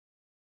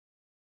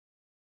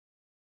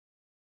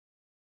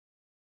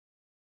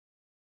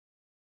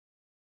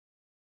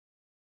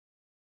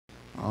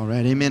All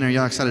right, amen. Are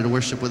y'all excited to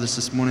worship with us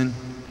this morning?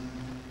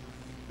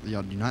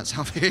 Y'all do not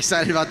sound very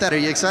excited about that. Are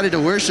you excited to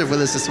worship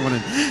with us this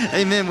morning?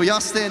 Amen. Will y'all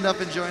stand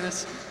up and join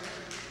us?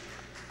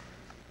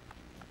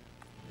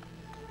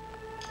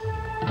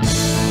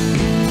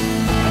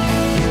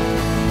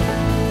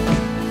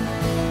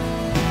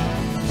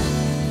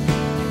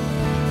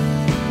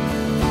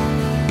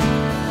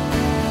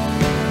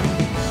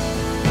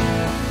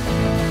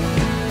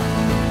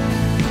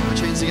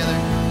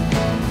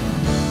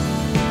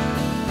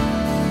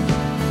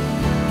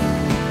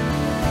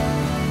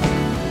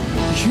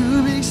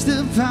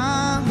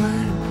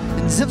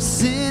 Of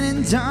sin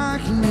and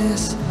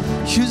darkness,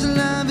 whose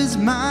love is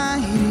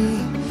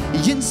mighty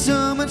and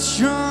so much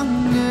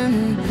stronger.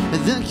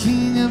 The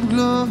King of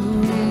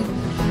glory,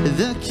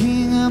 the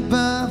King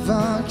above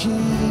all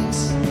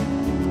kings,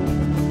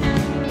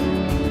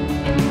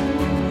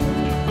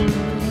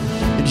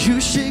 and who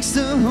shakes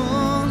the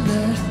whole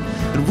earth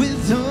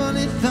with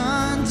holy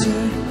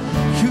thunder,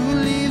 who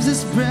leaves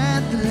us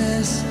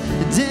breathless,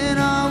 dead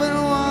all in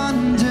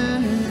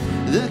wonder.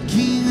 The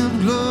King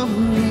of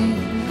glory,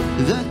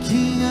 the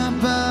King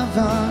above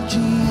all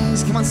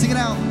kings. Come on, sing it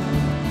out.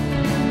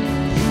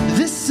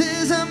 This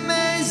is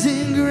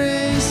amazing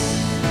grace.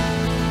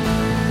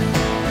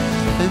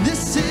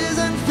 This is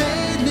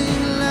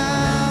unfailing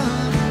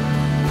love.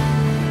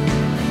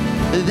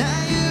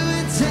 That you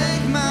would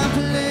take my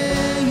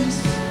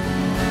place.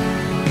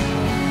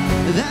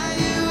 That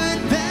you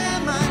would bear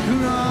my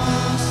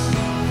cross.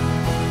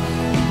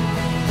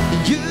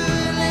 You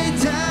would lay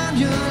down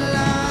your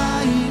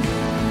life.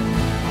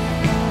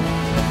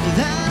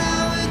 That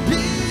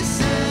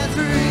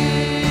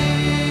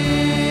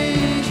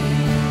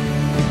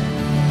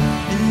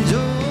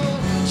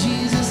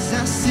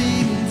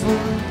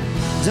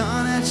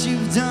all that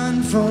you've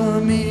done for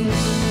me.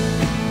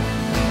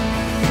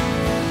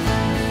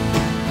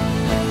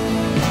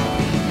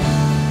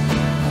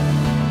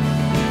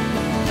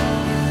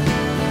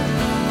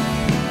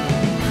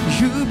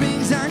 Who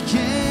brings our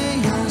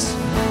chaos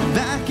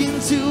back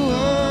into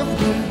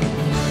order?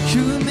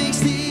 Who makes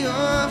the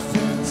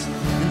orphans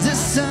into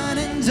son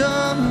and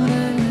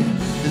daughter?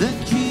 The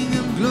King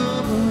of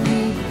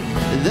glory,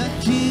 the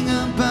King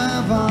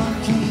above all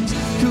kings,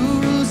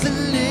 who rules the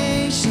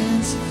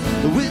nations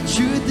with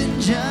truth and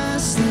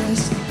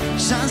justice,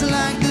 shines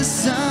like the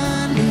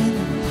sun in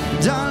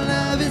all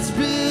of its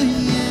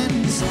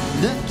brilliance.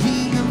 The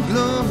King of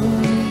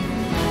glory,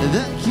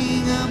 the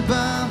King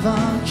above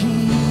all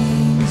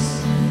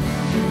kings.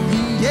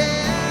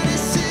 Yeah,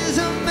 this is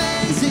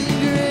amazing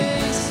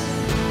grace.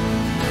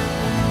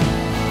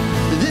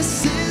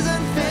 This is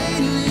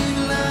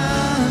unfailing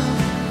love.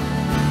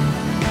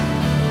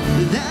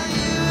 That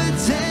you would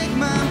take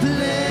my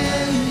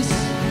place.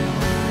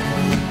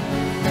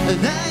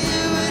 That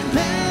you would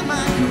bear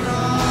my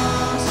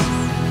cross.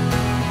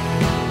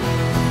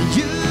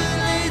 You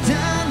lay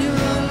down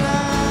your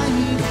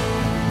life.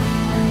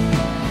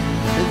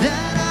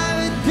 That I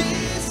would be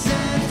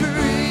set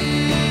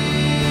free.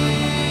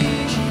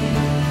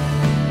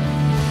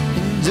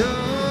 And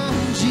oh,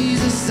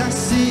 Jesus, I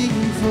sing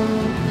for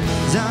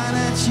all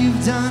that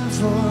you've done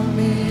for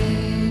me.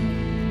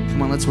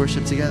 Come on, let's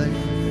worship together.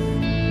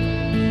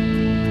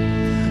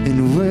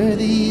 And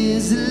worthy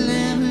is the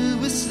Lamb who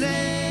was slain.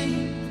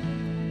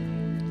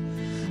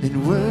 And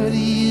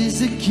worthy is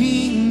the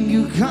King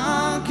who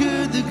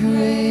conquered the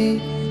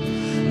grave.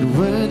 And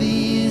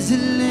worthy is the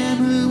Lamb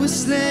who was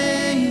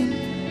slain.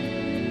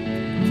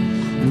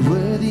 And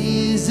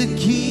worthy is the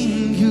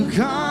King who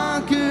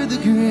conquered the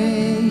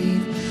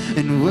grave.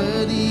 And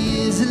worthy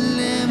is the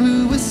Lamb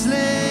who was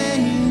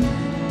slain.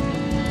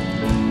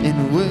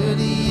 And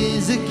worthy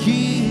is the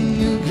King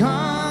who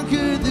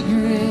conquered the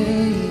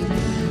grave.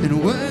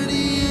 And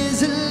worthy is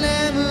the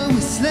Lamb who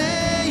was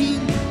slain.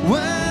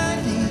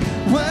 Worthy,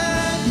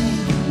 worthy,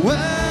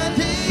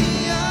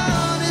 worthy.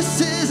 Oh,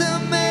 this is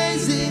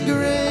amazing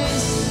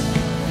grace.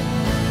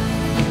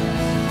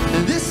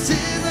 This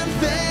is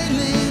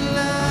unfailing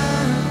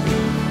love.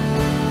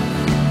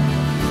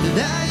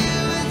 That you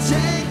would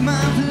take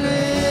my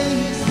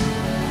place.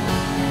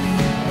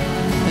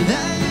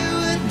 That you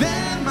would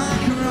bear my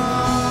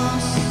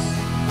cross.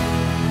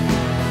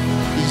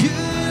 You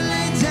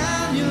lay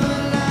down your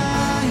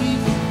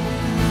life.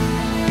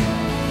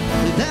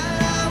 That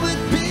I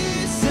would be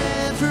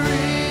set free.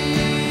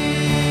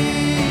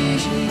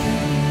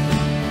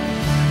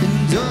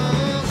 And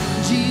oh,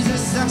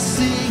 Jesus, I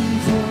sing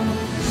for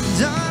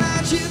all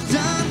that you've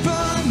done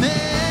for me.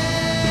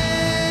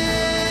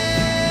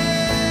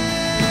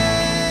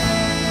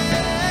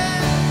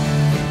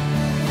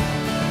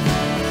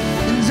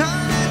 And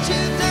all that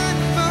you've done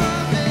for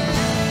me.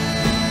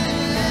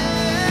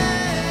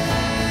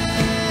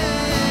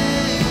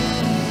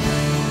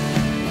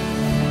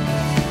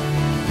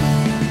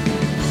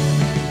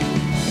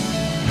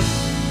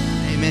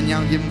 Amen.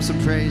 Y'all give him some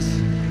praise.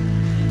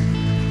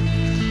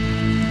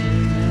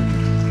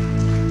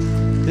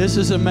 This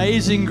is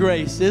amazing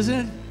grace, isn't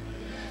it?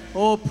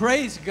 Oh,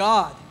 praise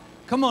God.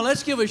 Come on,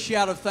 let's give a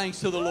shout of thanks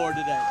to the Lord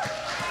today.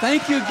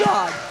 Thank you,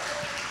 God.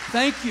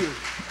 Thank you.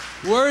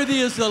 Worthy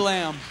is the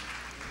Lamb.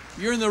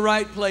 You're in the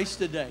right place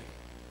today.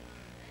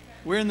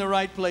 We're in the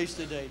right place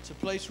today. It's a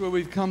place where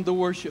we've come to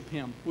worship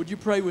Him. Would you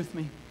pray with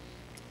me?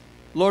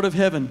 Lord of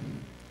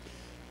heaven,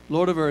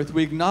 Lord of earth,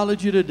 we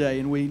acknowledge you today,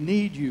 and we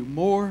need you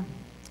more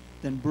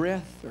than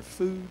breath or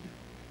food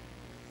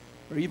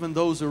or even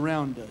those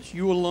around us.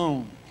 You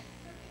alone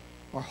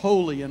are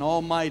holy and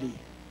almighty.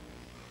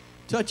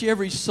 Touch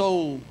every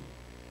soul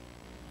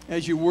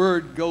as your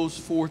word goes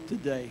forth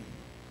today.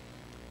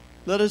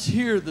 Let us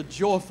hear the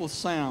joyful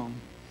sound.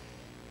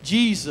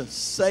 Jesus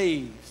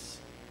saves.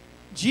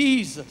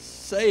 Jesus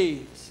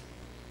saves.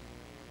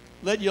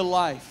 Let your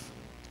life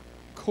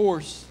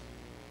course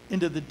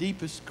into the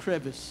deepest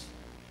crevice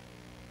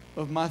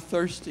of my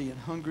thirsty and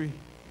hungry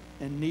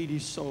and needy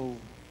soul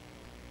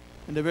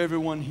and of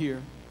everyone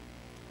here.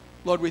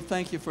 Lord, we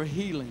thank you for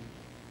healing,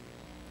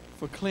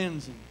 for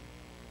cleansing,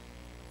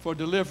 for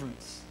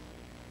deliverance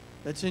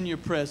that's in your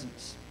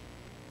presence.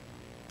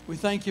 We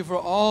thank you for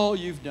all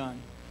you've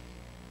done.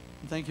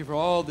 And thank you for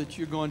all that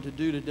you're going to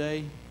do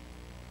today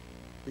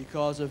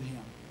because of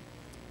Him.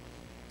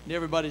 And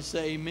everybody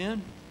say amen.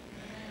 Amen.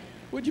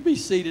 Would you be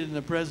seated in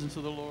the presence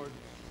of the Lord?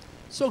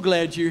 So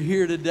glad you're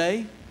here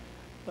today,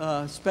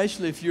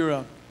 especially if you're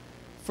a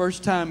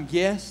first-time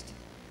guest.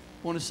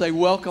 I want to say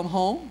welcome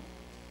home.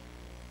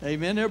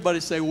 Amen.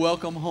 Everybody say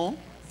welcome home.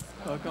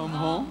 Welcome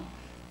home.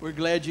 We're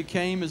glad you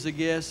came as a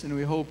guest, and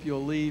we hope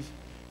you'll leave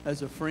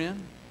as a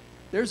friend.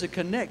 There's a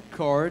Connect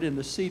card in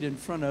the seat in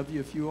front of you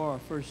if you are a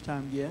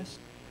first-time guest.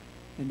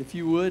 And if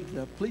you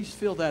would, please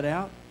fill that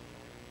out.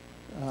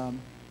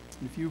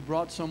 If you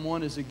brought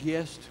someone as a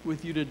guest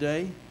with you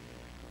today,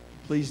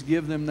 please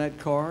give them that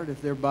card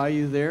if they're by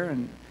you there,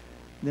 and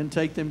then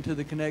take them to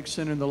the Connect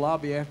Center in the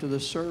lobby after the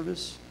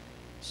service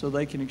so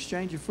they can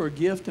exchange it for a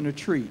gift and a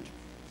treat.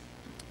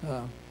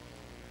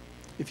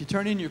 If you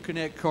turn in your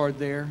Connect card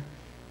there,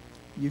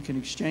 you can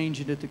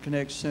exchange it at the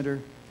Connect Center.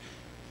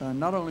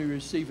 Not only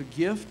receive a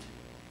gift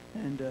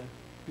and a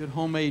good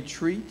homemade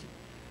treat,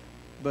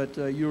 but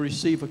you'll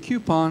receive a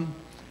coupon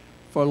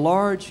for a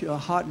large,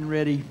 hot and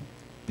ready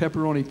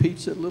pepperoni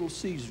pizza at Little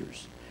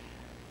Caesars.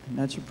 And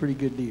that's a pretty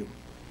good deal.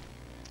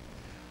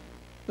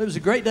 It was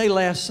a great day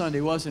last Sunday,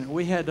 wasn't it?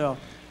 We had,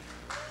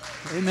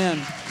 amen,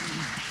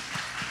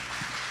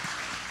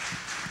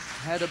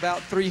 had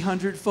about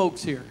 300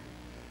 folks here.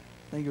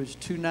 I think it was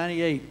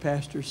 298,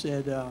 Pastor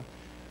said.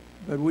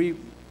 But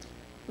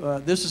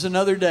this is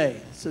another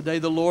day. It's a day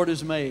the Lord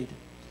has made.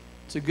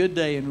 It's a good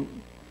day,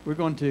 and we're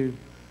going to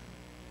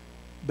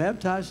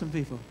baptize some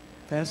people.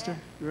 Pastor,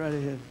 go right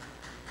ahead.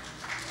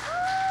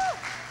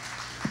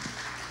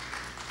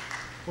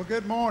 Well,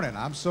 good morning.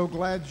 I'm so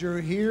glad you're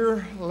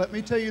here. Let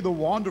me tell you the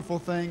wonderful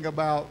thing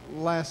about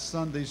last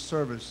Sunday's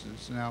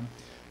services. Now,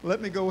 let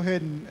me go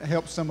ahead and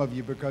help some of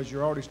you because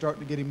you're already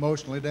starting to get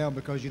emotionally down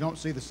because you don't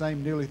see the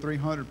same nearly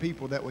 300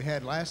 people that we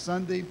had last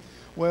Sunday.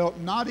 Well,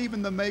 not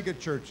even the mega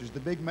churches,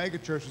 the big mega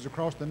churches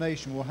across the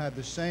nation will have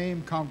the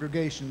same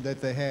congregation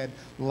that they had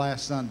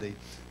last Sunday.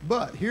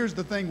 But here's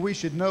the thing we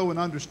should know and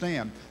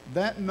understand.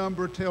 That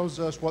number tells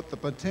us what the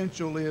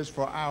potential is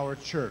for our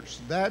church.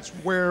 That's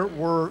where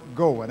we're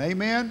going.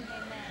 Amen? Amen.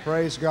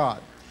 Praise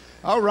God.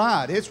 All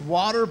right, it's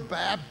water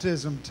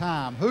baptism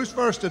time. Who's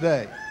first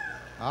today?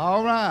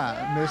 All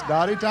right, Miss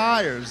Dottie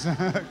Tyers.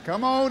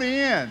 Come on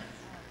in.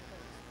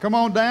 Come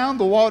on down.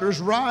 The water's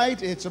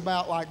right. It's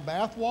about like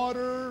bath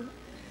water.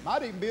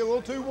 Might even be a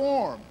little too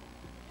warm.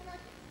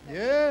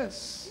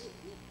 Yes.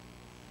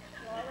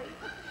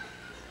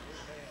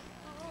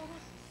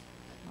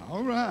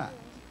 All right.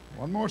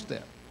 One more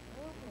step.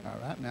 All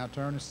right, now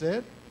turn and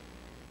sit.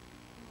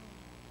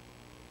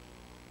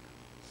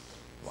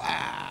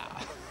 Wow.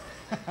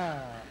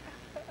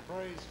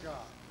 Praise God.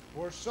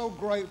 We're so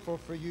grateful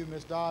for you,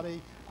 Miss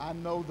Dottie. I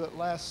know that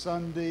last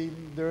Sunday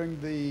during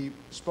the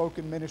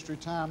spoken ministry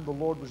time, the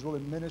Lord was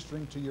really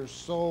ministering to your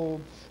soul.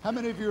 How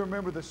many of you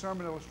remember the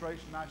sermon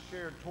illustration I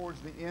shared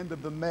towards the end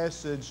of the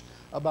message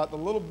about the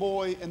little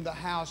boy in the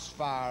house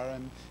fire?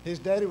 And his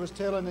daddy was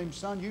telling him,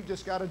 son, you've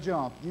just got to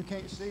jump. You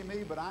can't see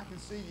me, but I can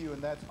see you,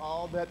 and that's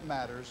all that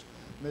matters.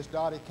 Miss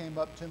Dottie came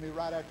up to me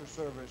right after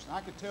service, and I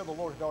could tell the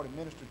Lord had already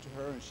ministered to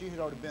her, and she had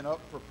already been up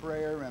for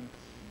prayer. And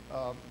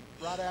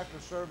right after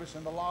service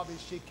in the lobby,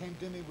 she came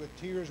to me with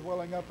tears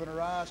welling up in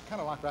her eyes,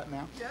 kind of like right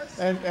now. Yes.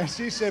 And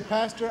she said,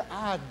 Pastor,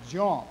 I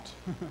jumped.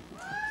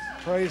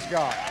 Praise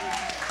God.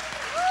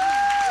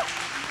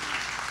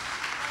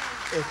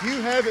 If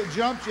you haven't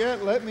jumped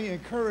yet, let me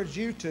encourage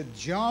you to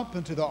jump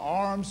into the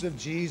arms of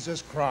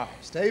Jesus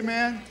Christ.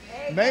 Amen?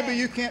 Amen. Maybe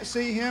you can't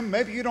see Him.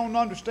 Maybe you don't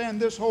understand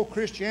this whole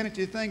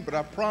Christianity thing, but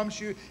I promise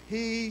you,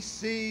 He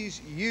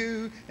sees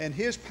you, and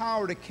His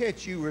power to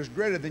catch you is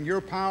greater than your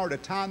power to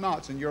tie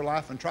knots in your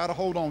life and try to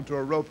hold on to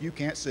a rope you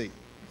can't see.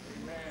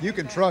 Amen. You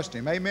can trust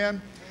Him.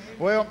 Amen?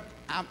 Well,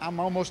 I'm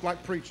almost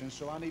like preaching,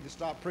 so I need to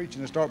stop preaching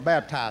and start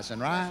baptizing,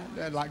 right?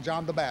 Like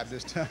John the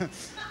Baptist.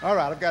 All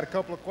right, I've got a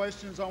couple of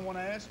questions I want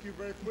to ask you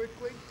very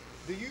quickly.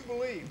 Do you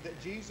believe that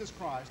Jesus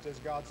Christ, as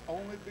God's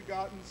only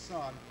begotten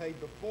Son, paid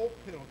the full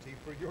penalty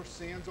for your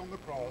sins on the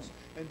cross?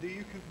 And do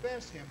you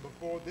confess him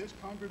before this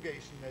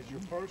congregation as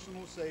your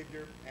personal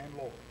Savior and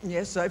Lord?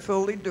 Yes, I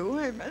fully do.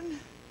 Amen.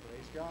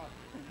 Praise God.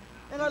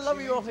 And I love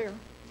you all here.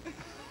 You're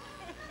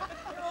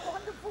a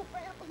wonderful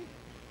family.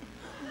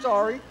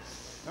 Sorry.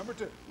 Number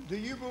 2, do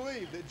you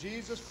believe that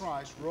Jesus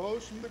Christ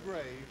rose from the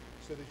grave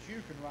so that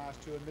you can rise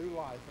to a new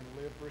life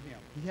and live for him?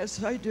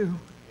 Yes, I do. Amen.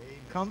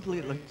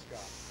 Completely. Praise God.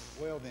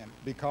 Well then,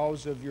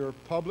 because of your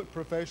public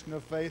profession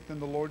of faith in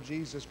the Lord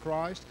Jesus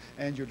Christ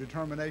and your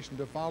determination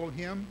to follow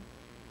him,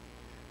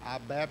 I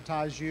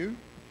baptize you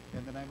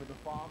in the name of the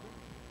Father,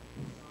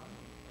 the Son,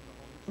 and the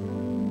Holy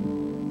Spirit.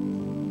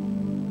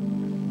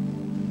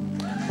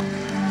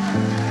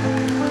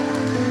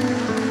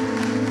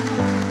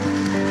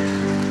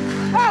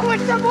 Oh,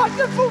 it's a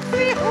wonderful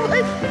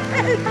feeling.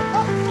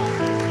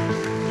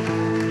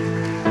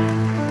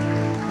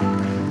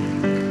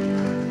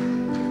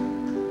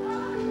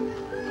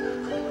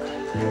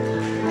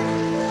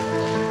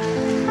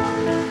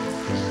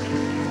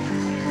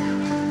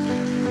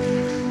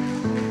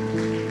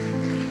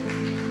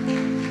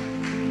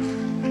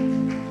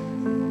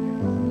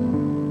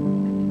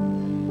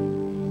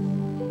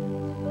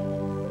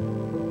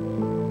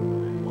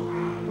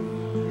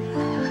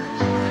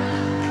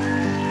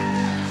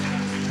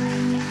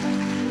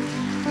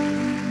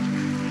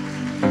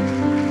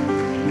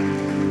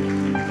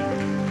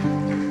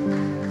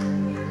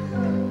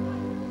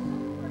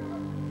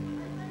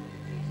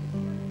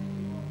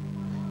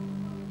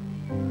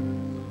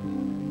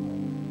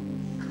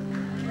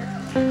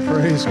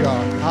 Praise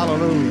God.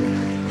 Hallelujah.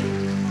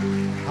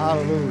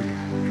 Hallelujah.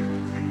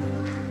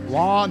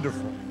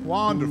 Wonderful.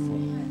 Wonderful.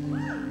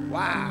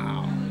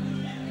 Wow.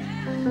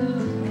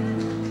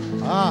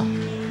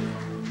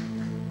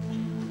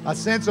 I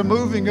sense a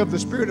moving of the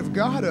Spirit of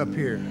God up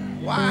here.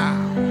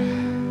 Wow.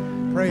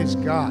 Praise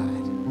God.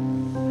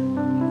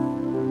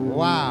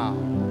 Wow.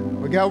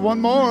 We got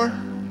one more.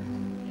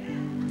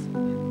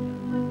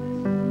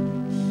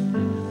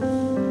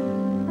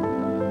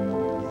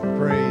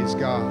 Praise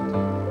God.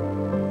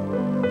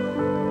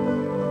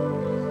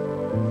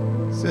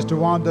 Sister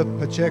Wanda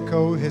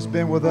Pacheco has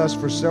been with us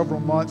for several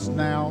months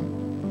now.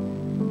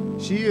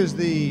 She is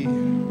the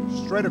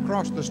straight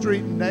across the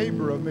street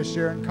neighbor of Miss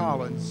Sharon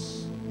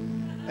Collins.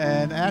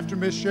 And after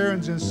Miss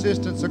Sharon's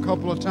insistence a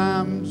couple of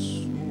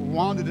times,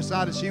 Wanda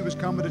decided she was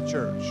coming to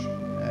church.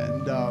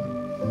 And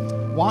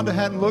Wanda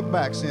hadn't looked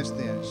back since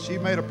then. She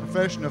made a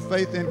profession of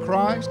faith in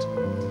Christ,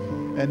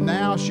 and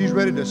now she's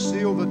ready to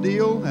seal the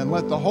deal and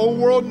let the whole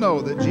world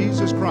know that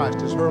Jesus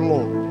Christ is her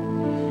Lord.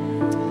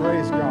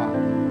 Praise God.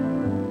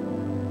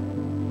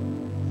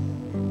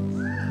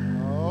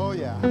 Oh,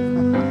 yeah.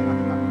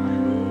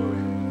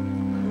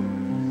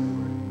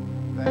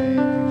 Thank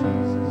you,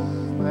 Jesus.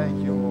 Thank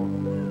you, Lord.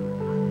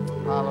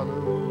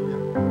 Hallelujah.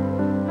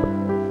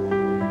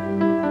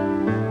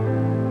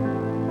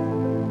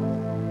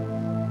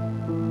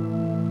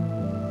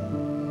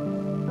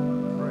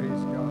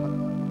 Praise God.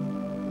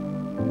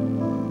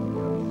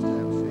 Just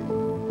have a seat.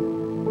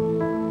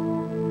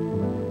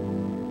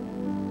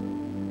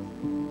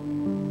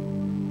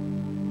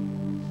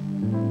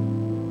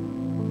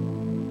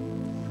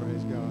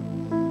 Praise God.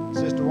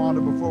 Sister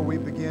Wanda, before we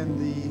begin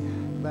the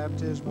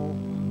baptismal,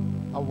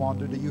 I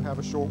wonder, do you have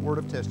a short word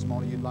of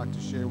testimony you'd like to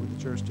share with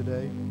the church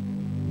today? I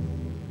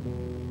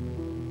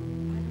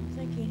don't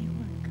think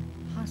anyone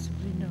could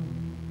possibly know.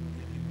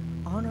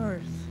 On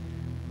earth,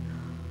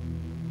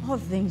 all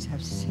things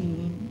I've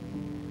seen,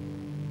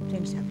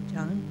 things I've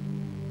done,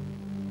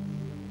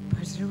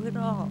 but through it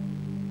all,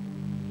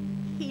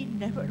 he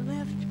never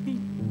left me.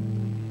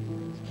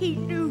 He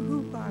knew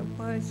who I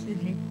was, and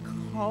he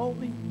called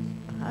me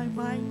by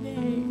my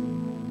name.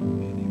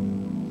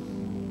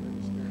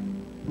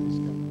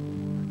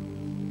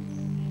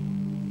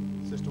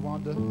 Sister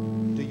Wanda,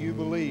 do you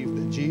believe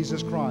that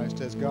Jesus Christ,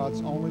 as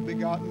God's only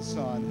begotten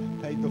Son,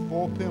 paid the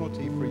full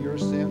penalty for your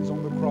sins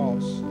on the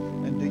cross?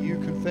 And do you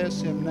confess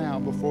him now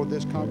before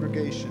this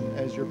congregation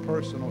as your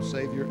personal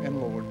Savior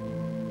and Lord?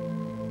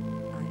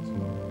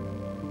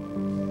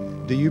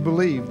 Do you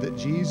believe that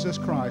Jesus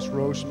Christ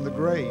rose from the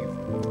grave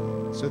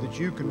so that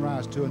you can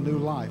rise to a new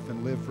life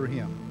and live for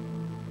him?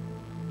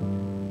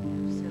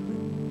 Absolutely.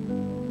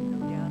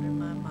 No doubt in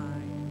my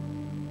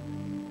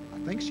mind. I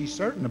think she's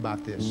certain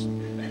about this.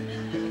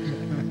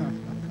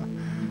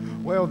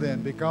 Well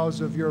then, because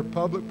of your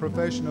public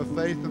profession of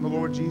faith in the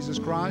Lord Jesus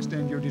Christ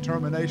and your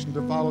determination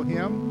to follow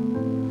him,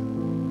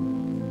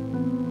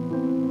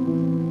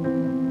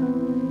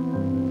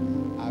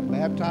 I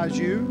baptize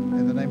you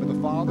in the name of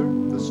the Father,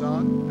 the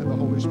Son, and the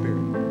Holy Spirit.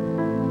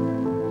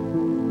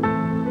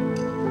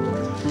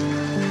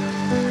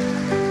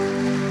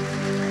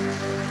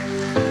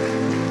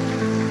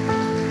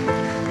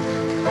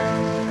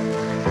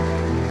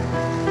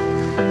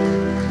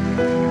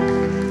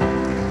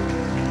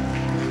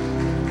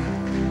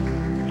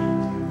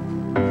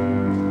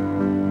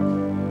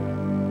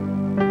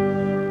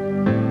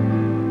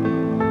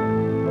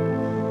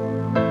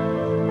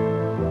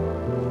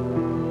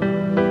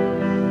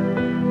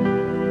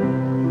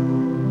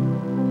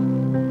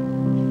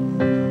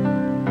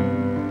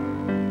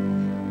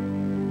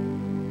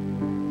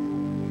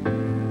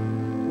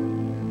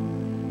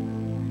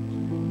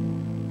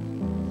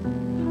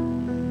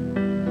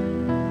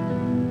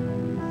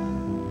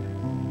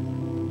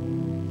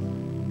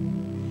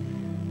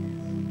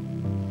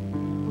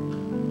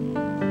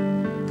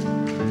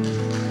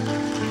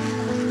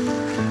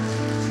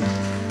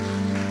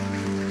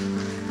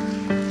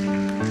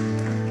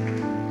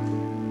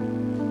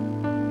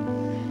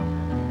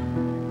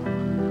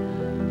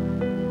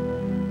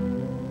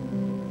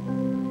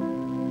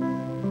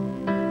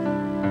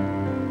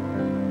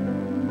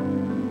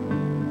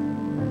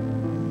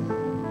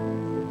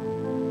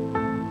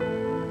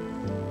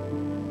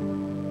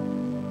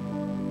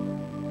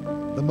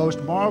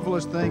 most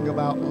marvelous thing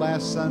about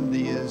last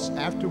Sunday is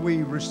after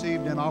we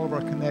received in all of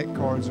our Connect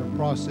cards and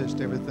processed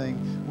everything,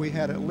 we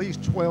had at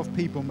least 12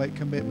 people make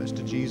commitments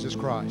to Jesus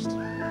Christ.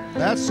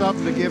 That's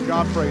something to give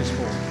God praise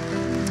for.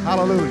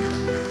 Hallelujah.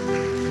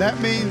 That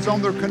means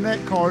on their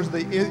Connect cards,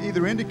 they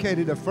either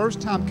indicated a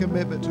first-time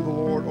commitment to the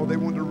Lord or they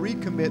wanted to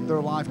recommit their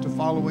life to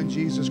following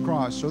Jesus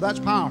Christ. So that's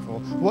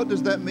powerful. What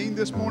does that mean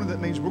this morning? That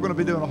means we're going to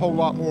be doing a whole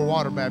lot more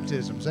water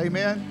baptisms.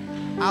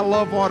 Amen? I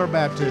love water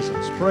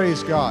baptisms.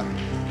 Praise God.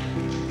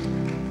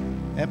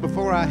 And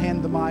before I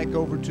hand the mic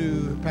over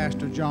to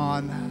Pastor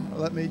John,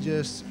 let me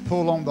just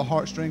pull on the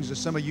heartstrings of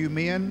some of you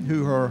men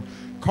who are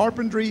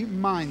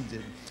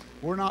carpentry-minded.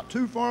 We're not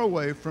too far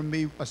away from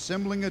me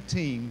assembling a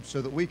team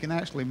so that we can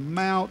actually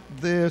mount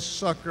this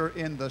sucker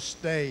in the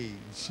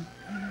stage.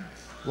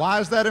 Why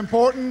is that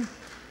important?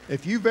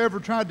 If you've ever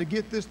tried to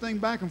get this thing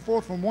back and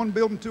forth from one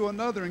building to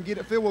another and get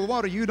it filled with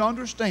water, you'd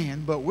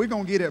understand. But we're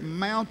going to get it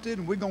mounted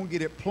and we're going to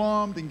get it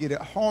plumbed and get it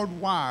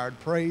hardwired.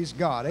 Praise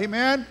God.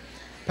 Amen?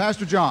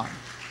 Pastor John.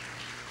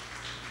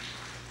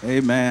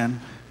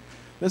 Amen.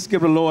 Let's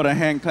give the Lord a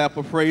hand clap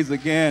of praise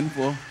again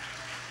for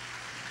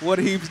what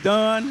he's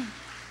done,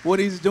 what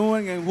he's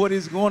doing, and what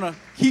he's going to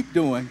keep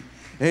doing.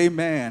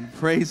 Amen.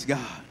 Praise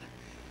God.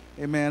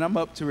 Amen. I'm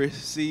up to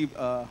receive,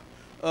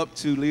 up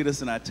to lead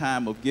us in our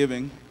time of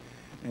giving.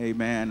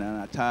 Amen. And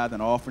our tithe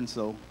and offering.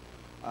 So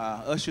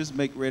ushers,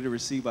 make ready to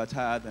receive our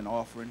tithe and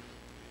offering.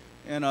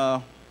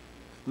 And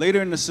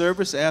later in the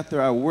service,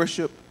 after our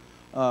worship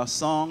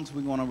songs,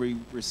 we're going to be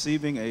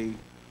receiving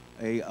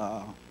a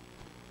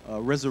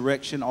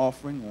resurrection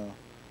offering,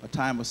 a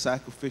time of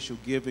sacrificial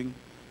giving.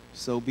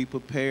 So be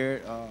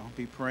prepared,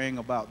 be praying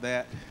about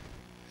that.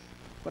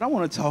 But I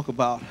want to talk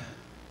about,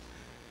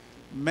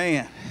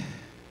 man,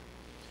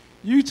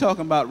 you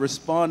talking about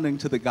responding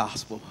to the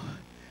gospel.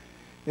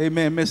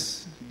 Amen.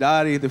 Miss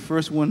Dottie, the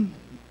first one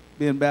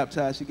being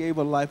baptized, she gave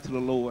her life to the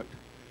Lord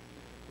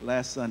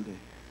last Sunday.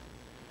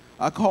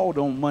 I called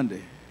on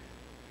Monday,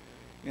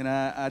 and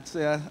I'd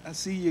say, I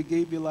see you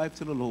gave your life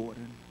to the Lord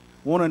and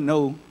want to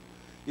know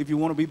if you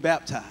want to be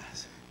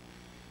baptized.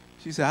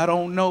 She said, I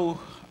don't know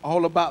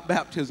all about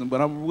baptism,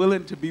 but I'm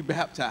willing to be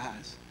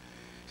baptized.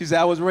 She said,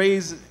 I was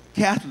raised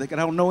Catholic,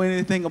 and I don't know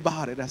anything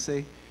about it. I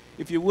say,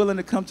 if you're willing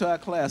to come to our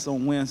class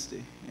on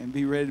Wednesday and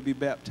be ready to be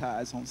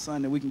baptized on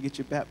Sunday, we can get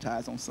you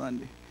baptized on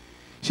Sunday.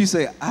 She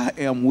said, I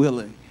am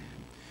willing.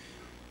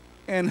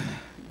 And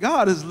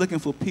God is looking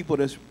for people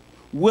that's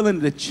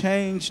willing to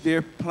change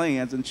their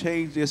plans and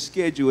change their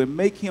schedule and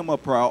make him a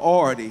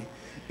priority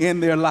in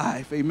their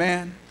life.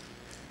 Amen?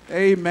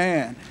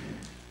 Amen.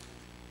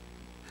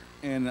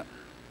 And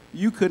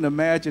you couldn't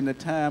imagine the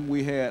time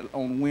we had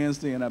on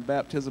Wednesday in our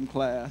baptism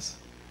class.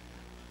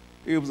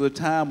 It was a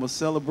time of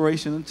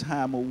celebration, a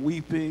time of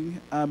weeping.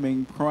 I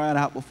mean, crying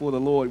out before the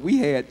Lord. We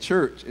had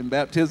church in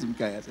baptism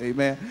class,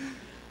 amen.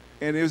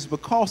 And it was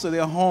because of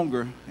their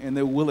hunger and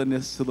their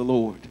willingness to the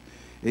Lord,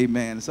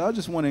 amen. So I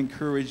just want to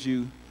encourage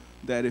you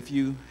that if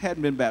you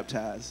hadn't been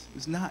baptized,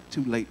 it's not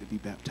too late to be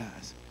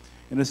baptized.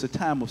 And it's a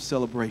time of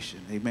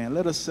celebration, amen.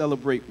 Let us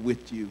celebrate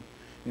with you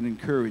and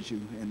encourage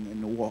you in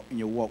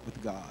your walk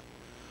with God.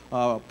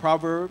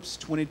 Proverbs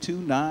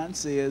 22:9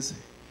 says,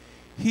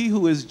 he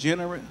who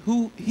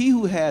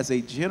has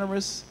a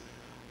generous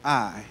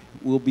eye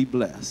will be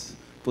blessed,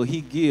 for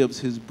he gives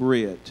his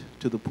bread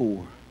to the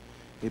poor.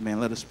 Amen.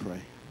 Let us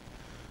pray.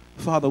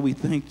 Father, we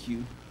thank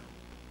you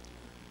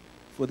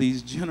for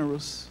these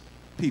generous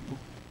people.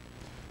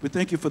 We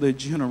thank you for their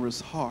generous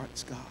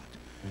hearts, God.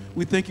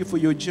 We thank you for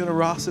your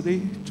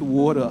generosity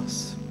toward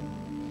us.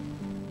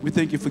 We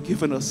thank you for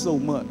giving us so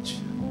much,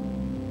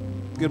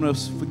 giving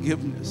us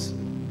forgiveness,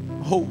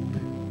 hope,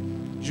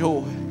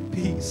 joy,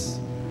 peace,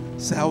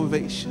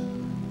 salvation.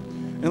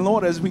 And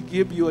Lord, as we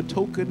give you a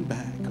token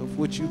back of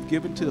what you've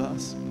given to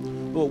us,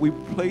 Lord, we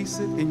place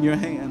it in your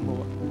hand,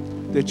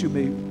 Lord, that you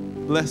may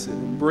bless it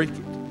and break it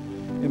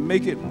and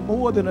make it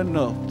more than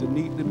enough to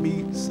meet the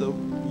needs of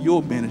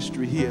your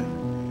ministry here.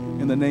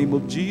 In the name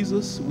of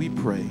Jesus, we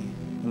pray.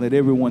 And let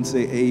everyone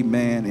say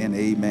amen and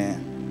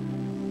amen.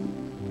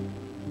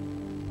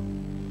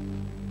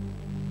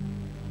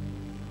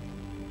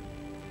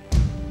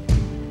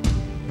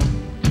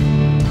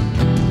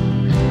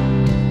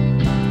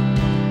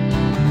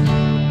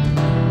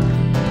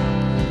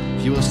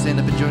 If you will stand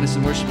up and join us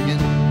in worship again.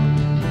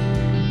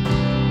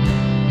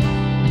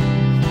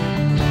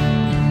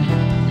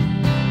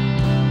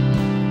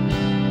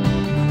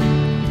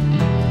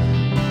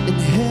 In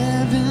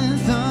heaven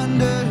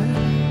thunder,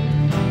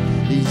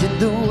 yet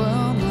the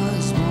world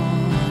was born.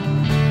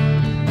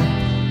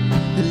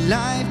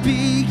 Life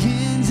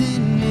begins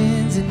and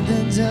ends in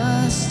the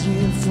dust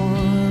you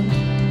formed.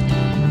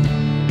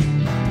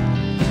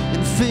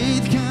 And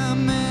faith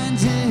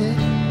commanded,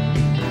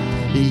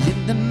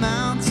 yet the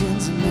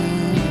mountains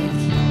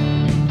moved.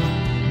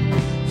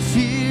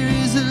 Fear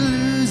is a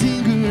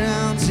losing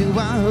ground to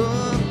our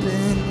hope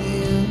in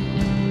you.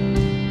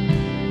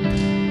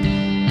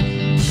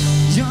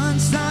 You're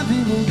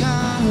unstoppable,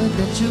 God,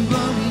 let your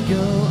glory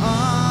go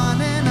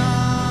on and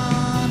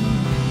on.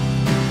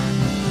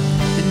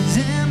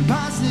 And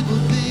impossible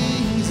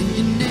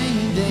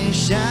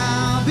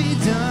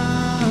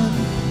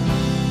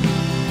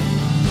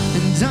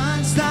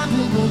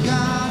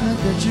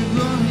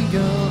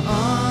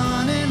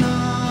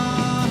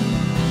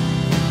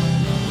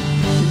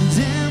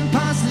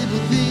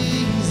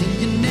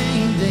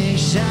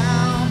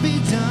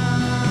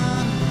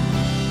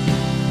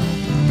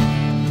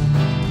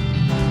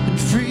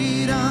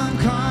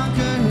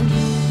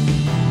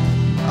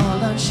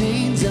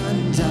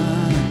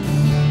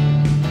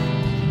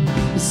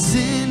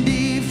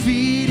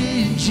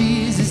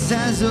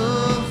has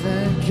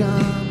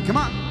overcome. Come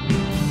on.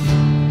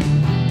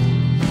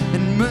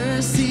 And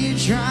mercy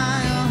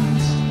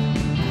triumphs,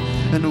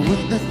 and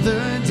when the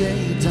third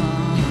day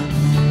dawned,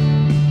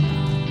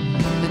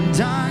 and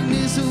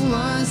darkness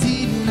was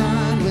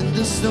denied when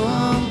the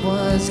storm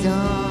was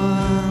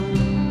gone.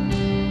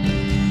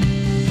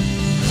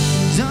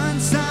 And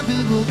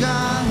unstoppable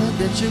God,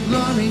 let your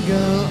glory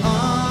go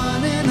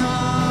on and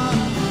on.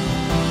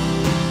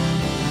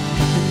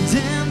 And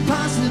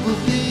impossible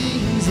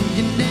things in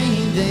your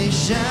name, they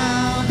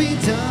shall be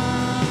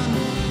done.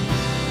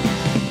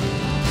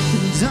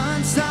 And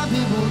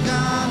unstoppable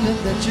God,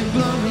 let your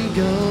glory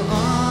go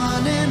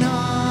on and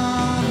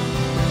on.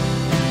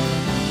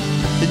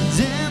 And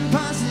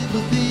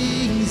impossible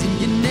things in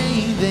your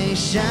name, they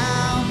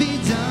shall be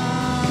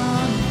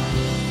done.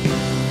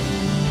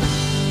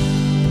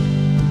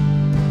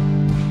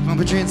 Come on,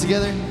 put your hands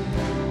together.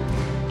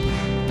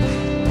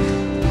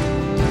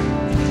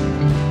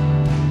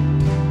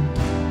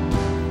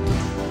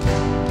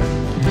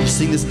 You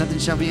sing this, nothing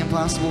shall be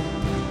impossible.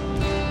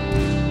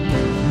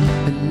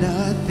 And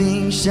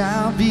nothing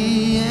shall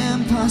be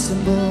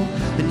impossible.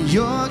 And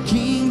your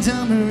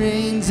kingdom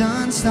reigns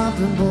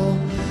unstoppable.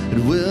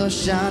 And we'll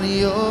shout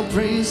your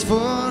praise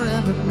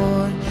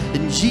forevermore.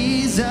 And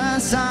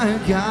Jesus our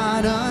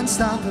God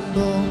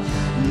unstoppable.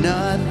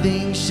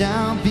 Nothing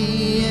shall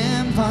be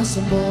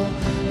impossible.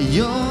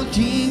 Your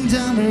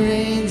kingdom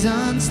reigns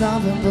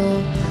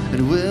unstoppable.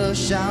 And we'll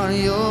shout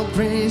your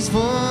praise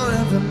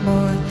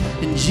forevermore.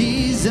 And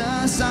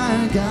Jesus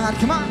our God,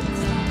 come on.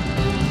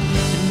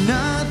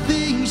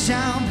 Nothing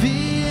shall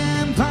be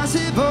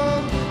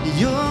impossible.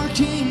 Your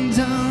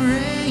kingdom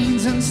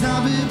reigns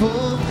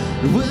unstoppable.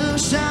 And we'll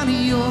shout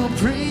your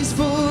praise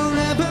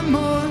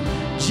forevermore.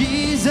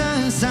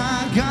 Jesus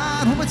our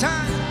God, one more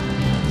time.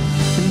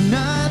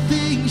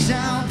 Nothing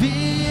shall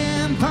be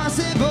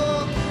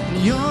impossible.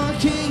 Your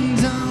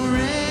kingdom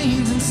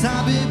reigns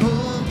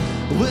unstoppable.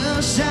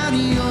 We'll shout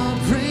your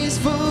praise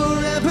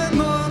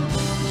forevermore.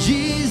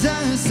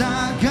 Jesus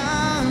our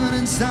God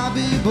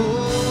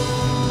unstoppable.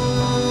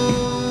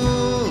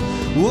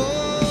 Whoa.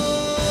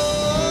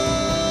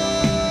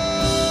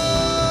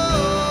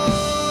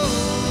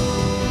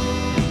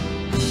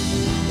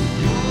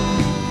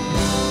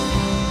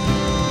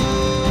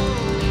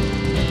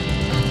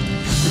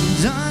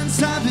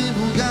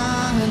 Unstoppable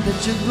God, let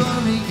your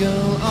glory go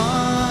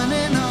on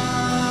and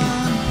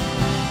on.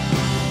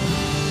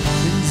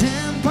 And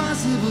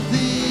impossible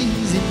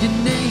things in your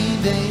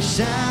name, they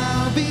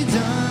shall be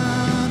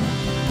done.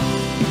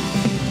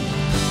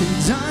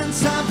 And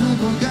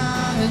unstoppable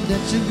God,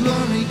 let your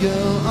glory go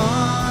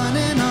on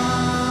and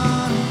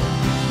on.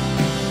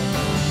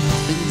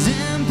 And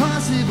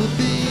impossible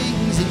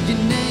things in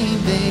your name,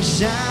 they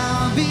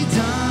shall be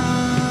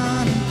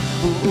done.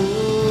 Oh, oh.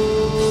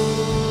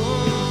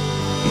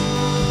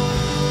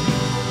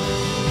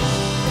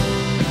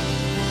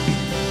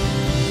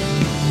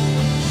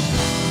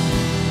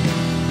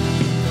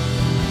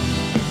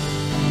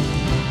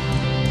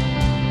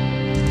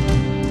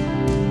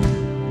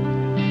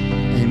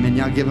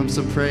 Y'all give him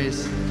some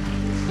praise.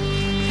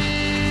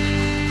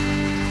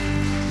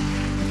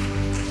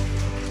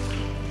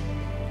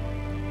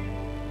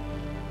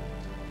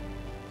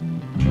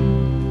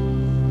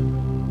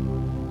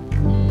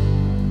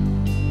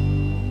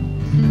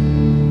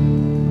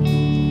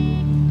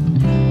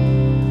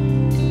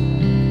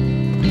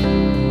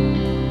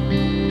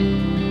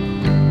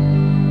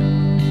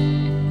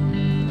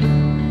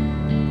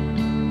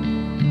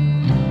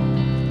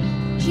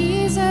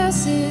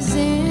 Jesus is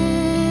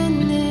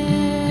in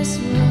this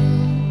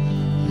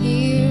room,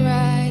 here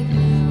right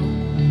now,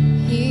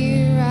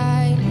 here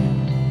right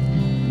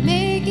now,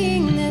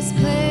 making this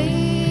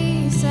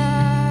place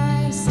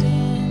I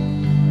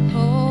stand,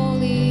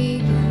 holy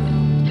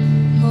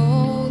ground,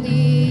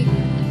 holy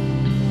ground.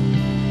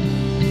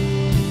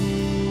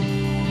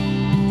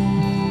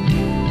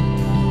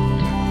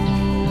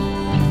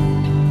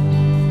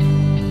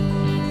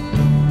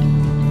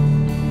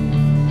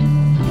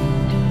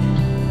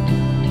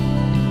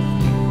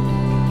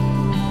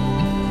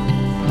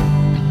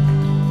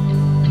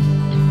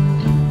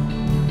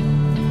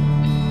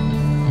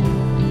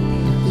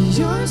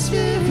 Your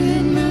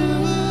spirit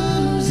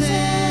moves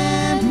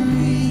and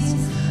breathes,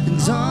 and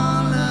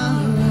all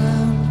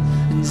around,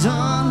 and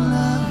all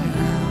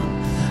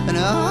around, and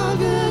all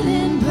good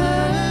and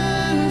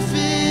perfect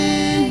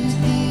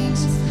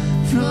things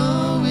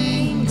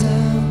flowing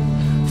down,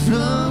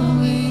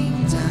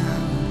 flowing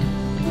down.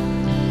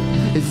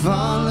 If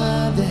all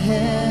of the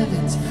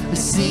heavens are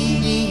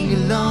singing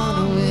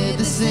along with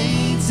the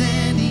saints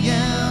and the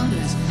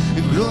elders,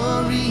 a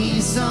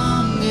glorious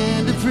song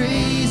and the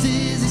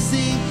praises they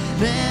sing,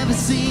 never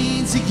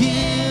seen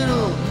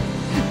together,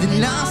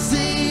 then I'll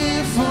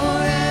sing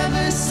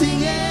forever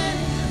singing,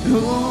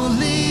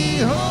 holy,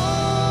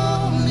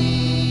 holy,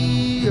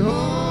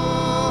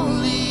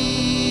 holy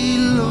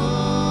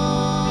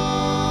Lord,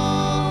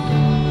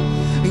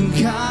 and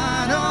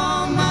God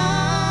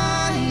Almighty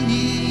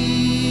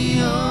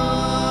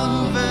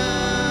over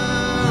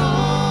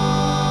all.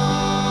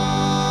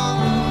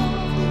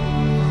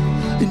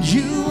 And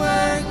you were,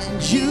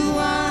 and you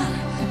are,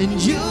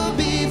 and you'll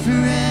be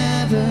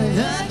forever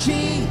the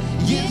King,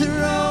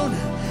 enthroned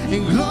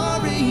in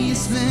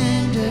glorious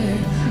splendor.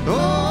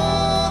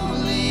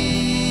 Holy,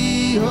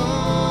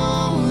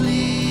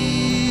 holy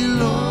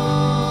Lord.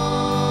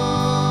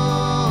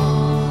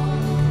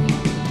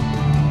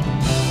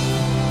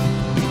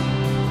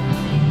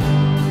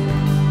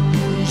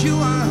 You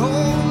are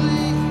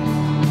holy,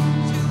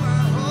 you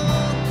are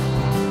holy.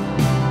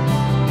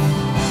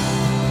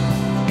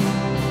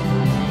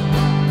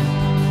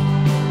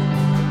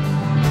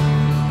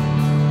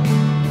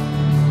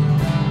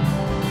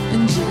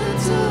 And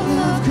gentle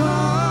love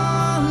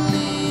calling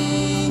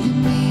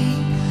me,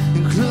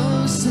 and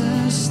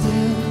closer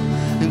still,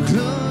 and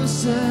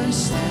closer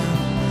still.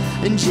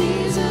 And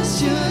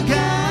Jesus, you're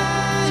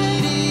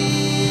guiding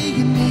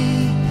me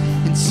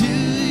into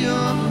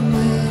your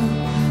will,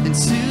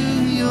 into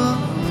your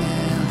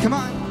will. Come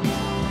on.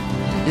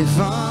 If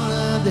all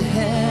of the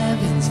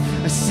heavens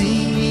are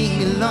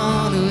singing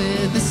along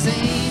with the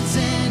saints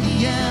and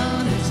the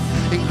elders,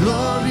 and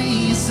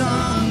glorious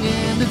song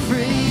and the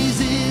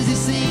praises they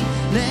sing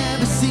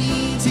never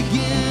seem to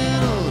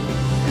get old,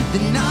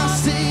 then I'll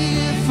stay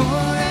here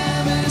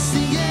forever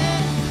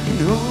singing,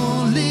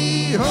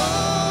 holy,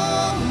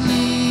 holy,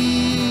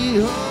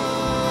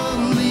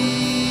 holy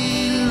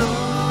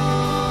Lord,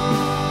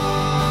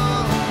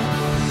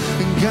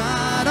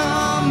 God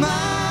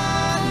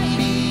Almighty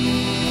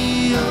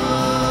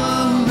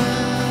over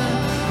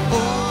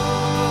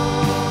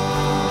all.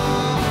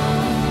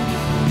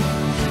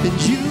 And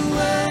you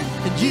were,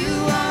 and you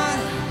are,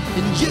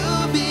 and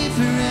you'll be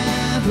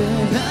forever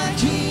the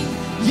King,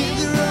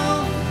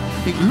 enthroned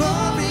in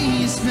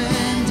glorious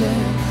splendor.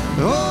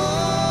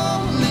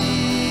 Holy,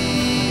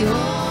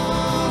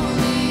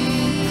 holy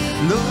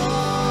Lord.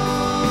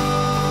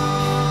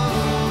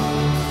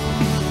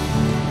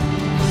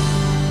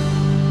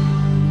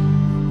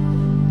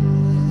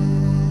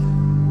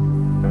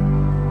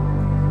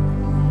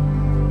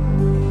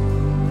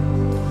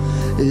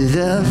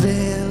 The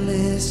veil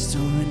is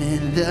torn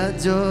and the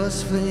doors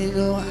fling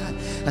wide.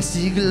 I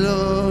see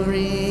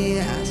glory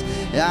as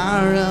I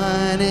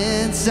run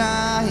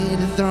inside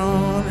the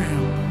throne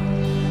room,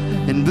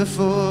 and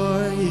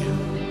before you,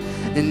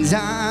 and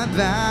I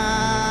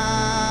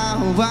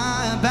bow,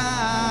 I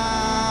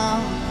bow.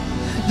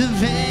 The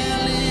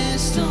veil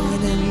is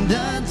torn and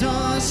the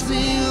doors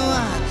fling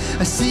wide.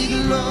 I see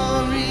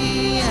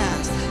glory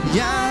as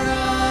I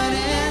run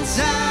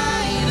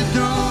inside the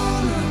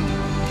throne room,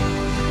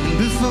 and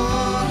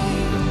before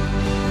you,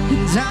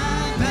 and I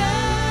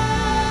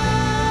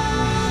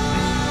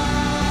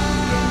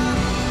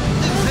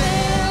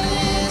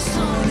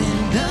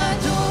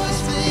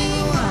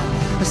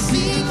I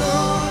see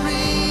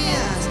glory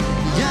as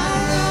I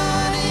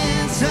run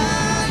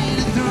inside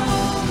the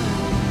throne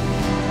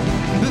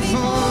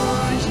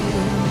before you,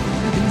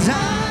 and I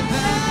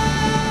bow.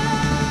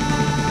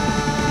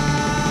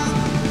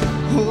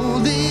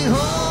 Holy,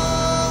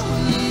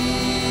 holy,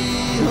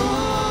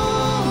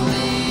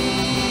 holy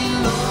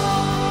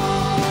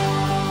Lord,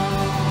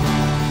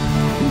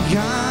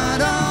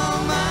 God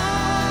Almighty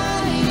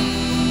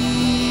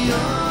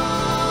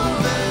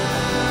over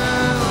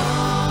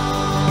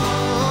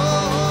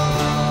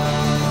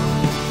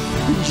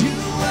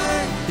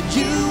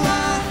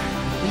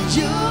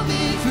you'll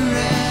be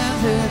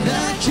forever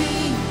the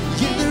King,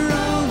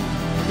 enthroned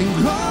in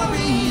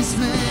glorious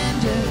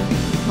splendor.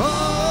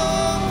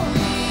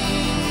 Holy,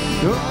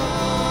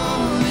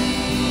 holy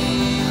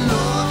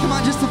Lord. Come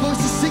on, just the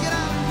voices, sing it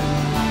out.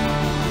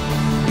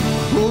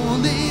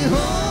 Holy,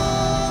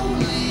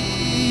 holy,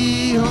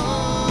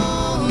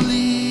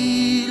 holy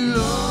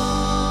Lord,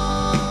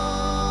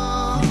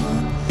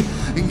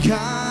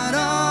 God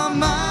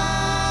Almighty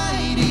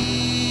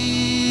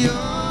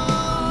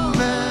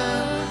over.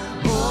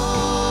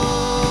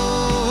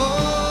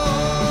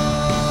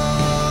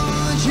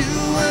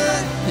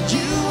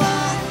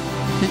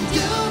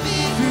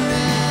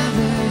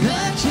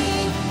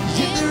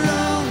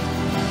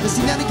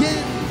 Sing that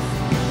again.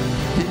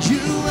 And you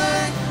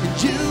were, and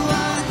you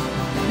are,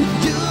 and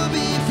you'll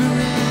be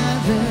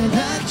forever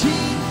the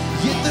King,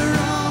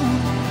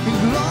 enthroned in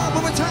glory.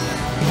 One more time.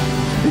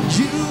 And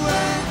you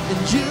were,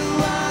 and you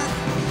are,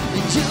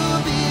 and you'll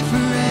be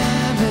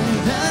forever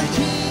the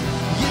King,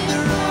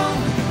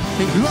 enthroned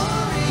in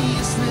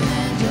glorious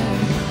splendor.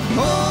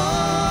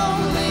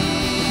 Holy,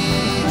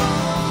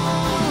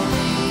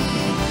 holy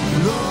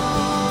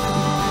Lord.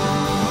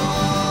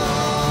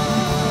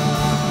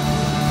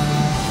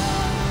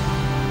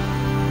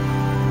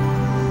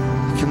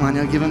 Come on,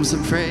 y'all, give him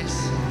some praise.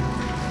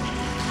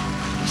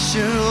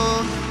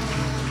 Sure.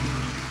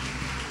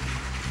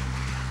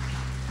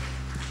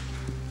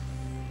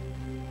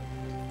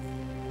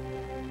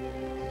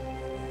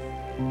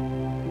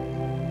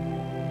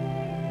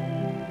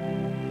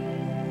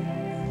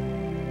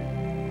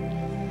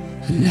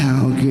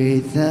 How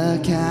great the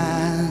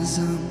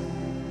chasm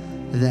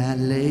that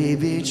lay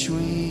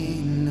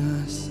between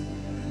us.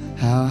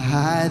 How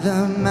high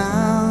the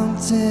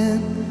mountain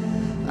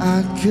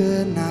I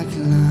could not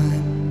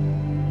climb,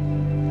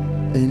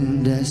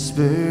 and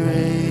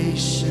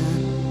desperation,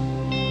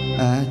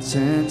 I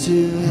turned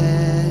to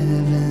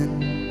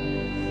heaven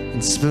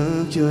and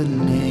spoke your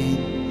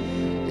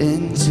name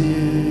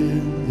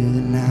into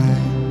the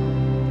night.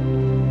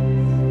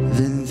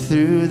 Then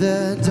through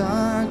the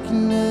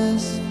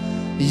darkness,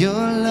 your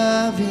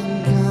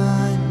loving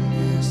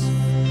kindness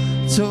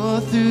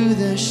tore through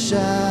the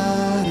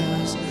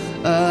shadows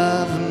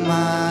of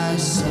my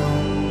soul.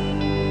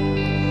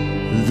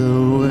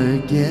 The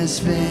work is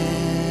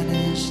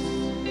finished,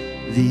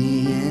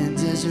 the end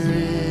is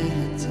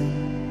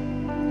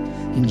written,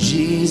 in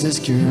Jesus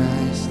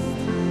Christ,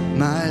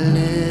 my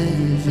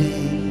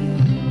living.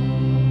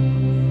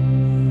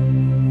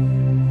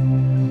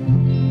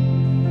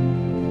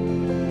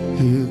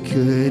 Who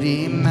could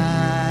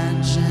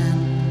imagine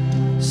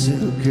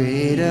so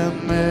great a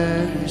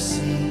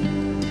mercy?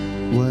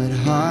 What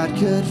heart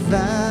could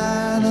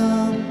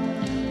fathom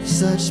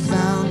such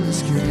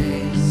boundless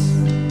grace?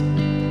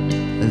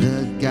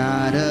 The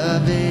God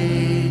of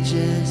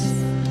ages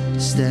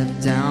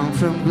stepped down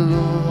from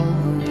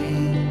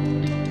glory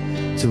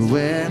to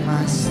wear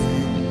my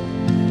sin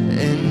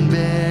and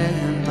bear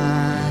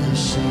my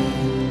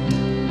shame.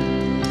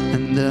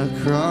 And the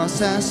cross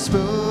has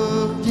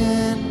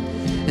spoken,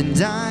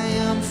 and I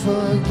am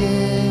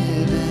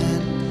forgiven.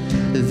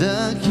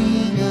 The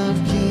King of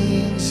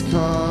Kings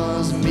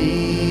calls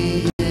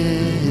me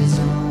his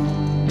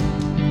own.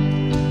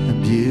 A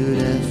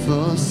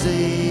beautiful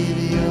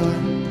Savior,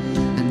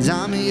 and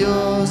I'm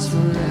yours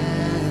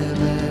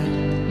forever.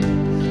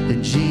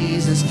 In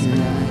Jesus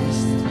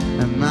Christ,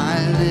 my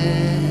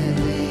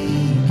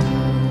living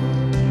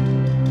hope.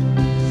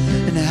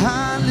 And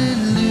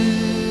hallelujah,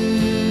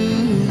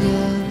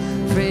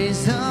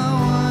 praise the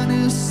one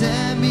who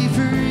set me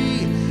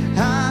free.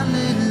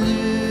 Hallelujah,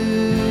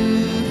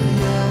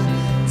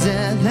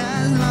 death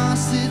has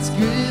lost its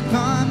grip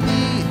on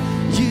me.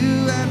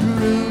 You have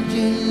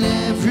broken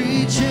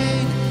every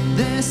chain.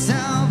 There's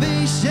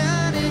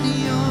salvation in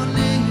your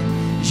name,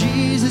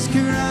 Jesus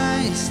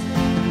Christ,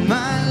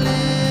 my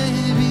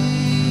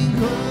living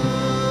hope.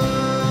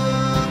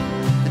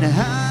 And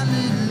hallelujah,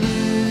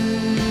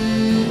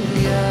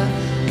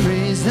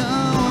 praise the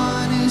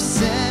one who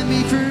set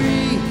me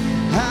free.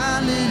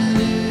 Hallelujah,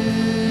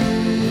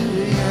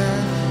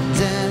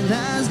 death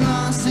has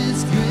lost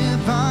its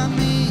grip on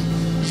me.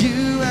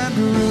 You have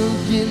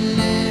broken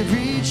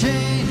every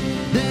chain.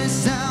 There's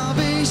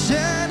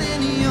salvation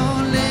in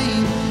your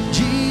name,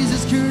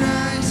 Jesus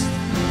Christ,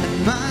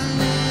 and my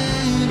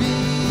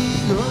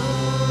living hope.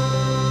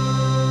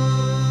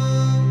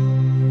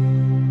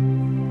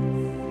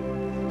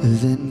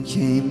 Then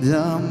came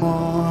the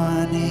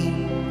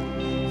morning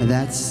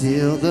that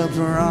sealed the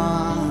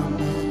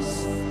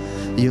promise.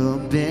 Your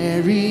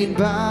buried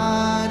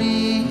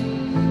body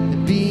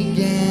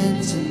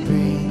began to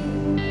bring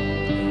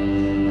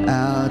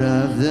out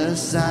of the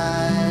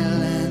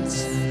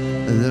silence.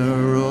 The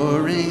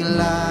roaring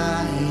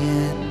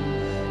lion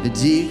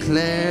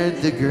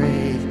declared the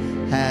grave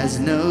has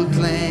no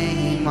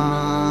claim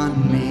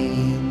on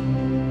me.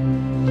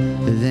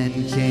 Then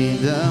came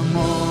the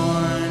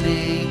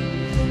morning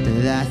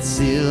that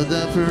sealed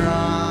the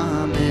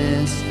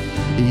promise.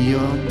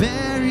 Your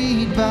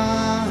buried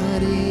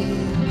body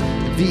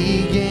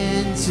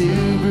began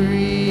to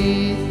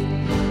breathe,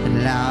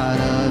 and out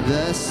of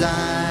the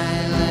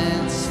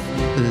silence,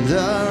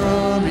 the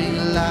roaring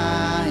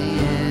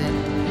lion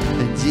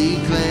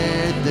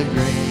declared the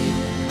grave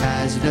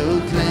has no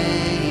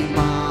claim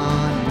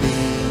on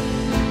me.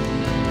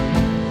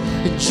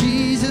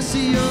 Jesus,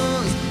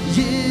 yours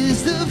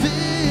is the victory.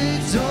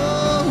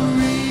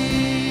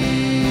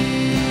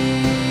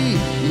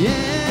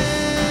 Yeah.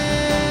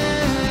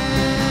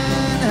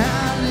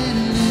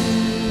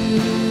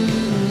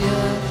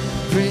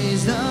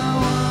 Praise the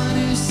one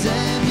who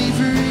set me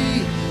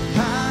free.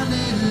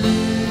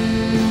 Hallelujah,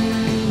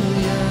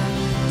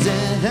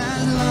 death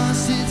has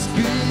lost its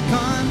grip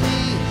on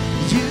me.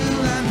 You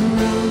have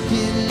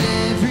broken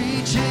every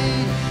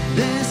chain.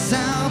 There's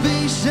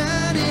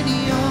salvation in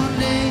your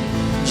name,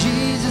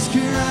 Jesus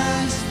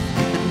Christ,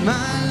 and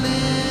my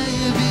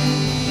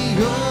living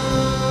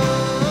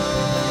hope.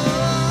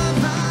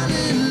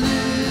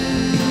 Hallelujah,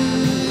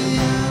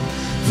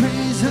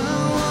 praise the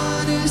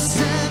one who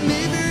set me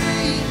free.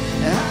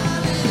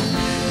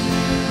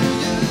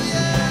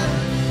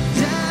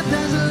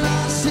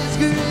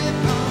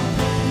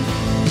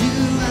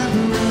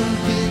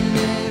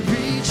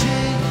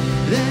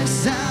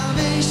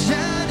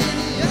 Salvation in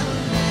your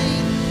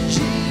name,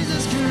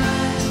 Jesus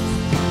Christ,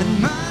 and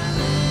my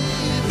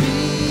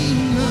living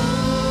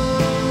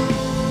hope.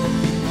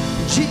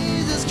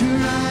 Jesus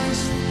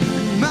Christ,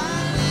 and my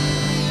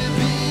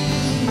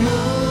living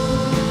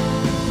hope.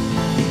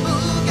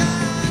 Oh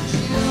God,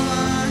 you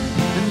are,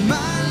 and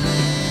my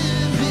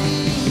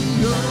living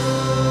hope.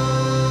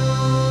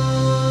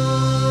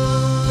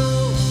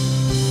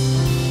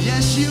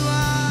 Yes, you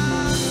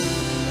are.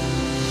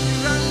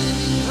 You're our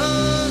living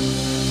hope.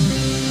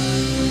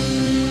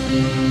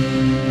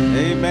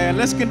 Amen.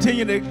 Let's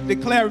continue to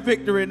declare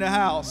victory in the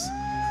house.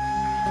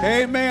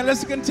 Amen.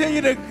 Let's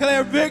continue to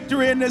declare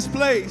victory in this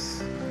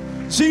place.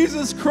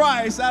 Jesus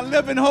Christ, our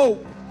living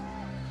hope,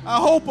 our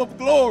hope of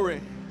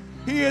glory.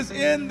 He is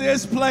in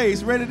this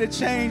place, ready to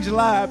change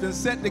lives and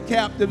set the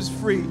captives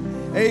free.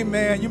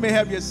 Amen. You may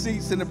have your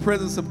seats in the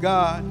presence of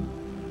God.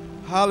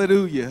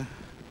 Hallelujah.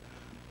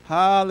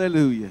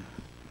 Hallelujah.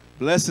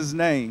 Bless his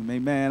name.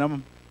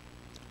 Amen.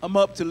 I'm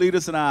up to lead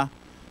us in our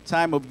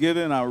time of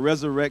giving, our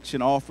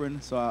resurrection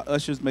offering. So our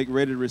ushers make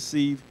ready to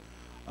receive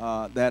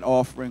that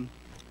offering.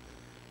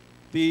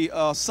 The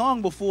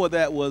song before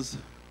that was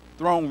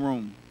Throne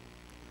Room.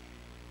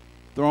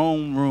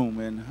 Throne Room.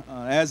 And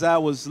as I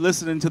was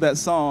listening to that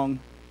song,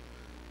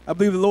 I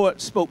believe the Lord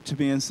spoke to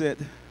me and said,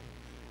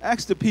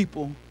 ask the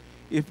people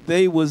if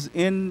they was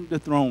in the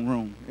throne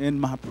room, in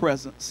my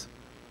presence,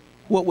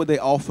 what would they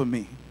offer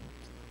me?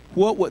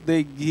 What would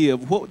they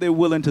give? What were they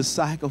willing to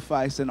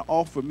sacrifice and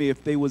offer me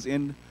if they was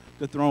in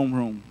the throne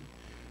room?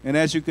 And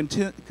as you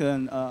consider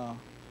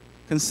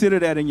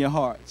that in your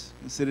hearts,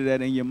 consider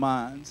that in your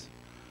minds,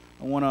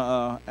 I want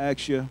to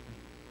ask you,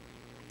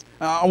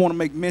 I want to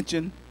make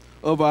mention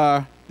of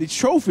the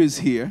trophies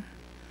here.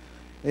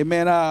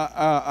 Amen.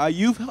 Our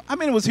youth, how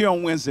many was here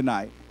on Wednesday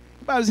night?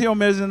 Everybody was here on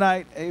Wednesday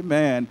night?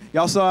 Amen.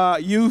 Y'all saw our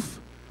youth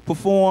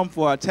perform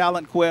for our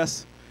talent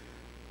quest.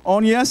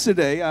 On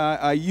yesterday,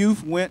 our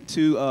youth went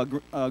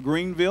to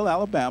Greenville,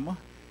 Alabama,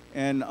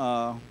 and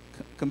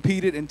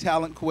competed in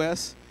talent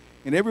quest.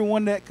 And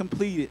everyone that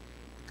competed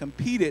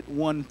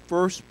won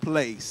first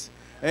place.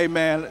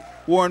 Amen.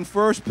 Won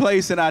first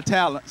place in our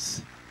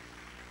talents.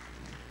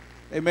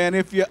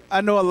 Amen. I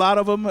know a lot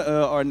of them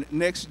are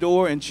next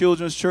door in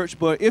Children's Church,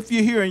 but if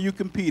you're here and you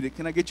competed,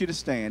 can I get you to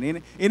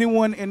stand?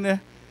 Anyone in the,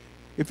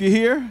 if you're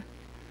here?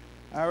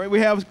 All right,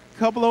 we have a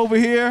couple over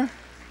here.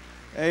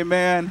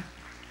 Amen.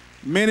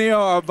 Many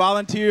are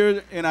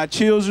volunteers in our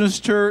Children's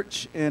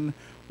Church, and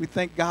we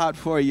thank God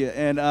for you.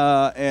 And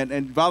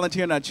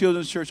volunteer in our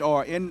Children's Church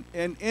or in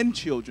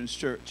Children's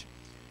Church.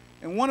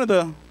 And one of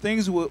the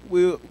things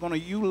we're going to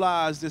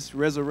utilize this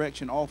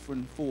resurrection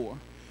offering for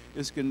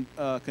is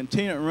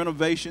continued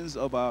renovations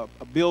of our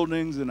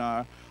buildings and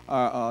our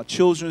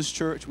Children's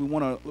Church. We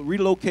want to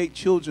relocate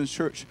Children's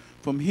Church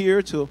from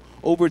here to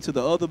over to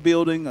the other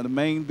building, the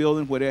main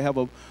building, where they have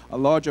a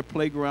larger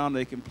playground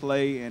they can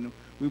play. And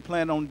we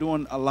plan on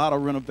doing a lot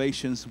of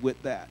renovations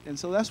with that. And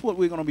so that's what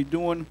we're going to be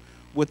doing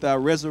with our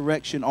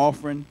resurrection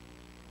offering.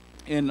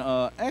 In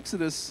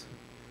Exodus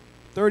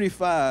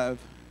 35:4,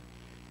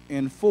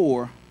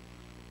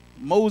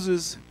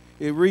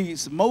 it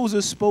reads,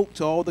 Moses spoke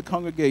to all the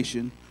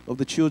congregation of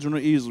the children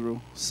of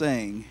Israel,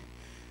 saying,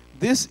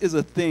 this is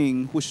a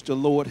thing which the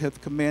Lord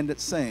hath commanded,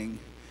 saying,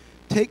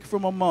 take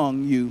from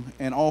among you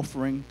an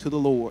offering to the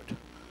Lord.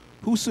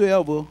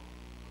 Whosoever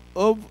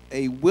of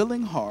a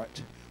willing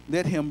heart,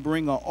 let him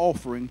bring an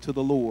offering to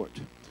the Lord,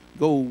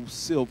 gold,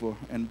 silver,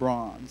 and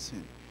bronze.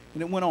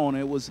 And it went on.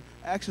 It was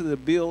actually to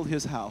build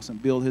his house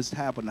and build his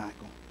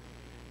tabernacle.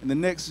 And the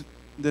next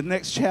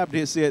chapter,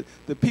 it said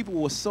the people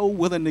were so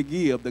willing to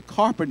give. The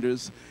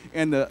carpenters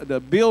and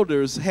the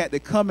builders had to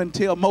come and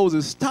tell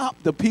Moses, stop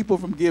the people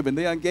from giving.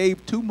 They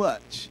gave too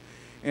much.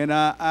 And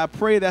I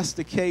pray that's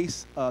the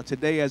case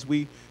today as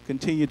we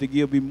continue to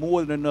give. Be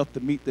more than enough to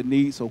meet the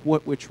needs of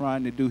what we're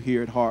trying to do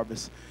here at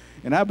Harvest.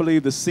 And I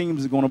believe the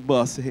seams are going to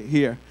bust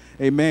here.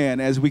 Amen.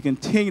 As we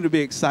continue to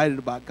be excited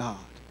about God.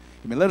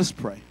 Amen. Let us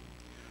pray.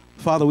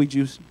 Father, we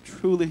just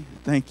truly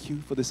thank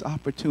you for this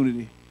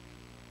opportunity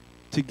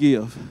to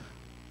give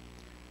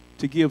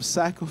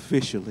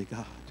sacrificially,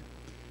 God.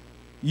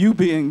 You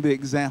being the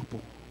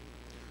example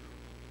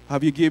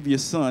of you give your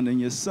son,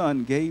 and your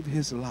son gave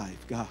his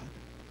life, God.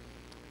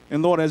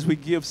 And Lord, as we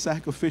give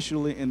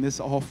sacrificially in this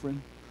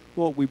offering,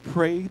 Lord, we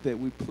pray that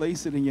we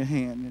place it in your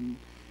hand, and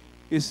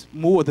it's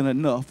more than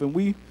enough.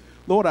 And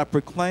Lord, I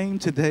proclaim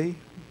today,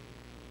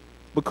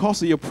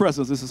 because of your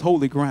presence, this is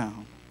holy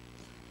ground.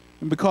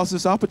 And because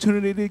this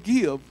opportunity to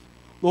give,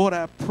 Lord,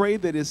 I pray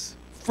that it's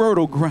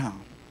fertile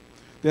ground.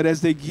 That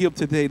as they give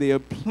today, they'll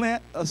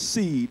plant a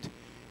seed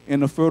in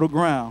the fertile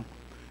ground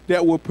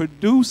that will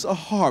produce a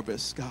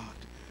harvest, God,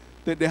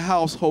 that the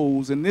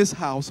households in this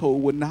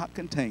household would not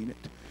contain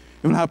it.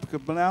 And I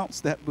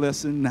pronounce that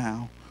blessing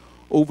now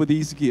over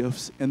these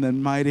gifts in the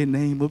mighty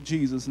name of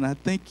Jesus. And I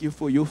thank you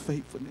for your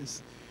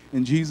faithfulness.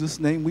 In Jesus'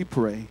 name we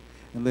pray.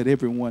 And let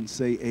everyone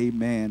say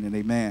amen and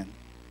amen.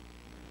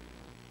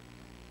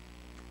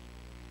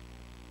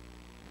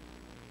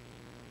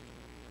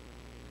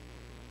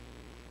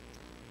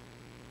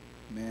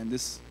 Man,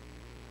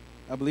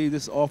 I believe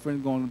this offering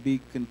is going to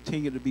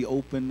continue to be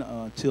open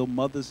till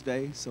Mother's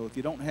Day. So if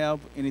you don't have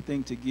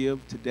anything to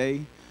give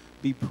today,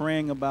 be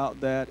praying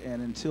about that.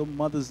 And until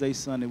Mother's Day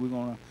Sunday, we're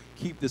going to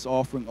keep this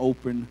offering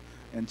open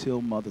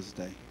until Mother's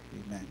Day.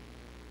 Amen.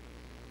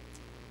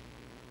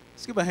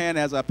 Let's give a hand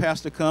as our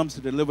pastor comes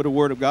to deliver the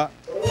word of God.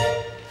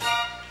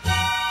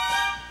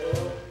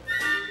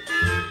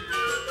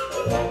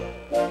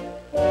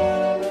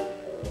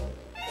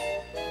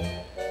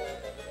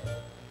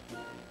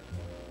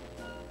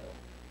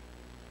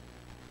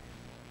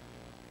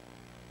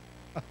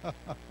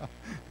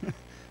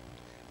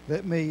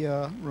 Let me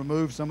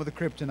remove some of the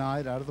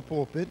kryptonite out of the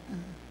pulpit.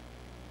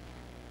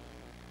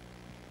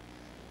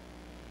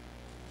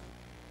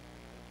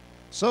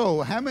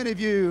 So, how many of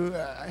you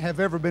have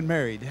ever been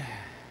married?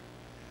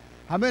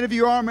 How many of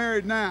you are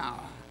married now?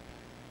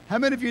 How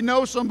many of you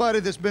know somebody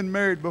that's been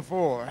married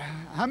before?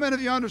 How many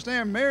of you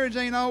understand marriage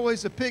ain't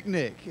always a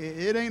picnic?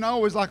 It ain't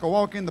always like a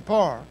walk in the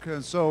park.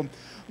 And so,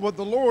 what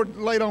the Lord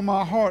laid on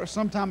my heart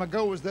some time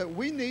ago is that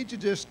we need to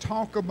just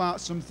talk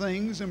about some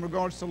things in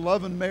regards to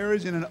love and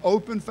marriage in an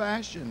open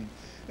fashion.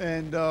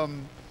 And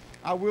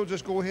I will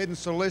just go ahead and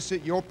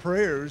solicit your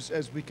prayers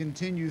as we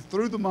continue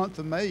through the month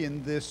of May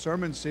in this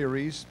sermon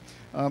series.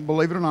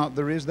 Believe it or not,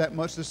 there is that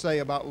much to say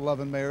about love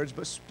and marriage,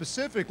 but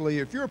specifically,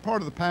 if you're a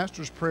part of the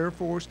pastor's prayer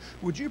force,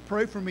 would you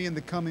pray for me in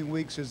the coming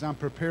weeks as I'm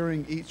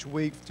preparing each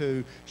week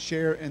to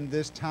share in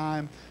this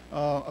time?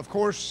 Of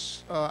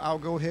course, I'll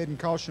go ahead and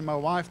caution my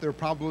wife, there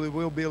probably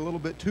will be a little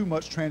bit too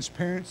much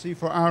transparency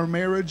for our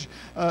marriage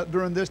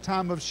during this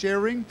time of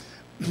sharing,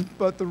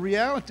 but the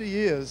reality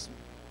is,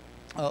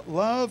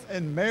 love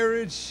and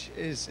marriage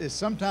is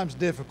sometimes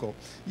difficult.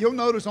 You'll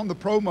notice on the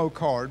promo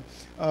card,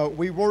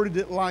 we worded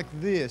it like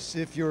this: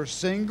 if you're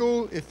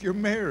single, if you're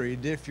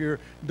married, if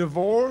you're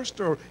divorced,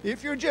 or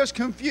if you're just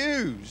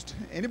confused.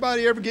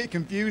 Anybody ever get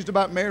confused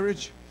about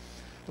marriage?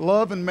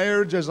 Love and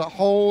marriage as a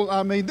whole?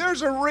 I mean,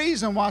 there's a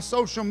reason why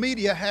social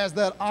media has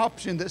that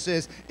option that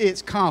says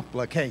it's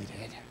complicated.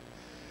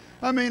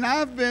 I mean,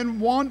 I've been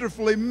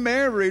wonderfully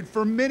married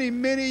for many,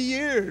 many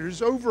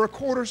years, over a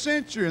quarter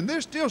century, and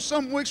there's still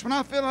some weeks when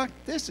I feel like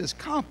this is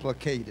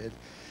complicated.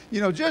 You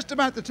know, just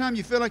about the time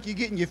you feel like you're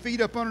getting your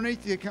feet up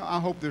underneath you, I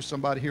hope there's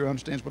somebody here who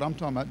understands what I'm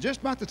talking about.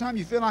 Just about the time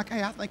you feel like,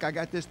 hey, I think I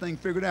got this thing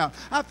figured out.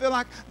 I feel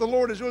like the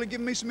Lord has really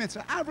given me some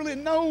insight. I really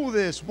know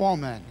this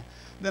woman.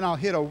 Then I'll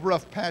hit a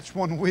rough patch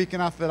one week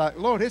and I feel like,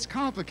 Lord, it's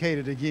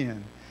complicated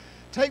again.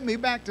 Take me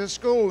back to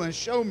school and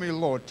show me,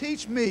 Lord.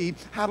 Teach me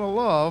how to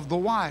love the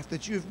wife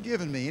that you've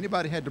given me.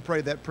 Anybody had to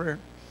pray that prayer?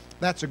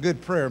 That's a good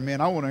prayer,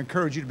 man. I want to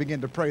encourage you to begin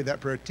to pray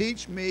that prayer.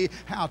 Teach me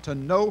how to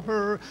know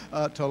her,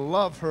 to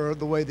love her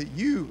the way that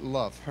you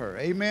love her.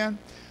 Amen?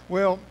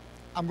 Well,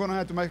 I'm going to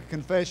have to make a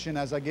confession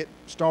as I get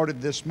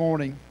started this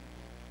morning.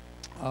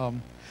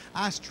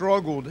 I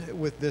struggled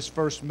with this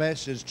first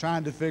message,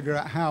 trying to figure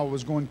out how I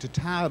was going to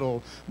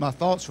title my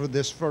thoughts for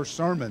this first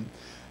sermon.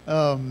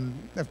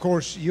 Of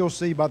course, you'll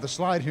see by the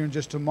slide here in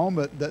just a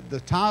moment that the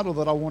title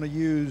that I want to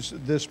use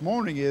this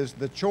morning is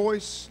 "The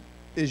Choice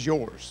is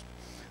Yours."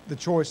 The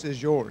choice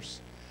is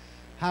yours.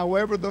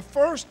 However, the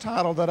first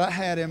title that I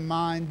had in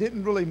mind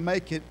didn't really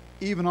make it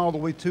even all the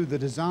way to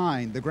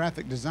the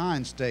graphic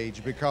design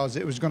stage, because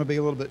it was going to be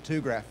a little bit too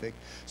graphic.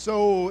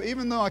 So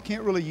even though I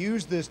can't really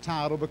use this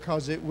title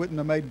because it wouldn't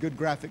have made good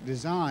graphic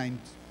design,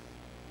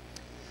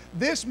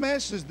 this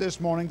message this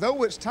morning,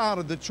 though it's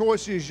titled "The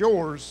Choice is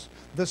Yours,"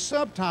 the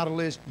subtitle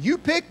is "You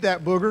Picked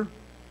That Booger."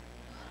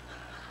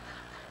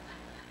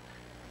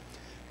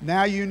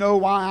 Now you know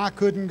why I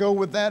couldn't go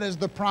with that as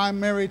the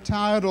primary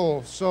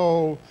title.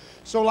 So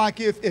like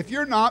if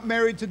you're not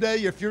married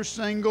today, if you're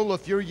single,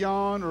 if you're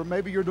young, or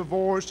maybe you're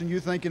divorced and you're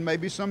thinking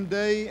maybe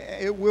someday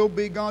it will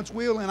be God's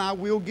will and I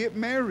will get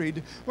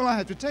married, well, I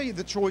have to tell you,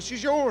 the choice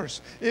is yours.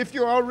 If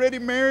you're already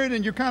married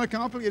and you're kind of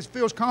complicated, it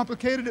feels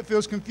complicated, it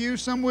feels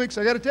confused some weeks,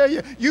 I got to tell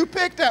you, you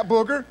picked that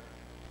booger.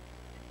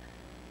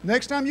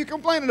 Next time you're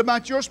complaining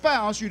about your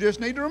spouse, you just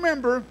need to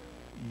remember,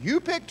 you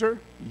picked her,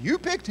 you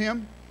picked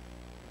him.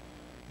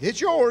 It's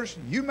yours.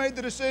 You made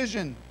the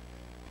decision.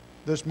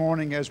 This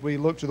morning, as we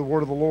look to the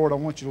word of the Lord, I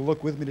want you to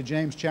look with me to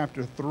James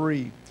chapter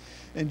 3.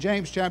 In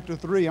James chapter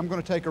 3, I'm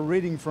going to take a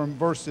reading from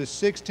verses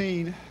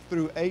 16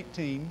 through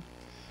 18.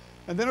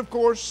 And then, of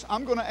course,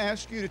 I'm going to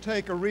ask you to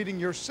take a reading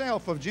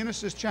yourself of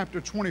Genesis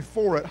chapter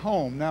 24 at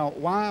home. Now,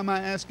 why am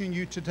I asking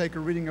you to take a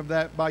reading of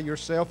that by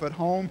yourself at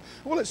home?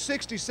 Well, it's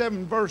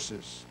 67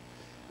 verses.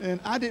 And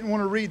I didn't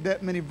want to read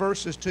that many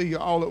verses to you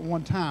all at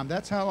one time.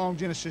 That's how long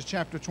Genesis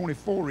chapter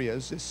 24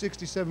 is. It's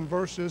 67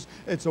 verses.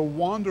 It's a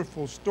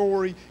wonderful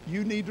story.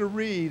 You need to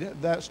read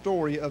that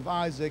story of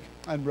Isaac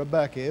and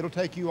Rebekah. It'll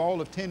take you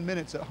all of 10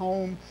 minutes at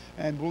home.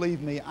 And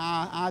believe me,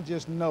 I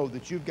just know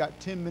that you've got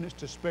 10 minutes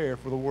to spare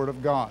for the Word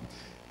of God.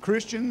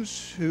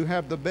 Christians who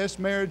have the best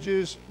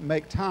marriages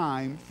make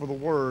time for the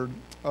Word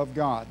of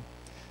God.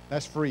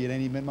 That's free. It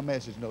ain't even in my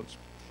message notes.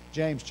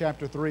 James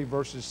chapter 3,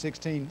 verses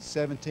 16,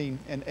 17,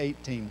 and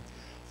 18.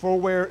 For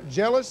where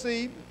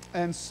jealousy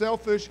and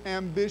selfish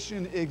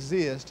ambition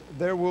exist,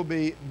 there will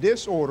be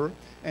disorder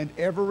and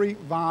every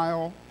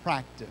vile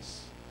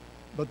practice.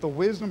 But the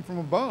wisdom from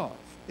above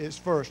is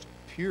first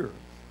pure,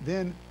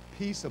 then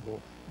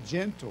peaceable,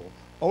 gentle,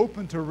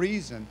 open to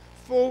reason,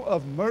 full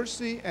of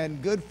mercy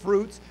and good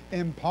fruits,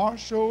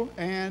 impartial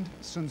and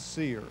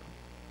sincere.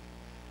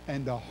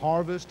 And the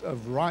harvest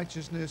of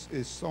righteousness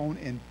is sown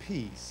in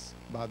peace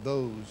by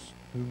those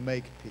who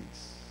make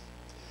peace.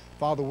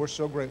 Father, we're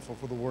so grateful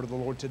for the word of the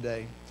Lord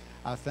today.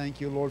 I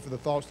thank you, Lord, for the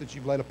thoughts that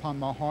you've laid upon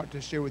my heart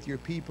to share with your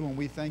people, and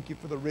we thank you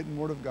for the written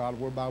word of God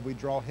whereby we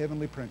draw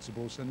heavenly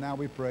principles. And now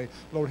we pray,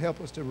 Lord,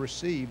 help us to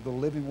receive the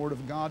living word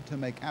of God, to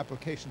make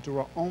application to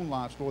our own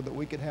lives, Lord, that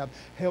we could have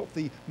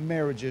healthy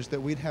marriages, that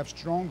we'd have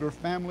stronger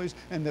families,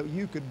 and that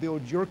you could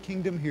build your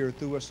kingdom here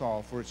through us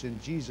all. For it's in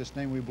Jesus'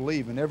 name we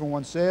believe. And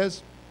everyone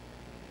says,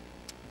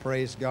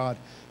 Praise God.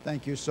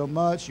 Thank you so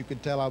much. You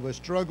could tell I was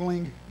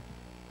struggling.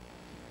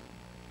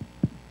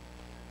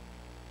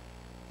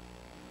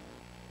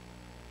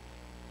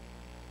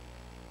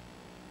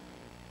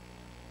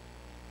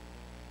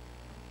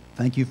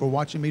 Thank you for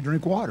watching me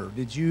drink water.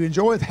 Did you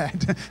enjoy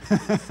that?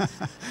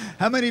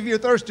 How many of you are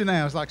thirsty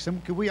now? It's like,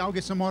 could we all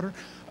get some water?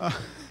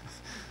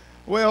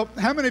 Well,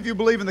 how many of you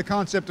believe in the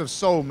concept of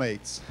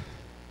soulmates?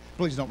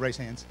 Please don't raise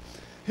hands.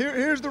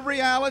 Here's the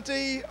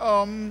reality.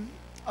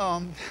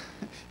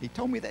 He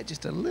told me that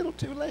just a little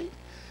too late.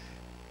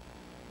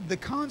 The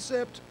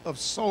concept of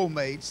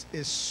soulmates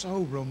is so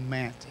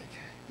romantic.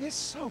 It's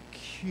so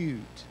cute.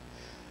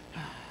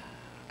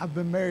 I've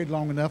been married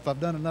long enough. I've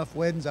done enough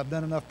weddings. I've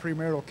done enough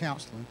premarital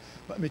counseling.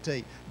 Let me tell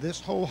you,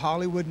 this whole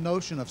Hollywood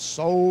notion of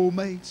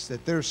soulmates,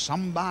 that there's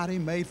somebody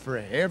made for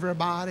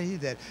everybody,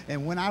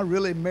 and when I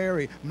really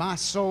marry my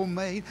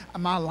soulmate,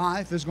 my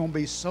life is going to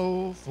be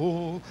so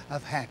full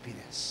of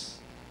happiness.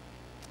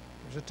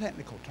 There's a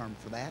technical term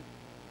for that.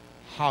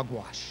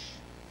 Hogwash.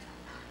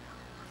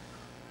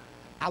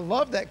 I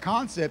love that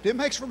concept. It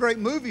makes for great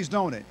movies,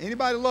 don't it?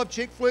 Anybody love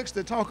chick flicks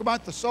that talk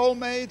about the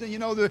soulmate and, you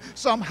know,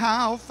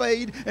 somehow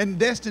fate and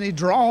destiny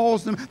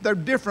draws them. They're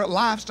different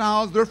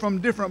lifestyles. They're from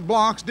different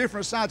blocks,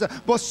 different sides.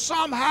 But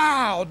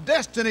somehow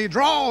destiny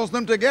draws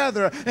them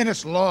together, and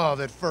it's love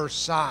at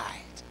first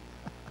sight.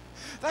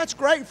 That's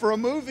great for a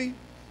movie.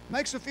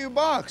 Makes a few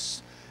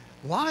bucks.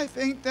 Life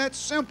ain't that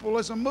simple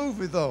as a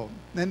movie, though.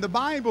 And the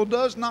Bible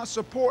does not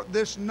support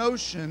this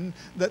notion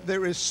that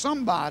there is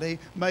somebody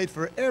made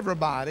for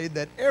everybody,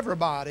 that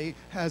everybody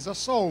has a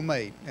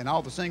soulmate. And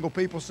all the single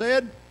people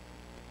said,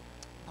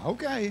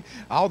 okay.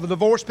 All the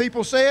divorced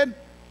people said,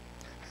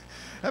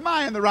 am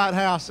I in the right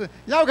house?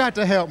 Y'all got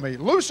to help me.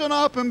 Loosen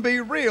up and be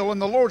real,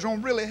 and the Lord's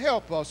going to really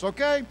help us,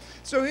 okay?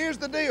 So here's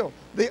the deal.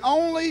 The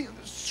only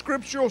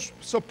scriptural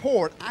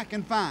support I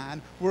can find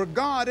where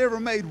God ever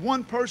made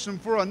one person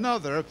for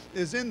another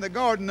is in the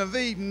Garden of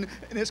Eden,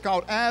 and it's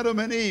called Adam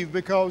and Eve,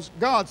 because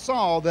God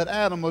saw that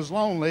Adam was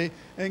lonely,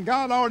 and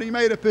God already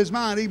made up his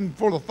mind even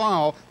before the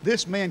fall,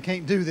 this man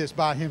can't do this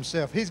by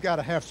himself. He's got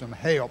to have some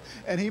help.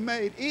 And he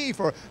made Eve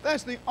for,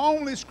 that's the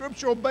only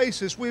scriptural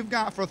basis we've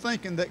got for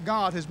thinking that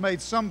God has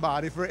made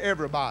somebody for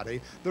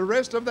everybody. The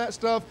rest of that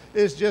stuff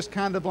is just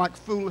kind of like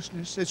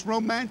foolishness. It's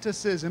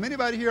romanticism.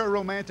 Anybody here a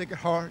romantic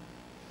at heart?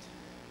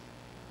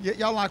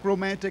 Y'all like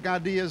romantic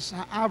ideas?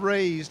 I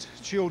raised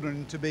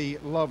children to be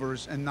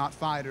lovers and not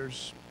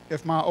fighters.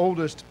 If my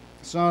oldest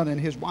son and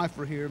his wife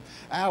were here,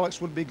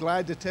 Alex would be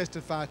glad to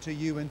testify to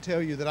you and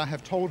tell you that I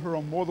have told her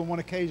on more than one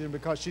occasion,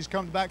 because she's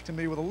come back to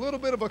me with a little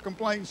bit of a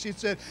complaint, and she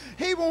said,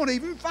 he won't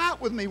even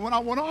fight with me when I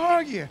want to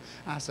argue.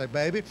 I said,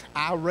 baby,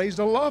 I raised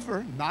a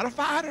lover, not a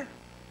fighter.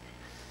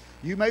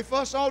 You may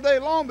fuss all day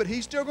long, but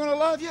he's still going to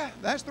love you.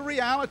 That's the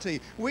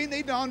reality. We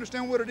need to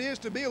understand what it is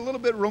to be a little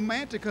bit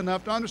romantic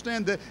enough to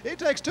understand that it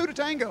takes two to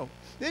tango.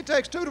 It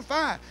takes two to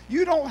fight.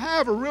 You don't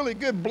have a really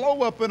good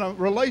blow up in a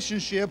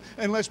relationship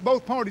unless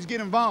both parties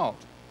get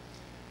involved.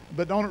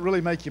 But don't it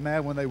really make you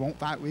mad when they won't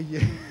fight with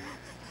you?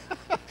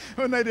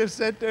 When they just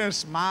sit there and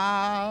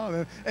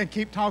smile and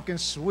keep talking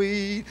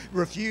sweet,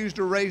 refuse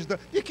to raise the...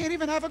 You can't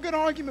even have a good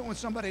argument when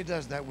somebody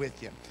does that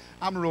with you.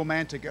 I'm a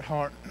romantic at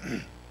heart.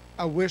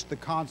 I wish the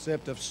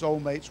concept of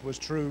soulmates was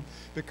true,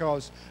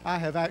 because I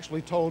have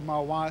actually told my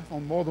wife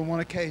on more than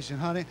one occasion,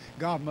 honey,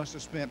 God must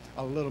have spent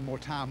a little more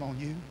time on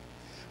you.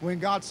 When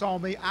God saw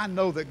me, I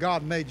know that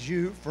God made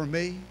you for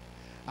me.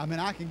 I mean,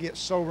 I can get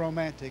so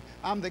romantic.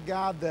 I'm the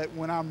guy that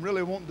when I'm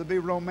really wanting to be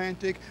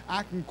romantic,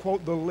 I can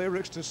quote the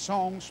lyrics to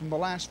songs from the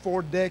last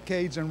 4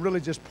 decades and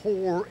really just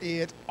pour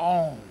it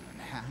on.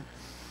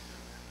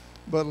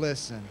 But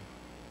listen,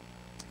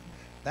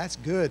 that's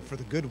good for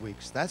the good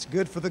weeks. That's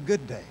good for the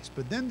good days.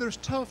 But then there's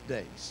tough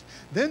days.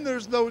 Then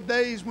there's those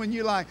days when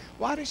you're like,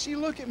 why does she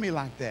look at me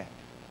like that?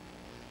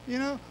 You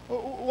know,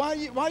 why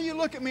do you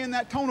look at me in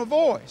that tone of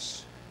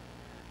voice?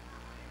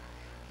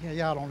 Yeah,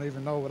 y'all don't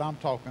even know what I'm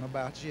talking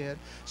about yet.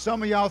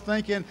 Some of y'all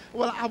thinking,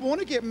 well, I want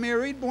to get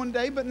married one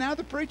day, but now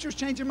the preacher's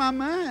changing my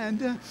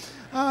mind.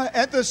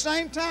 At the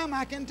same time,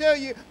 I can tell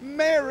you,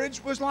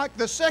 marriage was like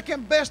the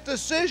second best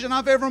decision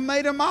I've ever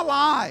made in my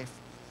life.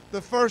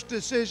 The first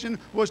decision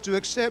was to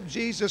accept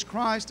Jesus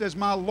Christ as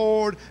my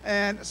Lord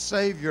and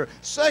Savior.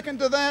 Second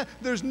to that,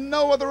 there's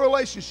no other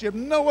relationship,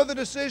 no other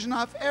decision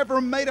I've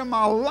ever made in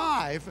my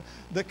life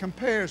that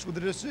compares with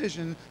the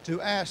decision to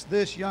ask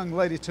this young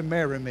lady to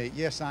marry me.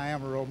 Yes, I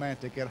am a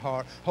romantic at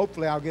heart.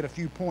 Hopefully I'll get a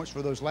few points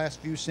for those last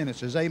few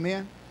sentences.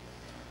 Amen?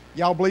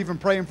 Y'all believe in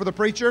praying for the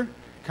preacher?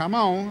 Come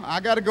on. I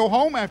got to go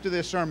home after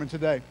this sermon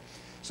today.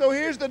 So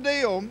here's the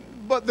deal.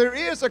 But there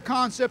is a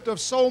concept of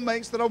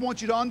soulmates that I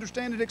want you to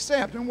understand and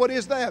accept. And what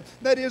is that?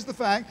 That is the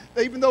fact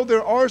that even though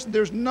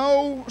there's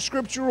no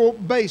scriptural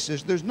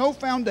basis, there's no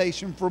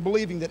foundation for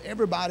believing that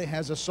everybody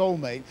has a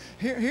soulmate.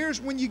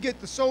 Here's when you get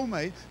the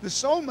soulmate. The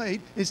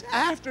soulmate is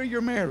after you're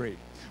married.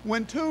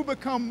 When two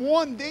become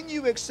one, then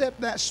you accept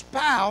that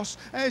spouse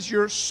as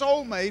your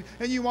soulmate,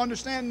 and you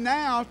understand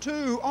now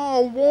two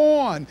are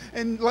one.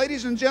 And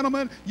ladies and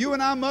gentlemen, you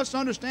and I must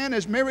understand,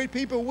 as married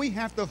people, we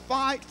have to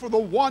fight for the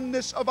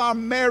oneness of our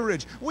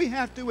marriage. We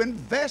have to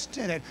invest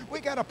in it. We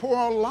got to pour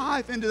our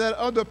life into that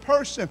other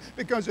person,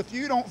 because if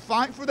you don't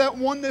fight for that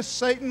oneness,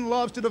 Satan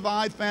loves to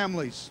divide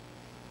families.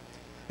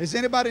 Has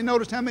anybody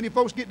noticed how many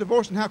folks get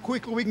divorced and how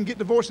quickly we can get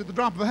divorced at the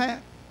drop of a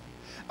hat?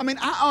 I mean,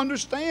 I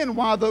understand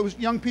why those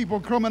young people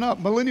coming up,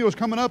 millennials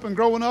coming up and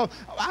growing up,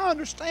 I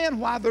understand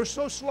why they're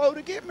so slow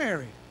to get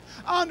married.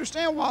 I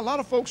understand why a lot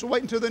of folks are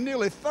waiting until they're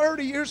nearly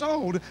 30 years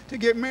old to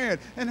get married.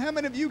 And how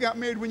many of you got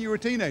married when you were a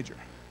teenager?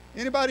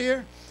 Anybody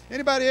here?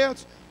 Anybody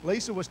else?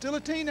 Lisa was still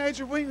a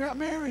teenager when you got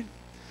married.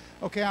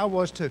 Okay, I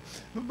was too.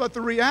 But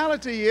the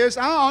reality is,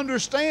 I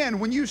understand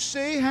when you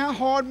see how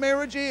hard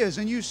marriage is,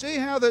 and you see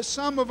how that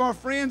some of our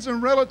friends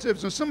and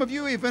relatives, and some of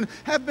you even,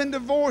 have been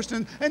divorced,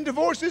 and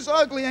divorce is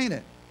ugly, ain't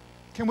it?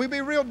 Can we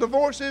be real?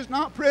 Divorce is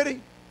not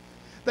pretty.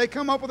 They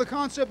come up with a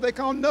concept they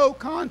call no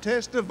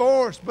contest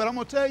divorce. But I'm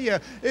going to tell you,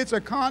 it's a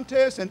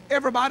contest and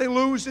everybody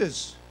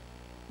loses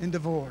in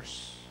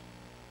divorce.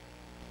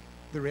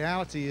 The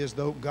reality is,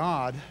 though,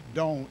 God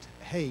don't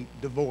hate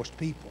divorced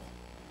people.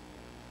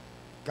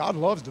 God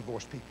loves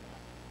divorced people.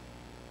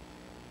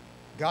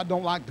 God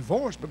don't like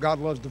divorce, but God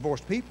loves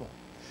divorced people.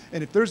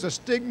 And if there's a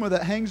stigma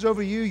that hangs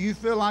over you, you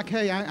feel like,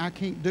 hey, I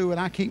can't do it.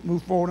 I can't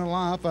move forward in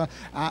life.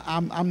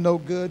 I'm no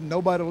good.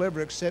 Nobody will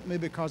ever accept me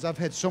because I've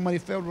had so many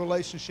failed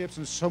relationships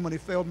and so many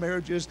failed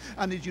marriages.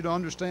 I need you to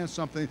understand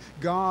something.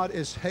 God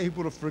is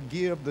able to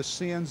forgive the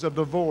sins of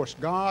divorce.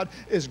 God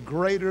is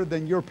greater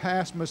than your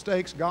past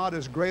mistakes. God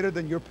is greater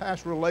than your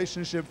past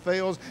relationship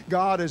fails.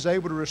 God is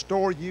able to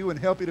restore you and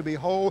help you to be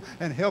whole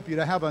and help you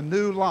to have a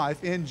new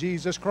life in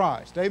Jesus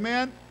Christ.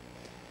 Amen?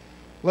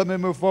 Let me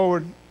move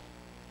forward.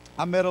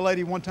 I met a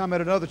lady one time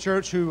at another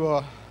church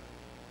who,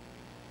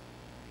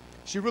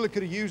 she really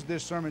could have used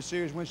this sermon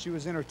series when she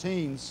was in her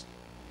teens.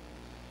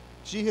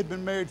 She had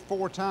been married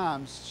 4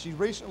 times. She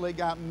recently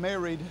got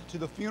married to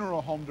the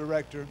funeral home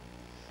director.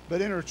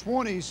 But in her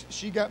 20s,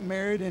 she got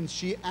married and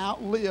she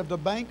outlived a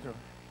banker.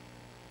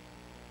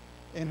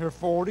 In her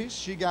 40s,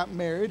 she got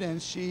married and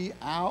she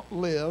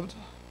outlived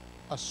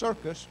a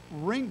circus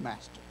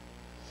ringmaster.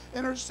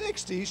 In her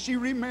 60s, she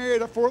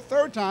remarried for a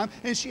 3rd time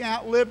and she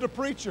outlived a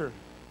preacher.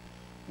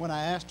 When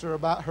I asked her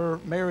about her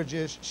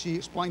marriages, she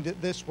explained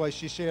it this way.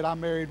 She said, I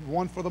married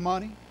 1 for the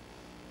money,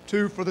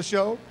 2 for the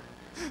show,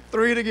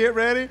 3 to get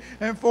ready,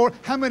 and 4.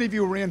 How many of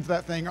you were into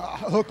that thing,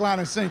 hook, line,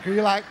 and sinker?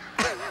 You're like,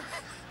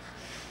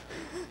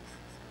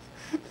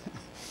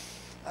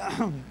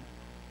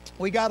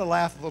 we got to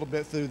laugh a little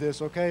bit through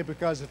this, okay?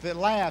 Because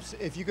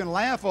if you can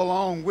laugh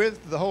along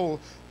with the whole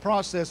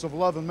process of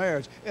love and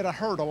marriage, it'll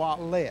hurt a lot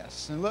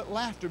less. And let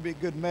laughter be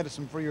good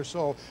medicine for your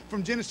soul.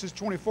 From Genesis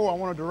 24, I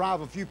want to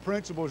derive a few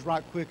principles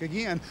right quick.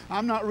 Again,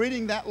 I'm not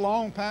reading that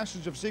long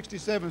passage of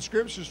 67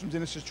 scriptures from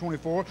Genesis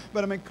 24,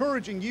 but I'm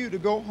encouraging you to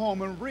go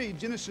home and read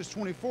Genesis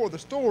 24, the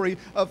story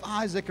of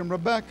Isaac and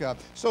Rebekah.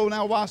 So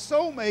now, while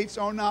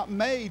soulmates are not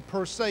made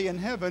per se in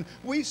heaven,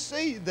 we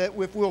see that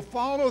if we'll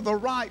follow the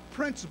right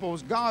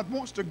principles, God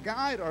wants to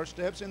guide our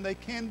steps, and they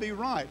can be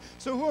right.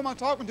 So who am I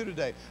talking to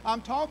today?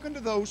 I'm talking to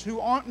those who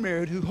aren't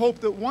married, who hope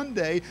that one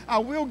day I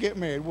will get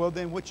married. Well,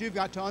 then what you've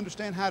got to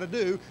understand how to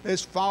do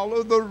is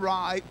follow the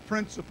right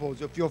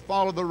principles. If you'll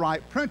follow the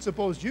right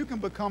principles, you can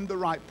become the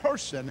right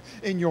person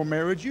in your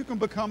marriage. You can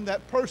become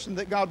that person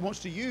that God wants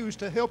to use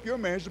to help your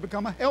marriage to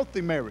become a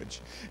healthy marriage.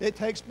 It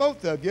takes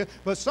both of you,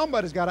 but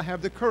somebody's got to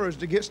have the courage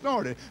to get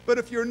started. But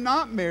if you're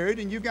not married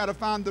and you've got to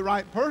find the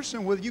right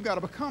person, well, you've got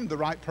to become the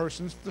right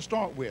person to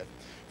start with.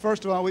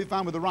 First of all, we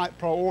find with the right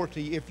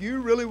priority, if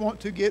you really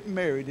want to get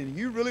married and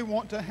you really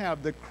want to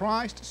have the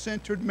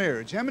Christ-centered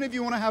marriage, how many of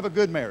you want to have a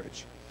good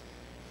marriage?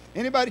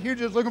 Anybody here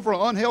just looking for an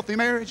unhealthy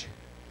marriage?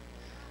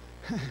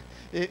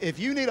 If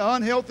you need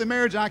an unhealthy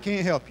marriage, I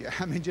can't help you.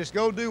 I mean, just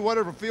go do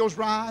whatever feels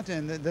right,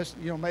 and this,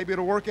 maybe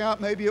it'll work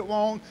out, maybe it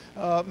won't.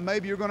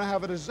 Maybe you're going to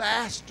have a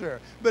disaster.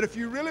 But if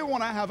you really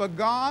want to have a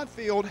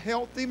God-filled,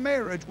 healthy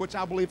marriage, which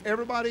I believe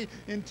everybody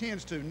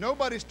intends to,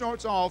 nobody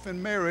starts off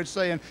in marriage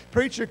saying,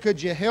 "Preacher,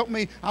 could you help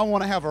me? I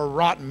want to have a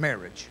rotten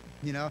marriage."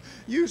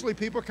 Usually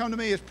people come to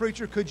me as,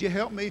 "Preacher, could you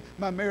help me?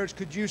 My marriage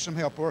could use some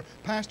help." Or,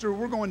 "Pastor,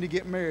 we're going to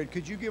get married.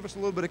 Could you give us a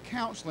little bit of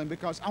counseling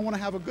because I want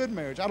to have a good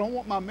marriage. I don't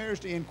want my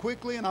marriage to end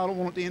quickly and I don't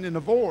want it to end in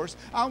divorce.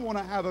 I want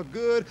to have a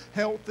good,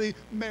 healthy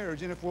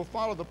marriage." And if we'll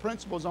follow the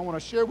principles I want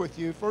to share with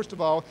you, first of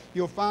all,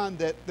 you'll find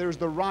that there's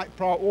the right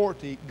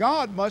priority.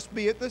 God must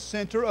be at the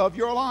center of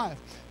your life.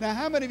 Now,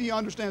 how many of you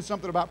understand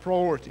something about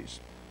priorities?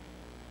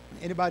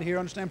 Anybody here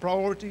understand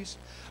priorities?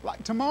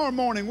 Like tomorrow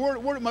morning, what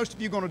are most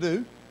of you going to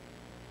do?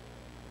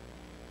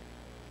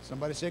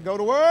 Somebody said, go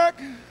to work.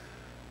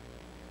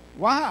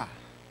 Why?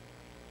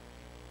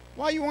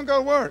 Why you want to go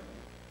to work?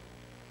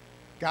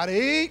 Got to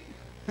eat?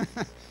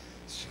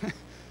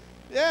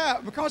 Yeah,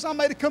 because I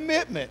made a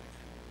commitment.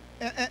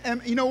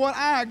 And you know what?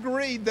 I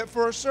agreed that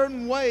for a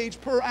certain wage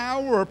per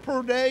hour or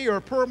per day or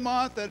per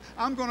month that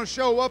I'm going to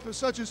show up at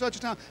such and such a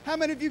time. How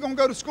many of you going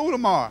to go to school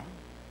tomorrow?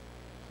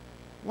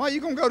 Why are you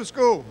going to go to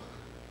school?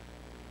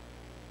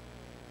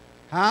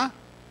 Huh?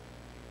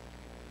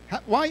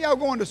 Why are y'all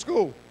going to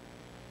school?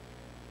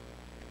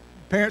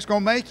 Parents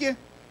going to make you?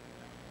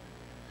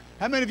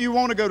 How many of you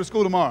want to go to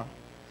school tomorrow?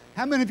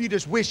 How many of you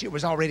just wish it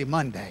was already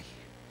Monday?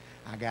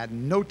 I got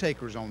no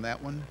takers on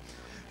that one.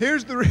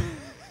 Here's the...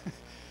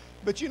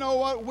 But you know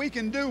what? We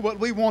can do what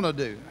we want to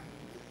do.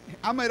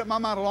 I made up my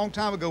mind a long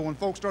time ago when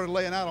folks started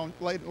laying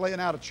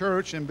out of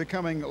church and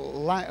becoming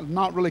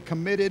not really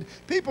committed.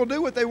 People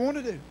do what they want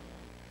to do.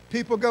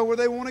 People go where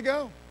they want to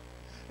go.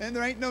 And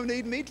there ain't no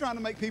need in me trying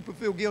to make people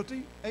feel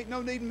guilty. Ain't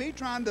no need in me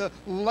trying to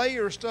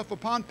layer stuff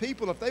upon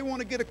people. If they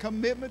want to get a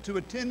commitment to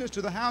attendance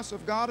to the house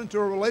of God and to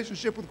a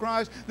relationship with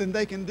Christ, then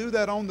they can do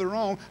that on their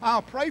own.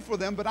 I'll pray for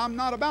them, but I'm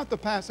not about to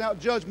pass out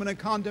judgment and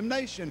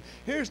condemnation.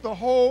 Here's the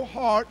whole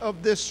heart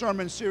of this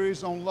sermon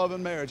series on love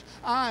and marriage.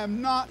 I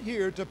am not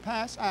here to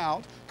pass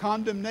out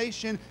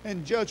condemnation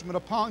and judgment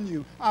upon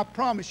you. I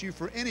promise you,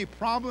 for any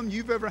problem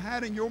you've ever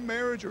had in your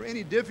marriage or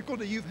any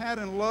difficulty you've had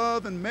in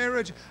love and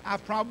marriage,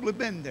 I've probably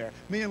been there.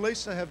 Me and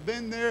Lisa have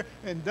been there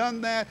and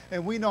done that,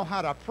 and we know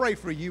how to pray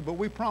for you, but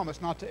we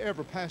promise not to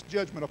ever pass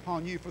judgment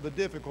upon you for the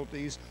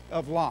difficulties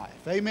of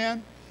life.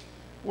 Amen?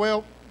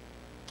 Well,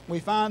 we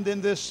find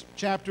in this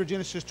chapter,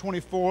 Genesis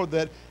 24,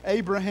 that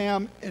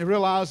Abraham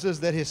realizes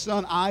that his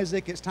son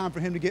Isaac, it's time for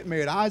him to get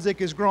married.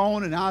 Isaac is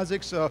grown and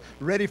Isaac's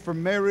ready for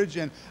marriage,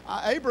 and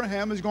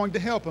Abraham is going to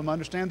help him.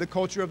 Understand the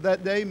culture of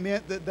that day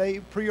meant that they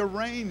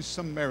prearranged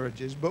some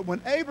marriages. But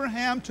when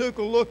Abraham took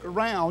a look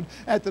around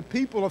at the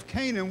people of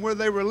Canaan where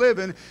they were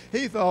living,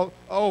 he thought,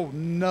 oh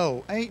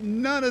no, ain't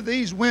none of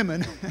these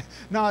women,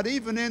 not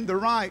even in the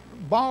right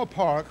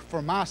ballpark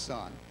for my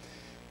son.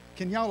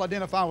 Can y'all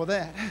identify with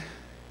that?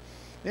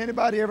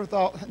 Anybody ever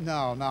thought,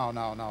 no,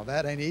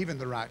 that ain't even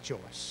the right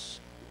choice?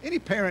 Any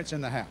parents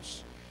in the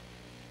house?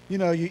 You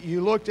know,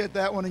 you looked at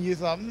that one and you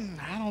thought,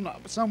 I don't know,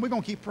 but son, we're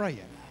going to keep praying.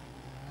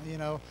 You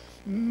know,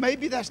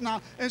 maybe that's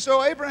not. And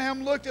so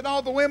Abraham looked at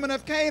all the women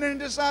of Canaan and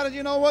decided,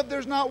 you know what,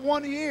 there's not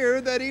one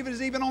here that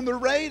is even on the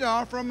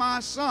radar for my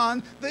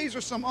son. These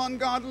are some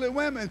ungodly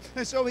women.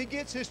 And so he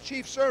gets his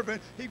chief servant,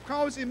 he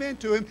calls him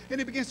into him, and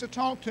he begins to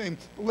talk to him.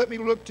 Let me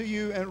look to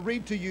you and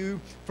read to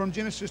you from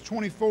Genesis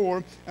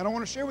 24. And I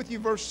want to share with you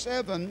verse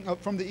 7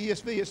 from the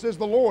ESV. It says,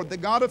 the Lord, the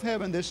God of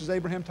heaven, this is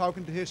Abraham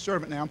talking to his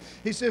servant now.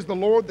 He says, the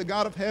Lord, the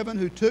God of heaven,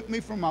 who took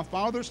me from my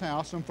father's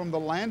house and from the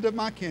land of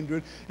my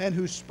kindred, and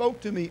who spoke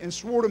to me and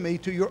swore to me,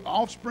 to your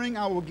offspring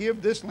I will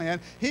give this land.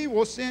 He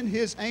will send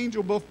his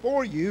angel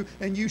before you,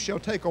 and you shall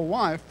take a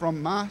wife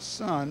from my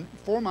son,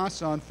 for my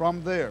son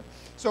from there.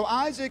 So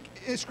Isaac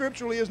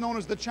scripturally is known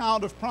as the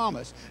child of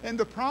promise. And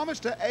the promise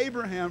to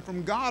Abraham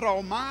from God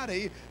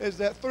Almighty is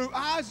that through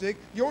Isaac,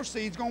 your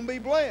seed's going to be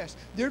blessed.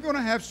 You're going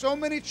to have so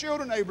many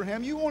children,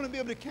 Abraham. You want to be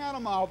able to count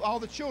them all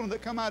the children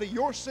that come out of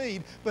your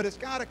seed, but it's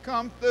got to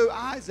come through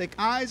Isaac.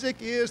 Isaac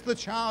is the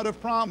child of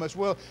promise.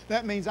 Well,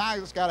 that means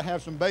Isaac's got to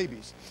have some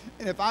babies.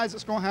 And if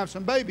Isaac's going to have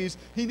some babies,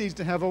 he needs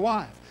to have a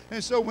wife.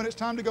 And so when it's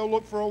time to go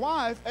look for a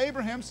wife,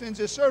 Abraham sends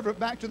his servant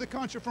back to the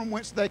country from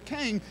whence they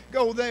came.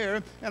 Go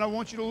there, and I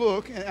want you to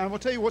look, and I will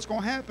tell you what's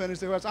going to happen is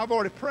that I've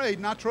already prayed,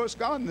 and I trust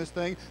God in this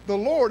thing. The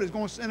Lord is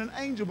going to send an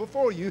angel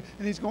before you,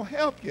 and he's going to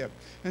help you.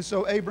 And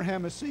so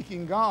Abraham is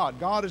seeking God.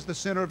 God is the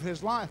center of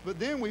his life. But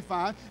then we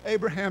find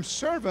Abraham's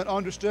servant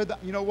understood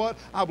that, you know what,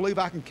 I believe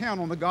I can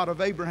count on the God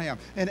of Abraham.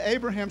 And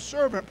Abraham's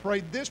servant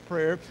prayed this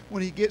prayer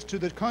when he gets to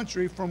the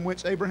country from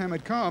which Abraham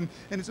had come.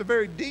 And it's a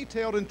very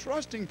detailed and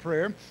trusting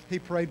prayer. He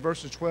prayed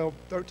verses 12,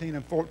 13,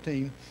 and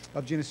 14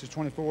 of Genesis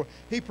 24.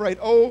 He prayed,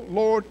 O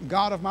Lord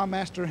God of my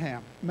master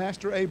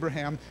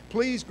Abraham,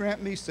 please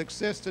grant me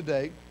success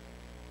today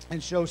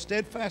and show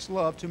steadfast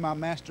love to my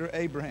master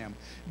Abraham.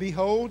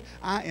 Behold,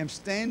 I am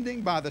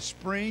standing by the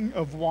spring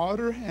of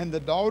water, and the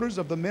daughters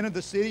of the men of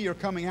the city are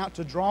coming out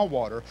to draw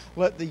water.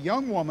 Let the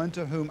young woman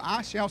to whom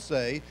I shall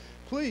say,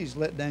 please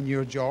let down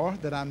your jar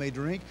that I may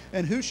drink,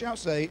 and who shall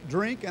say,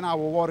 drink, and I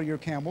will water your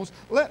camels,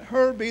 let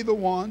her be the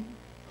one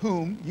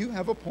whom you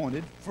have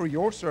appointed for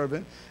your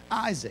servant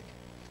Isaac.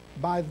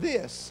 By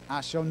this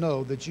I shall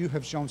know that you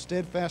have shown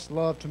steadfast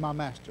love to my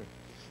master.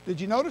 Did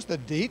you notice the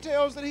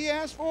details that he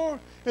asked for?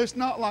 It's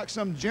not like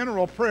some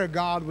general prayer.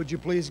 God, would you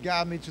please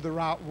guide me to the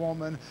right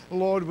woman?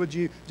 Lord, would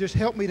you just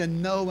help me to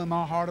know in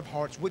my heart of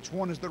hearts which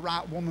one is the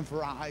right woman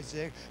for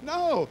Isaac?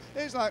 No,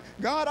 it's like,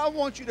 God, I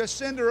want you to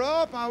send her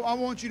up. I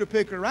want you to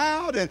pick her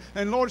out.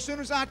 And Lord, as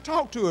soon as I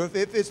talk to her,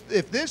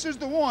 if this is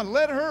the one,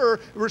 let her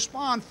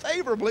respond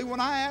favorably when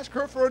I ask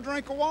her for a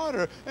drink of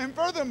water. And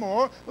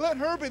furthermore, let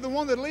her be the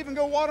one that'll even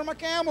go water my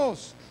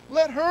camels.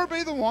 Let her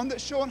be the one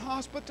that's showing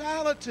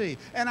hospitality.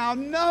 And I'll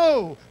know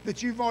know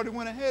that you've already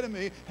went ahead of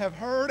me, have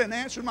heard and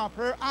answered my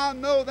prayer. I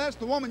know that's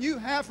the woman you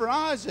have for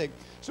Isaac.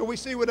 So we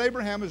see what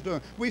Abraham is doing.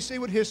 We see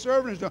what his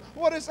servant is doing.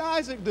 What is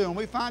Isaac doing?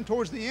 We find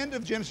towards the end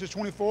of Genesis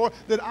 24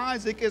 that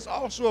Isaac is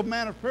also a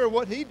man of prayer.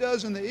 What he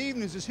does in the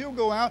evenings is he'll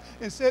go out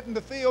and sit in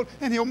the field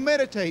and he'll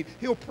meditate.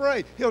 He'll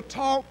pray. He'll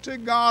talk to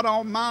God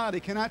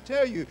Almighty. Can I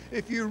tell you,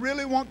 if you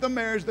really want the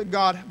marriage that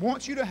God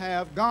wants you to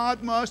have,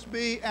 God must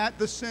be at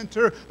the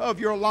center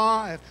of your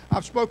life.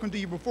 I've spoken to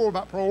you before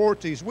about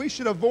priorities. We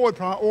should avoid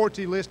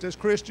priority lists as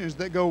Christians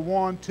that go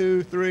 1,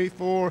 2, 3,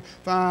 4,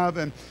 5,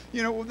 and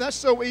you know, that's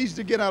so easy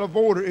to get out of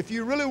order. If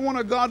you really want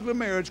a godly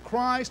marriage,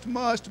 Christ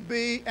must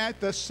be at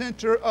the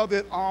center of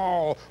it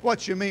all.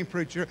 What you mean,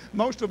 preacher?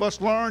 Most of us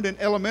learned in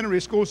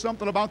elementary school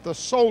something about the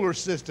solar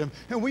system,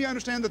 and we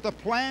understand that the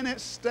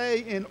planets stay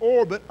in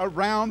orbit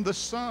around the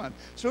sun.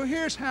 So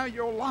here's how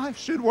your life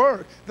should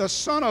work. The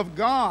Son of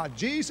God,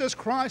 Jesus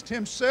Christ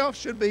himself,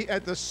 should be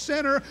at the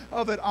center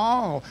of it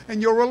all,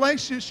 and your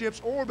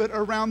relationships orbit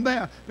around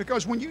that.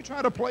 Because when you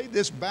try to play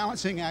this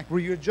balancing act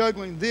where you're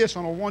juggling this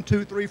on a 1,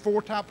 2, 3,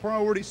 4 type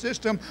priority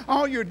system,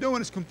 all you're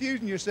doing is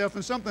confusing yourself,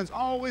 and something's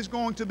always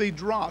going to be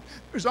dropped.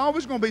 There's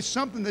always going to be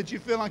something that you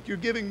feel like you're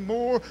giving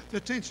more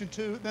attention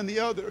to than the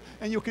other,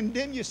 and you'll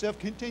condemn yourself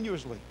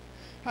continuously.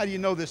 How do you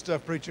know this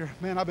stuff, preacher?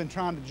 Man, I've been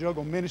trying to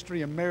juggle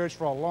ministry and marriage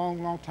for a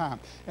long, long time,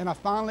 and I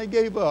finally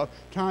gave up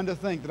trying to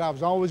think that I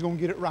was always going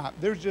to get it right.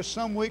 There's just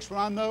some weeks where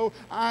I know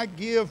I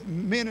give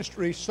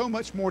ministry so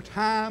much more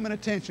time and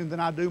attention than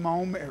I do my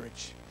own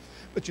marriage.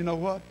 But you know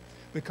what?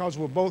 Because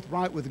we're both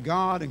right with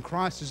God and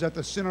Christ is at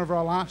the center of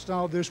our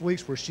lifestyle, there's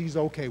weeks where she's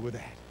okay with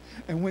that.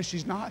 And when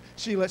she's not,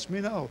 she lets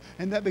me know.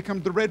 And that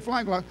becomes the red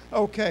flag, like,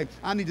 okay,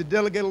 I need to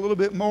delegate a little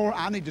bit more.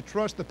 I need to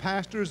trust the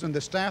pastors and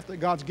the staff that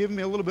God's given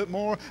me a little bit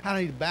more. I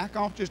need to back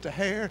off just a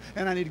hair,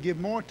 and I need to give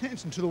more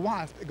attention to the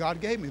wife that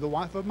God gave me, the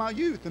wife of my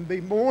youth, and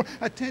be more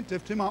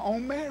attentive to my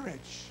own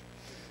marriage.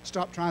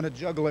 Stop trying to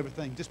juggle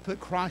everything. Just put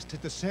Christ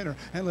at the center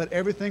and let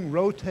everything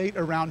rotate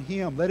around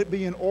him. Let it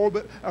be in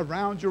orbit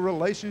around your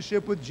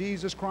relationship with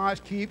Jesus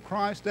Christ. Keep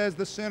Christ as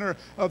the center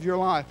of your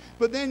life.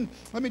 But then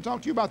let me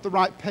talk to you about the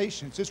right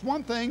patience. It's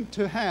one thing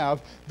to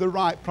have the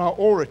right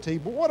priority,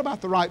 but what about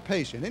the right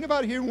patience?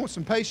 Anybody here want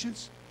some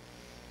patience?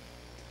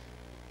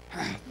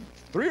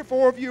 3 or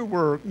 4 of you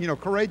were,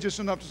 courageous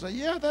enough to say,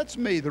 yeah, that's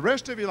me. The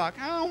rest of you are like,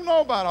 I don't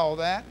know about all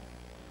that.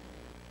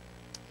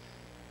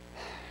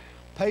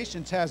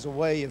 Patience has a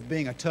way of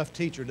being a tough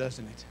teacher,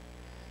 doesn't it?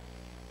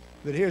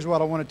 But here's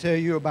what I want to tell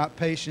you about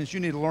patience. You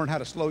need to learn how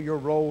to slow your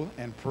roll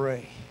and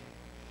pray.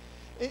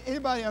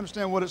 Anybody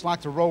understand what it's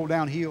like to roll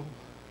downhill?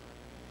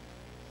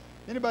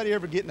 Anybody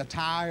ever get in a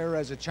tire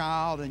as a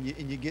child and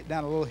you get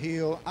down a little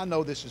hill? I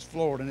know this is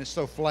Florida and it's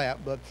so flat,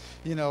 but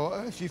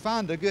if you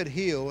find a good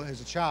hill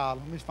as a child,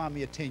 let me find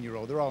me a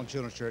 10-year-old. They're all in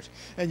children's church.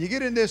 And you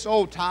get in this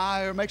old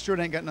tire, make sure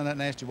it ain't got none of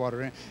that nasty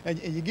water in it, and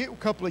you get a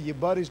couple of your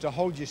buddies to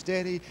hold you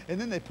steady, and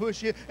then they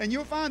push you, and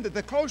you'll find that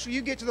the closer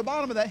you get to the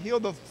bottom of that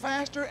hill, the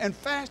faster and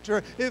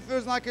faster it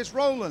feels like it's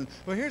rolling.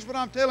 But here's what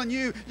I'm telling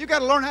you. You got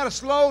to learn how to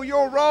slow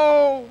your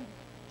roll.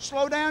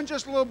 Slow down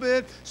just a little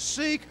bit.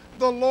 Seek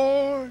the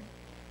Lord.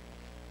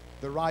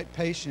 The right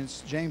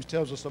patience, James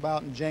tells us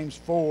about in James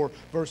 4,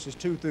 verses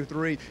 2 through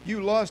 3.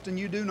 You lust and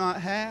you do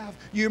not have.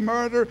 You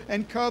murder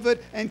and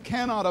covet and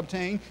cannot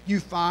obtain. You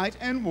fight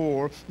and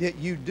war, yet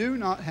you do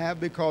not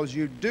have because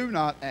you do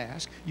not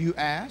ask. You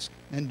ask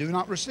and do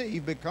not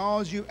receive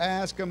because you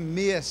ask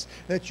amiss,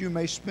 that you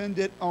may spend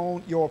it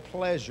on your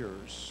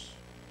pleasures.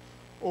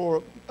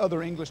 Or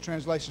other English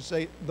translations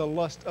say, the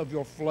lust of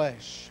your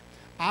flesh.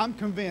 I'm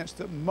convinced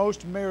that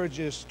most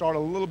marriages start a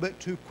little bit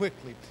too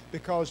quickly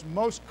because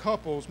most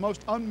couples,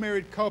 most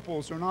unmarried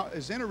couples are not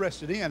as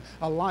interested in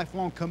a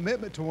lifelong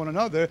commitment to one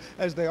another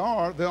as they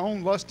are their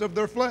own lust of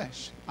their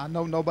flesh. I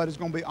know nobody's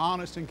going to be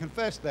honest and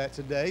confess that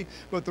today,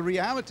 but the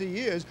reality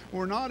is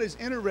we're not as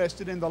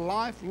interested in the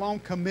lifelong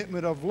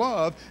commitment of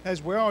love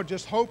as we are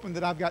just hoping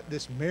that I've got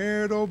this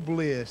marital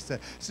bliss. As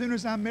soon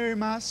as I marry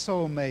my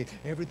soulmate,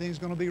 everything's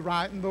going to be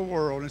right in the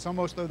world. And it's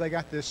almost though they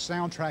got this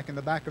soundtrack in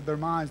the back of their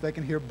minds. They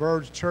can hear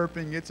birds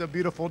chirping, it's a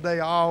beautiful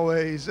day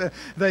always.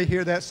 They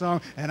hear that song,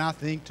 and I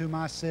think to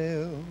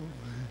myself,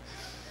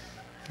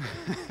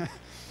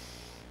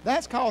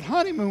 that's called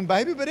honeymoon,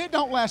 baby, but it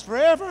don't last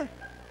forever.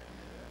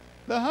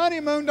 The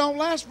honeymoon don't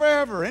last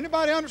forever.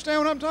 Anybody understand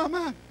what I'm talking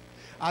about?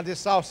 I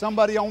just saw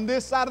somebody on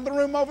this side of the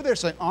room over there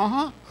say,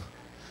 uh-huh.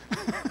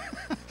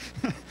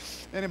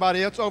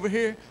 Anybody else over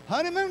here?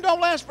 Honeymoon don't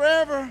last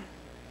forever.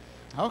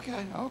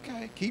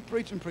 Okay. Keep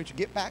preaching, preacher.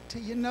 Get back to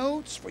your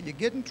notes before you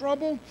get in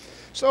trouble.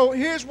 So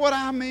here's what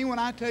I mean when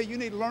I tell you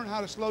need to learn how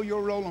to slow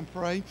your roll and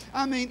pray.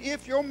 I mean,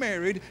 if you're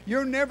married,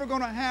 you're never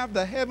going to have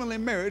the heavenly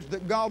marriage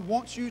that God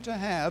wants you to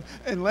have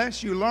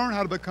unless you learn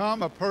how to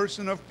become a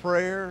person of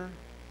prayer.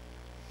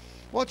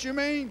 What you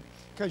mean?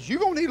 Because you're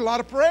going to need a lot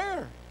of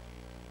prayer.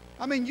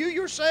 I mean, you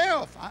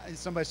yourself.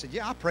 Somebody said,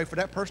 yeah, I pray for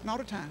that person all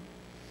the time.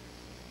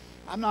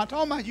 I'm not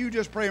talking about you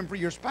just praying for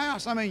your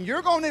spouse. I mean,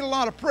 you're going to need a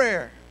lot of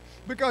prayer.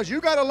 Because you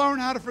got to learn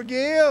how to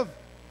forgive.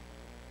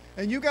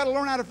 And you got to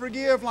learn how to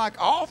forgive like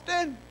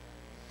often.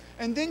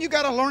 And then you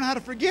got to learn how to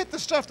forget the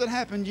stuff that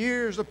happened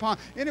years upon.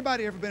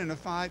 Anybody ever been in a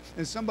fight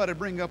and somebody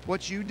bring up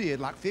what you did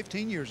like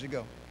 15 years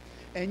ago?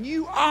 And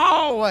you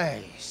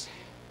always,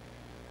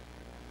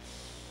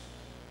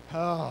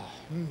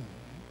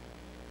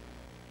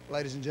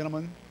 ladies and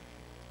gentlemen,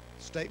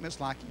 statements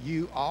like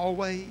 "you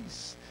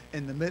always"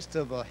 in the midst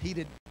of a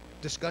heated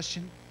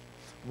discussion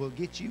will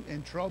get you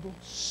in trouble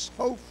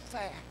so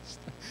fast.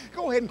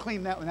 Go ahead and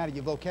clean that one out of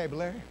your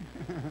vocabulary.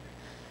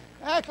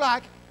 Act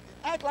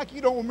like you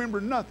don't remember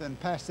nothing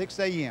past 6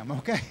 a.m.,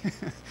 okay?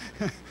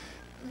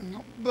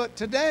 But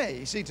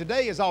today, see,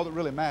 today is all that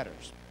really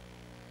matters.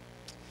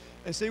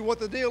 And see, what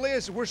the deal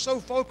is, we're so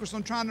focused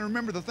on trying to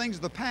remember the things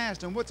of the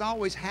past and what's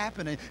always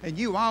happening, and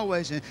you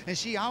always, and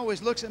she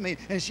always looks at me,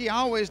 and she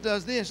always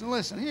does this. And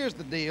listen, here's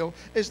the deal.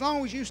 As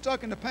long as you're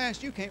stuck in the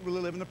past, you can't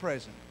really live in the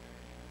present.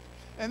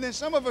 And then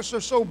some of us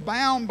are so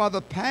bound by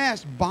the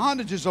past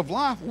bondages of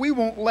life, we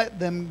won't let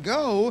them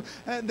go,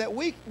 that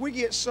we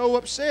get so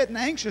upset and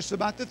anxious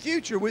about the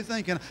future. We're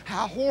thinking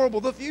how horrible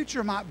the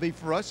future might be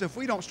for us if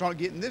we don't start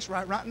getting this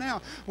right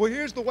now. Well,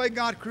 here's the way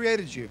God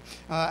created you.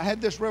 I had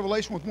this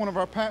revelation with one of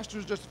our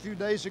pastors just a few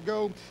days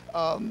ago.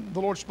 The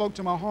Lord spoke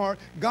to my heart.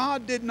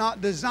 God did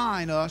not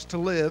design us to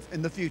live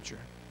in the future.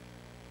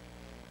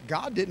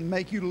 God didn't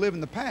make you to live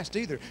in the past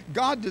either.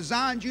 God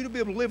designed you to be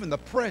able to live in the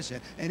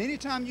present. And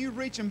anytime you're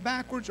reaching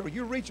backwards or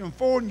you're reaching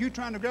forward and you're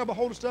trying to grab a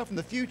hold of stuff in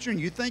the future and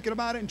you're thinking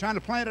about it and trying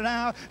to plan it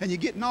out and you're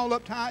getting all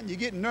uptight and you're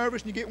getting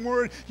nervous and you're getting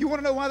worried, you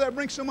want to know why that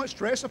brings so much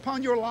stress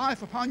upon your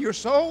life, upon your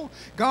soul?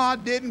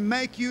 God didn't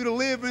make you to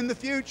live in the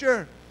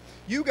future.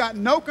 You got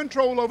no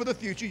control over the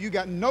future. You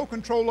got no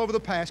control over the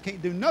past.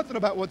 Can't do nothing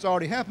about what's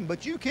already happened,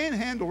 but you can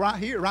handle right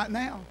here, right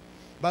now.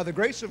 By the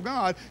grace of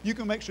God, you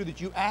can make sure that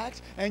you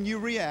act and you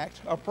react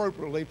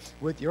appropriately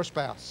with your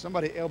spouse.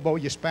 Somebody elbow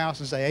your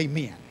spouse and say,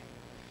 amen.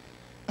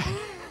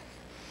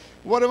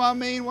 What do I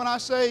mean when I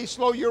say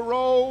slow your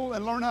roll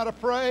and learn how to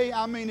pray?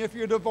 I mean, if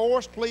you're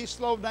divorced, please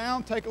slow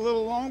down, take a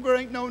little longer.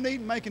 Ain't no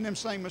need making them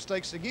same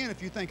mistakes again.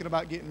 If you're thinking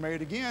about getting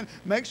married again,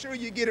 make sure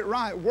you get it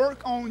right.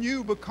 Work on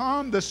you.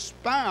 Become the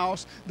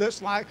spouse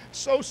that's like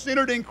so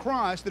centered in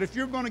Christ that if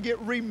you're going to get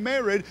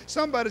remarried,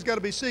 somebody's got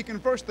to be seeking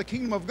first the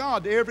kingdom of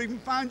God to ever even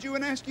find you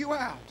and ask you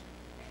out.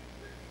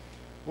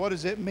 What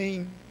does it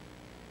mean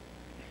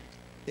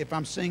if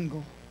I'm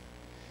single?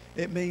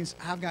 It means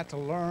I've got to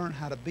learn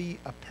how to be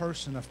a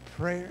person of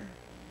prayer,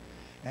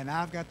 and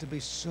I've got to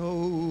be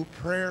so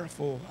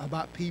prayerful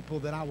about people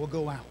that I will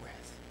go out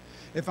with.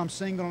 If I'm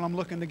single and I'm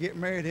looking to get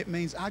married, it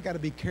means I've got to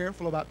be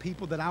careful about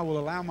people that I will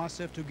allow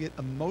myself to get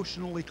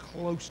emotionally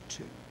close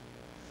to.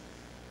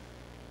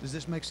 Does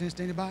this make sense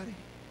to anybody?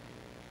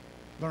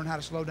 Learn how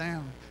to slow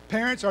down.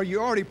 Parents, are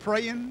you already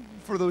praying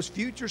for those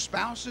future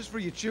spouses for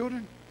your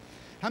children?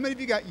 How many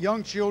of you got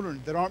young children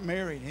that aren't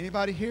married?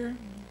 Anybody here?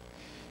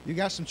 You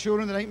got some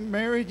children that ain't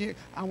married?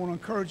 I want to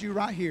encourage you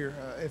right here.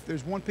 If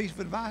there's one piece of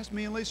advice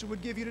me and Lisa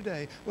would give you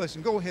today,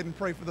 listen, go ahead and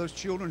pray for those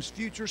children's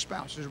future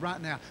spouses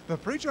right now.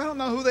 But preacher, I don't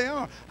know who they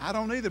are. I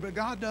don't either, but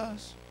God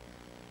does.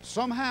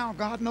 Somehow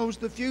God knows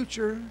the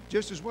future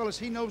just as well as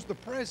He knows the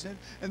present.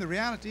 And the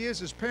reality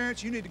is, as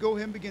parents, you need to go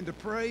ahead and begin to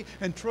pray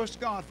and trust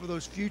God for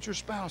those future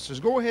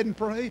spouses. Go ahead and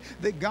pray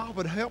that God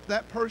would help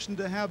that person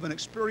to have an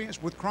experience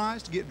with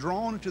Christ, to get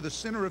drawn into the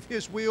center of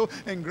His will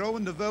and grow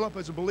and develop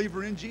as a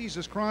believer in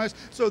Jesus Christ,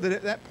 so that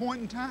at that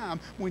point in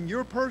time, when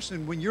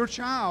your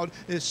child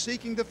is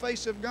seeking the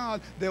face of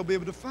God, they'll be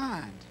able to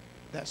find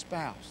that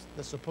spouse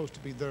that's supposed to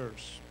be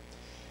theirs.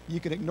 You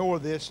can ignore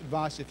this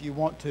advice if you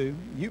want to.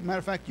 Matter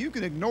of fact, you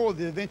can ignore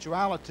the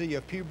eventuality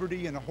of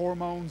puberty and the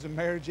hormones and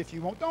marriage if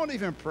you want. Don't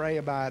even pray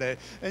about it.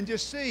 And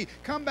just see,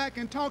 come back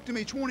and talk to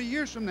me 20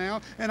 years from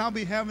now, and I'll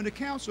be having to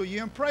counsel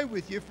you and pray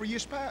with you for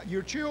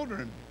your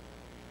children.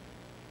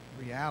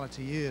 The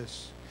reality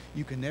is,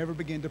 you can never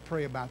begin to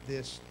pray about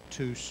this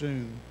too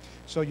soon.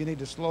 So you need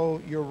to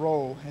slow your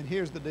roll. And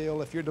here's the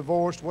deal. If you're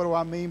divorced, what do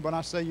I mean when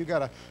I say you got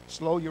to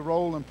slow your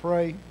roll and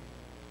pray?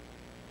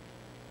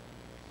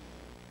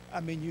 I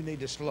mean, you need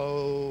to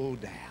slow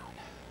down.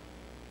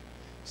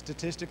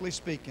 Statistically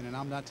speaking, and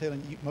I'm not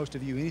telling you, most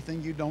of you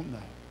anything you don't know,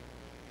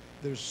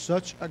 there's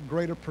such a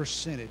greater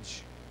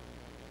percentage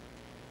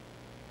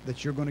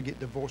that you're going to get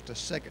divorced a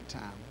second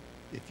time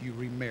if you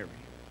remarry.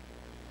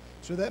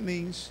 So that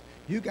means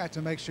you got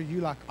to make sure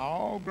you like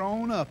all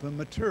grown up and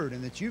matured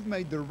and that you've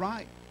made the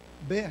right,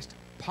 best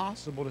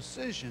possible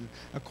decision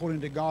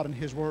according to God and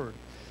His Word.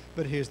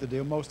 But here's the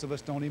deal. Most of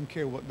us don't even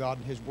care what God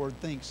and His Word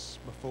thinks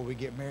before we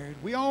get married.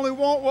 We only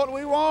want what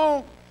we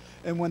want.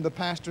 And when the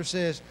pastor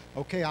says,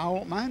 okay, I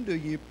won't mind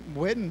doing your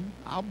wedding,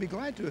 I'll be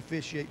glad to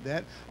officiate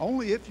that,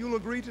 only if you'll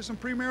agree to some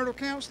premarital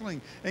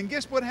counseling. And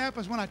guess what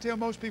happens when I tell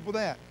most people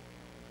that?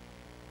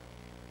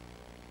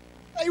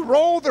 They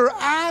roll their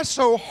eyes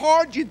so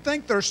hard you'd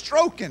think they're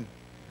stroking.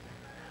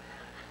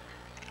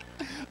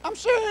 I'm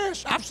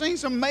serious. I've seen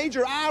some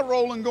major eye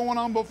rolling going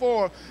on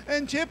before.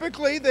 And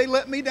typically, they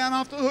let me down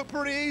off the hook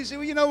pretty easy.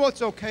 Well, you know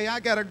what's okay? I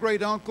got a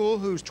great uncle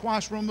who's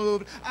twice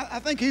removed. I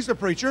think he's a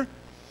preacher.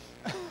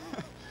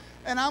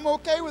 And I'm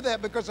okay with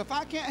that, because if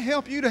I can't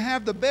help you to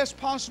have the best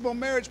possible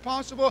marriage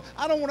possible,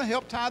 I don't want to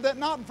help tie that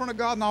knot in front of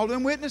God and all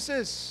them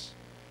witnesses.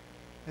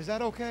 Is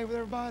that okay with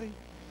everybody?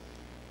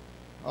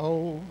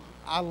 Oh,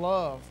 I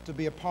love to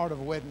be a part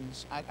of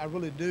weddings. I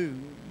really do.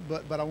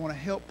 But I want to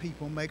help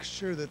people make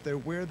sure that they're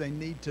where they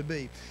need to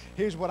be.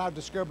 Here's what I've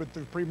discovered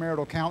through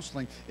premarital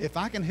counseling. If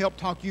I can help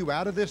talk you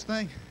out of this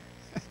thing,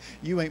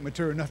 you ain't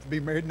mature enough to be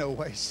married no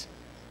ways.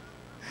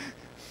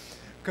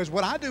 Because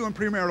what I do in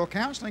premarital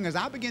counseling is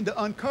I begin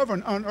to uncover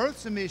and unearth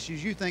some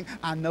issues. You think,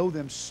 I know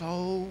them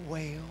so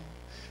well.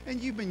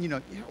 And you've been,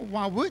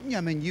 why wouldn't you?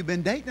 I mean, you've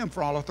been dating them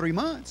for all of 3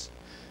 months.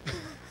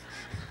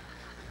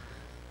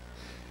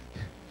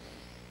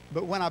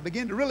 But when I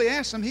begin to really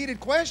ask some heated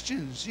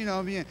questions, you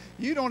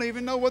don't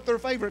even know what their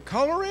favorite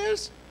color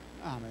is?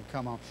 I mean,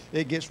 come on.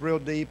 It gets real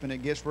deep and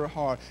it gets real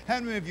hard. How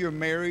many of you are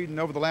married and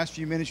over the last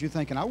few minutes you're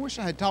thinking, I wish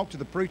I had talked to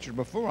the preacher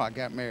before I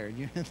got married?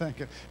 You're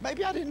thinking,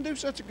 maybe I didn't do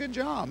such a good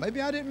job.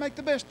 Maybe I didn't make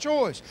the best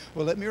choice.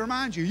 Well, let me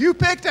remind you, you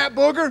picked that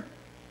booger.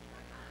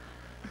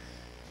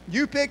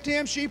 You picked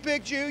him, she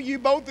picked you, you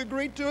both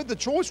agreed to it, the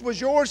choice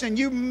was yours, and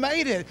you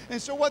made it. And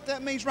so what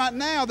that means right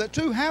now, that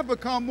two have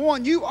become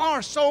one. You are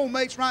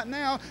soulmates right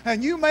now,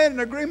 and you made an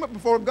agreement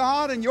before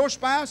God and your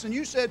spouse, and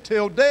you said,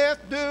 till death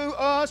do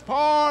us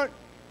part.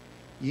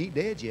 You ain't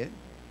dead yet.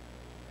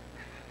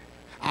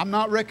 I'm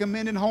not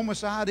recommending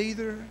homicide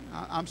either.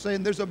 I'm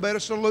saying there's a better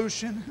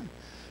solution.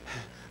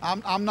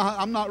 I'm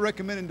not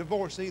recommending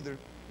divorce either.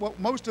 What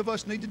most of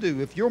us need to do,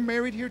 if you're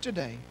married here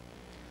today,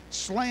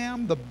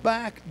 slam the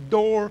back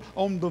door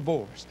on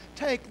divorce.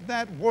 Take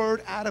that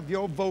word out of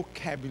your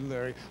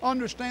vocabulary.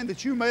 Understand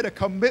that you made a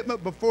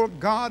commitment before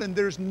God, and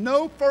there's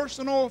no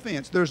personal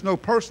offense. There's no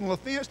personal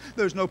offense.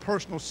 There's no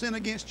personal sin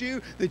against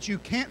you that you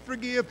can't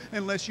forgive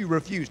unless you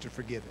refuse to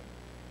forgive it.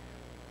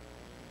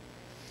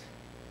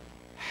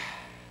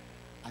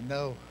 I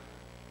know,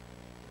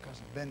 because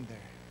I've been there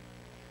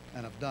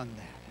and I've done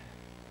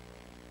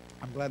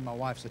that. I'm glad my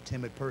wife's a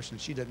timid person.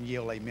 She doesn't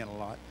yell amen a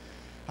lot.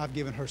 I've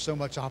given her so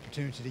much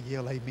opportunity to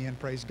yell amen,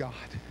 praise God.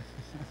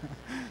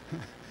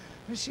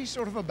 She's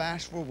sort of a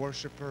bashful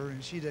worshiper,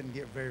 and she doesn't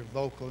get very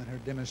vocal in her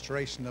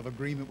demonstration of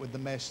agreement with the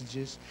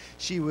messages.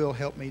 She will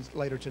help me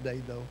later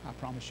today, though, I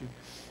promise you.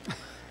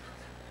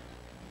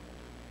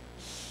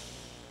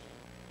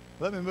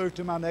 Let me move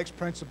to my next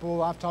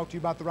principle. I've talked to you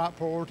about the right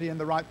priority and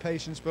the right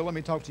patience, but let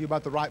me talk to you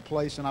about the right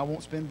place, and I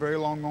won't spend very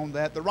long on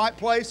that. The right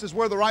place is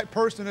where the right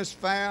person is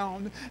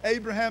found.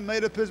 Abraham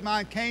made up his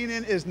mind.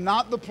 Canaan is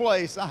not the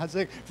place,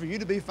 Isaac, for you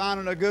to be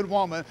finding a good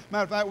woman.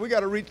 Matter of fact, we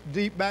got to reach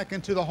deep back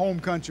into the home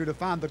country to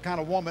find the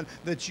kind of woman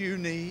that you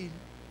need.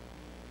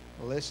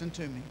 Listen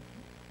to me.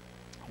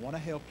 I want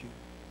to help you.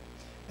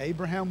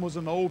 Abraham was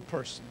an old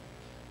person.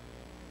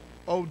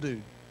 Old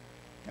dude.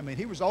 I mean,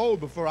 he was old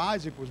before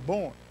Isaac was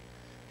born.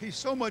 He's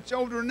so much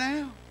older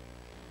now.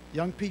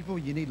 Young people,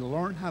 you need to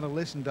learn how to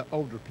listen to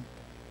older people.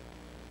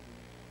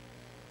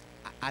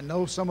 I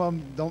know some of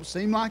them don't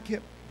seem like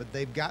it, but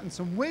they've gotten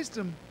some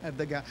wisdom. Have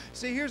they got?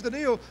 See, here's the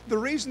deal. The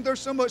reason they're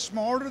so much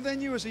smarter than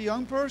you as a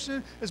young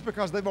person is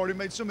because they've already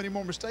made so many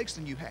more mistakes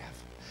than you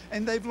have.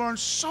 And they've learned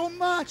so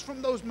much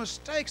from those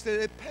mistakes that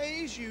it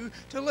pays you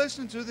to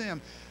listen to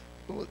them.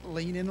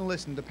 Lean in and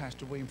listen to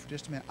Pastor William for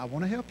just a minute. I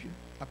want to help you.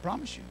 I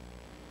promise you.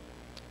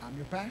 I'm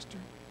your pastor.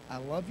 I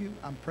love you.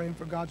 I'm praying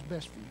for God's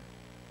best for you.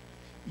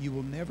 You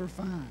will never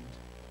find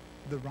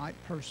the right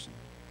person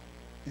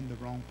in the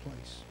wrong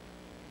place.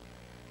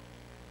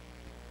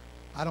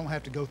 I don't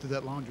have to go through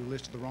that laundry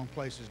list of the wrong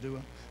places, do I?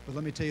 But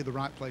let me tell you the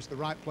right place. The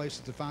right place is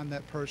to find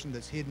that person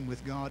that's hidden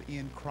with God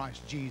in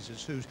Christ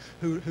Jesus,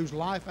 whose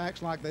life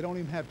acts like they don't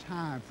even have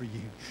time for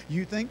you.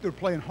 You think they're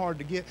playing hard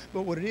to get,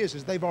 but what it is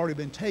they've already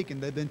been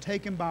taken. They've been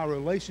taken by a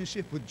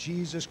relationship with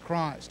Jesus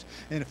Christ.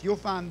 And if you'll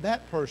find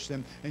that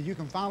person and you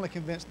can finally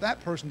convince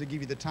that person to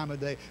give you the time of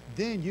day,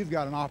 then you've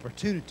got an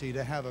opportunity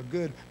to have a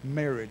good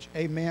marriage.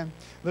 Amen?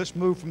 Let's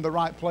move from the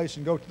right place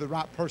and go to the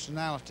right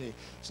personality.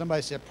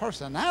 Somebody said,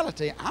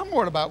 personality? I'm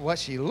worried about what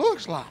she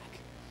looks like.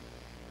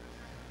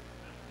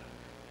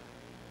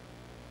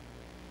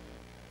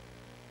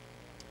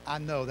 I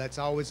know that's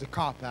always a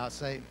cop-out.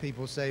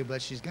 People say,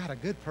 but she's got a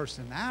good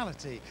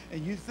personality.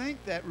 And you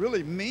think that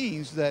really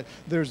means that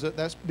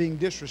that's being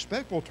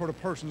disrespectful toward a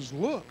person's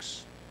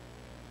looks.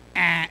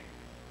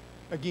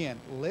 Again,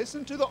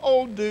 listen to the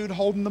old dude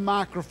holding the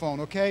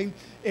microphone, okay?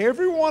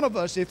 Every one of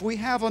us, if we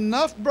have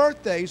enough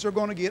birthdays, are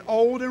going to get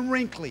old and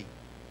wrinkly.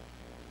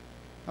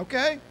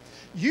 Okay?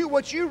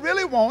 What you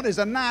really want is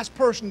a nice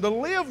person to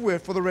live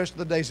with for the rest of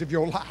the days of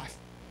your life.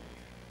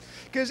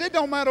 Because it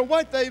don't matter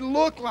what they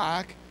look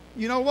like.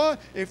 You know what?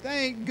 If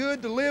they ain't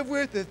good to live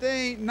with, if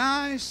they ain't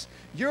nice,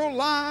 your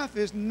life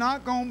is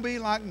not going to be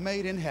like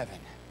made in heaven.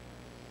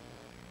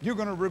 You're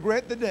going to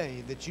regret the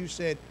day that you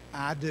said,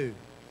 I do.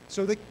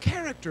 So the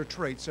character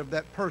traits of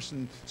that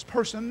person's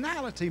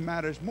personality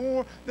matters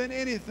more than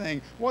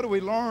anything. What do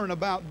we learn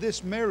about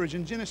this marriage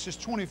in Genesis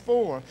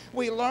 24?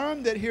 We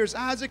learn that here's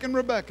Isaac and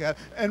Rebekah.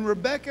 And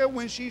Rebekah,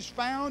 when she's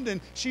found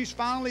and she's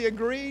finally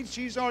agreed,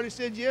 she's already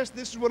said, yes,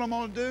 this is what I'm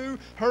going to do.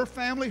 Her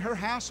family, her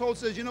household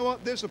says, you know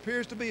what, this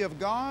appears to be of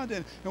God,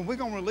 and we're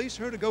going to release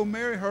her to go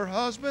marry her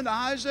husband,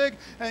 Isaac,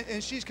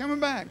 and she's coming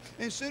back.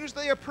 And as soon as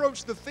they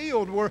approach the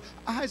field where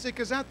Isaac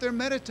is out there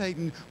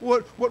meditating,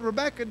 what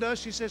Rebekah does,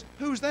 she says,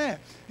 who's that?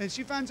 And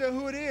she finds out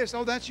who it is.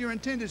 Oh, that's your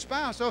intended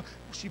spouse. So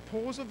she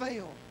pulls a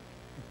veil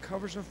and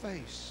covers her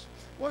face.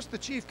 What's the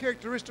chief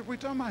characteristic we're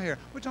talking about here?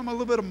 We're talking about a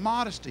little bit of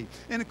modesty.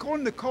 And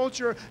according to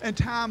culture and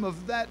time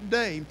of that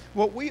day,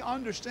 what we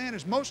understand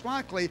is most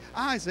likely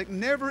Isaac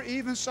never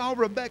even saw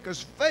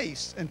Rebekah's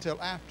face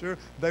until after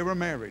they were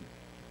married.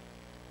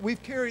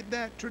 We've carried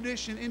that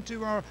tradition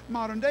into our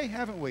modern day,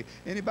 haven't we?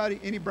 Anybody,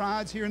 any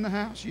brides here in the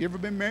house? You ever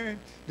been married?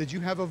 Did you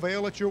have a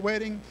veil at your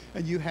wedding?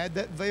 And you had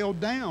that veil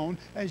down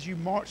as you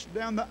marched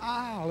down the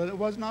aisle. And it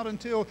was not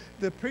until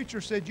the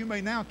preacher said, you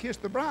may now kiss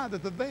the bride,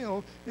 that the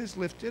veil is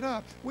lifted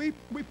up. We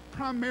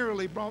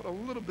primarily brought a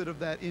little bit of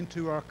that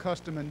into our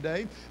custom and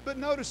day. But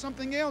notice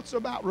something else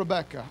about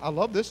Rebekah. I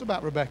love this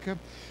about Rebekah.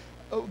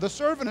 Oh, the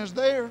servant is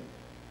there,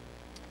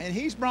 and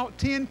he's brought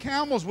 10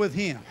 camels with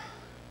him.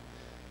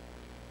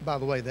 By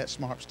the way, that's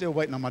smart. Still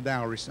waiting on my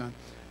dowry, son.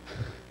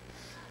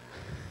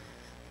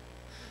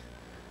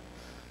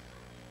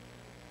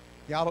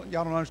 Y'all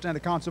don't understand the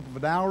concept of a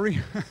dowry?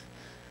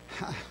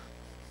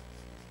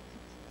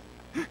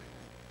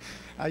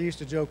 I used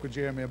to joke with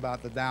Jeremy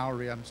about the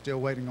dowry. I'm still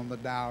waiting on the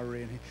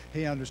dowry, and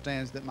he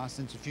understands that my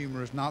sense of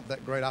humor is not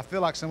that great. I feel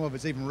like some of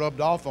it's even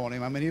rubbed off on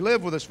him. I mean, he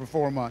lived with us for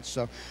 4 months,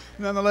 so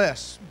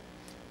nonetheless.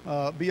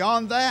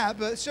 Beyond that,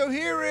 but so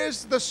here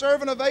is the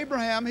servant of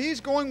Abraham. He's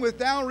going with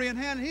dowry in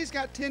hand. He's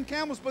got 10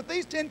 camels, but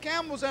these 10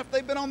 camels, after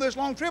they've been on this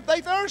long trip, they're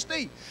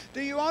thirsty.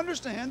 Do you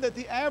understand that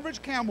the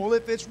average camel,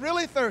 if it's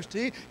really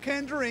thirsty,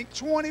 can drink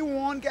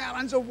 21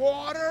 gallons of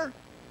water?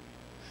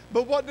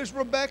 But what does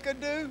Rebekah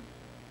do?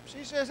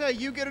 She says, hey,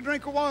 you get a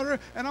drink of water,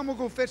 and I'm going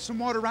to go fetch some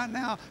water right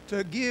now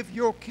to give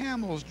your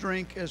camels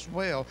drink as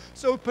well.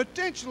 So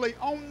potentially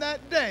on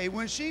that day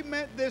when she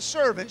met this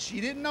servant, she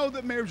didn't know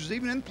that marriage was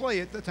even in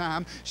play at the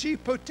time, she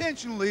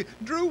potentially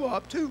drew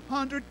up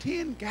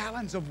 210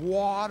 gallons of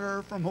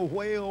water from a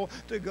well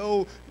to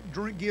go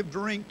give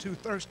drink to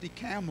thirsty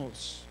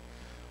camels.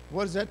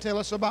 What does that tell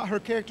us about her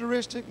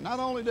characteristic? Not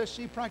only does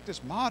she practice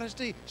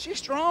modesty, she's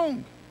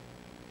strong.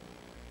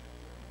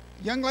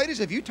 Young ladies,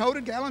 have you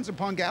toted gallons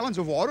upon gallons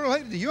of water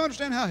lately? Do you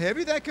understand how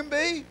heavy that can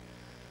be?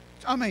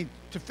 I mean,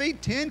 to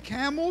feed 10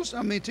 camels,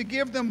 I mean, to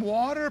give them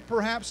water,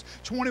 perhaps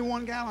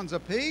 21 gallons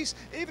apiece,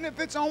 even if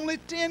it's only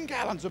 10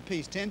 gallons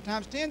apiece, 10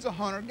 times 10 is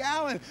 100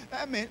 gallons.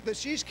 That meant that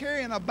she's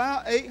carrying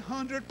about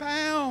 800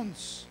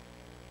 pounds.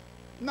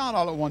 Not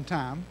all at one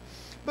time.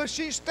 But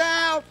she's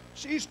stout,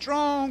 she's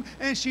strong,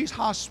 and she's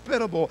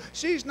hospitable.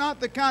 She's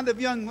not the kind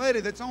of young lady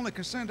that's only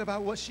concerned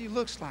about what she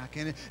looks like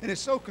and is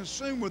so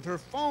consumed with her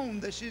phone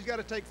that she's got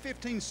to take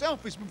 15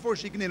 selfies before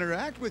she can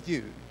interact with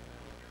you.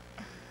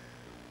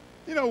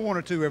 You know, 1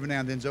 or 2 every now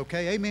and then is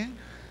okay, amen?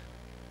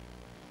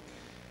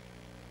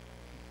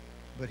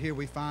 But here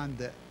we find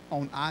that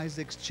on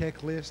Isaac's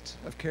checklist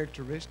of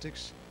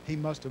characteristics, he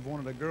must have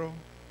wanted a girl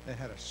that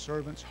had a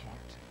servant's heart.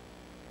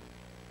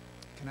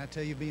 Can I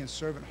tell you, being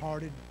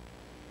servant-hearted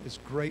is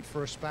great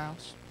for a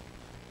spouse.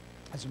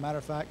 As a matter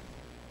of fact,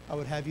 I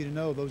would have you to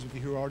know, those of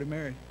you who are already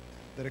married,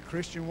 that a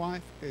Christian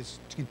wife is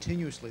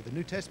continuously, the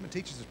New Testament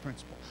teaches this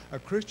principle, a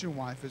Christian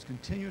wife is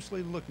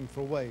continuously looking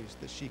for ways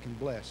that she can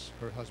bless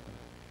her husband.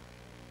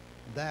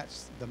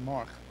 That's the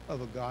mark of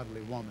a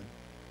godly woman.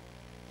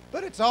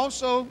 But it's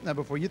also, now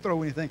before you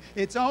throw anything,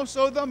 it's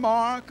also the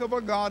mark of a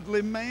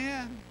godly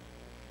man,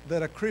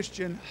 that a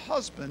Christian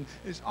husband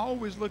is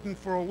always looking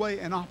for a way,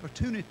 an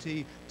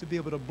opportunity to be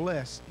able to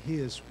bless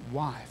his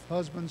wife.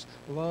 Husbands,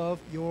 love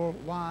your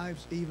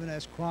wives even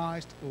as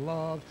Christ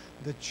loved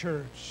the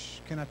church.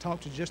 Can I talk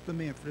to just the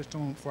men for just a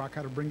moment before I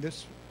kind of bring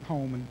this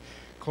home and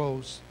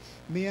close?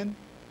 Men,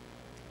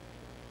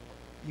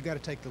 you got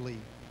to take the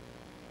lead.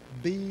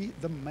 Be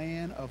the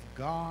man of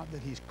God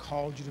that he's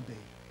called you to be.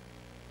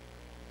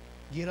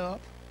 Get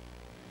up,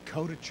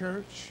 go to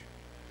church,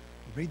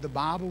 read the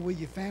Bible with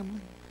your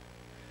family.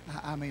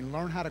 I mean,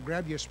 learn how to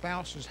grab your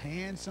spouse's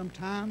hand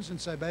sometimes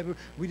and say, baby,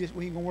 we ain't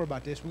going to worry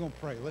about this. We're going to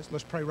pray.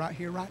 Let's pray right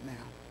here, right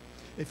now.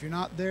 If you're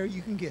not there,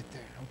 you can get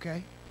there,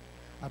 okay?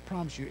 I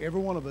promise you,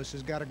 every one of us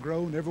has got to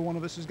grow and every one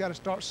of us has got to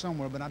start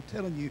somewhere. But I'm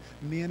telling you,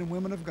 men and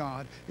women of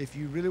God, if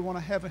you really want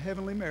to have a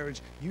heavenly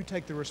marriage, you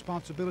take the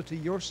responsibility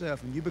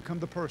yourself and you become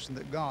the person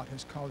that God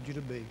has called you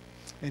to be.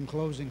 In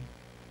closing,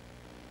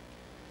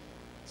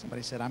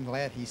 somebody said, I'm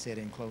glad he said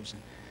in closing.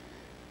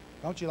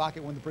 Don't you like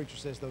it when the preacher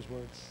says those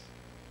words?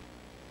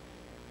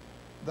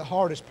 The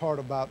hardest part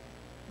about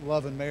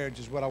love and marriage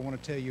is what I want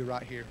to tell you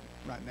right here,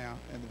 right now,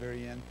 at the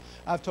very end.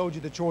 I've told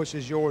you the choice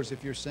is yours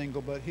if you're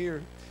single, but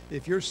here,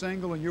 if you're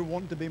single and you're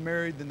wanting to be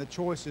married, then the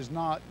choice is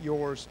not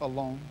yours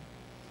alone.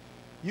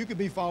 You could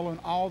be following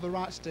all the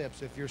right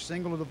steps. If you're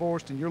single or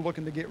divorced and you're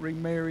looking to get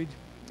remarried,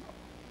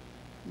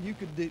 you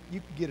could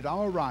get it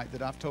all right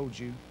that I've told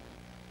you,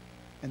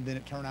 and then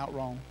it turn out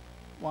wrong.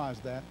 Why is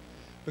that?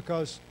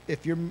 Because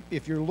if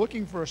you're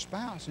looking for a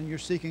spouse and you're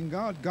seeking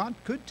God, God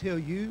could tell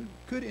you,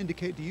 could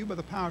indicate to you by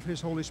the power of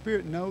His Holy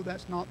Spirit, no,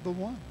 that's not the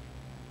one.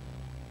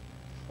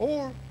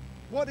 Or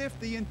what if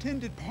the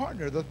intended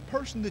partner, the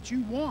person that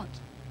you want,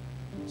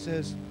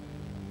 says,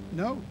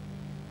 no?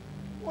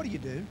 What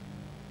do?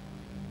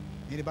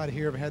 Anybody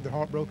here ever had their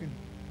heart broken?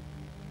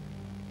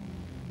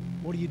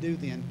 What do you do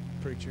then,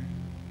 preacher?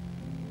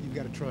 You've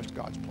got to trust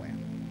God's plan.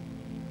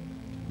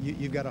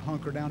 You've got to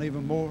hunker down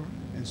even more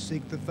and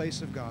seek the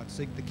face of God.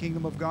 Seek the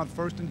kingdom of God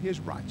first and His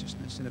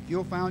righteousness. And if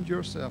you'll find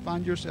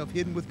yourself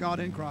hidden with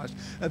God in Christ,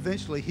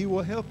 eventually He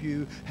will help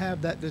you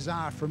have that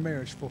desire for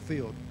marriage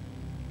fulfilled.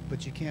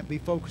 But you can't be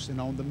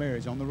focusing on the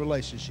marriage, on the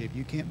relationship.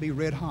 You can't be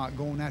red hot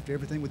going after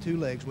everything with two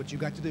legs. What you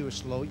got to do is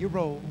slow your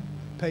roll,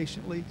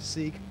 patiently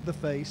seek the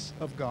face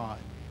of God,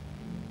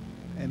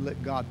 and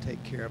let God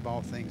take care of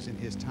all things in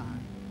His time.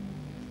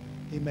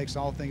 He makes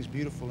all things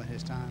beautiful in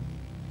His time.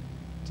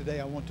 Today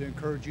I want to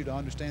encourage you to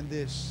understand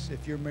this.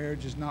 If your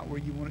marriage is not where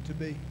you want it to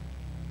be,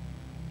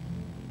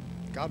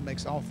 God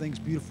makes all things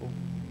beautiful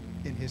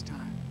in His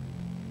time.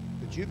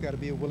 But you've got to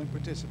be a willing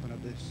participant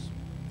of this.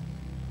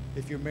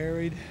 If you're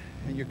married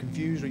and you're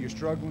confused or you're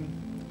struggling,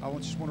 I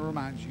just want to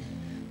remind you,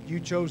 you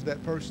chose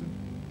that person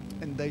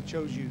and they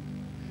chose you.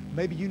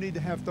 Maybe you need to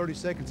have 30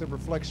 seconds of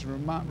reflection.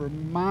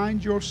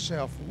 Remind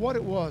yourself what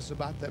it was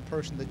about that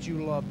person that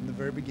you loved in the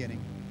very beginning.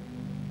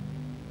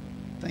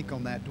 Think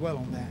on that, dwell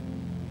on that.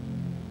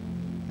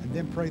 And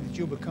then pray that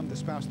you'll become the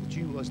spouse that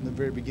you was in the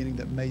very beginning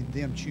that made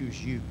them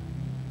choose you.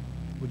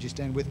 Would you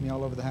stand with me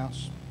all over the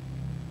house?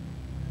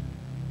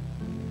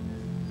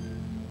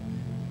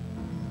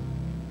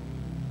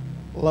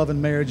 Love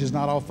and marriage is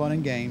not all fun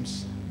and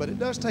games, but it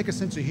does take a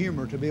sense of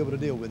humor to be able to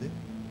deal with it.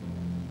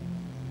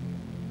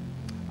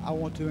 I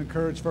want to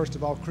encourage, first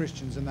of all,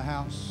 Christians in the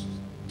house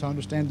to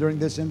understand during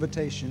this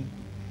invitation,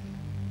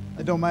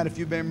 it don't matter if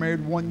you've been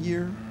married 1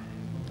 year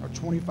or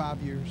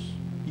 25 years,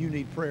 you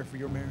need prayer for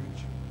your marriage.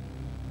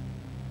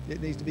 It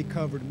needs to be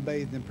covered and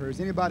bathed in prayers.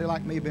 Anybody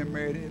like me been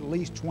married at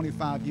least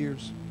 25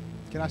 years?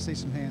 Can I see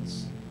some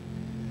hands?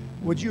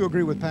 Would you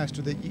agree with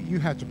Pastor that you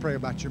have to pray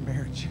about your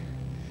marriage?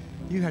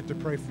 You have to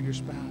pray for your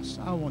spouse.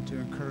 I want to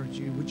encourage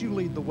you. Would you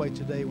lead the way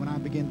today when I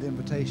begin the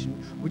invitation?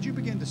 Would you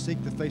begin to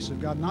seek the face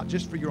of God, not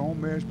just for your own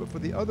marriage, but for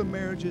the other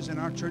marriages in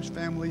our church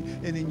family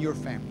and in your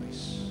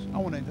families? I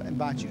want to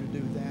invite you to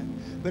do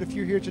that. But if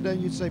you're here today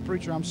and you'd say,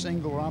 preacher, I'm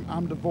single, or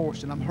I'm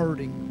divorced and I'm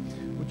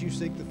hurting, would you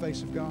seek the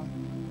face of God?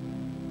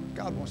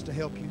 God wants to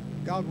help you.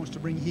 God wants to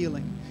bring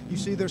healing. You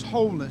see, there's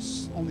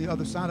wholeness on the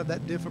other side of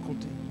that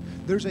difficulty.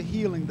 There's a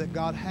healing that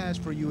God has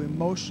for you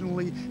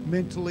emotionally,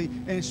 mentally,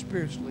 and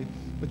spiritually.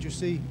 But you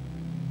see,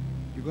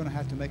 you're going to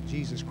have to make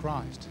Jesus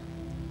Christ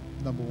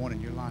number one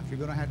in your life. You're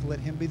going to have to let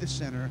Him be the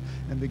center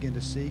and begin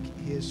to seek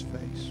His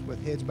face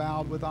with heads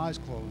bowed, with eyes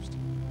closed.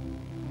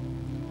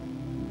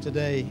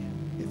 Today,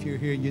 if you're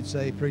here and you'd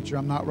say, preacher,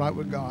 I'm not right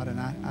with God and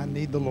I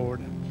need the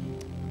Lord.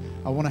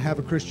 I want to have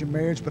a Christian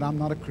marriage, but I'm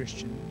not a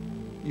Christian.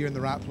 You're in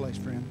the right place,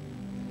 friend.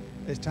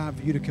 It's time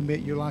for you to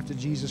commit your life to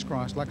Jesus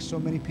Christ like so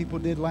many people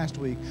did last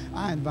week.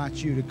 I invite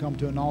you to come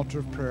to an altar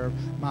of prayer.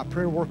 My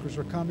prayer workers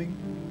are coming.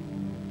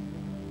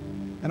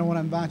 And I want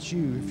to invite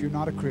you, if you're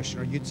not a Christian,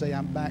 or you'd say,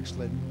 I'm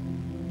backslidden.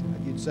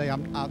 You'd say,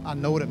 I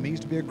know what it means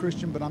to be a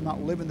Christian, but I'm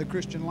not living the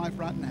Christian life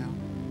right now.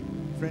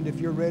 Friend, if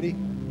you're ready,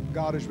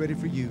 God is ready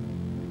for you.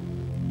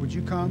 Would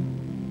you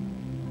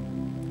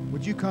come?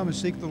 Would you come and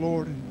seek the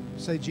Lord and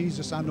say,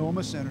 Jesus, I know I'm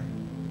a sinner,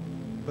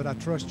 but I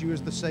trust you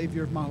as the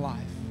Savior of my life.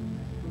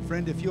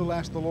 Friend, if you'll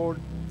ask the Lord,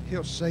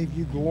 He'll save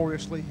you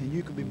gloriously, and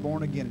you can be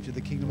born again into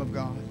the kingdom of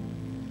God.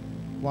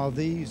 While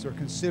these are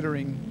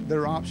considering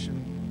their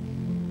option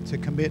to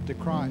commit to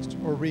Christ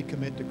or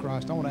recommit to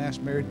Christ, I want to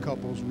ask married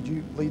couples, would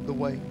you lead the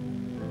way?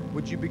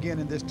 Would you begin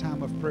in this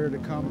time of prayer to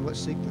come and let's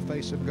seek the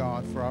face of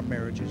God for our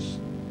marriages?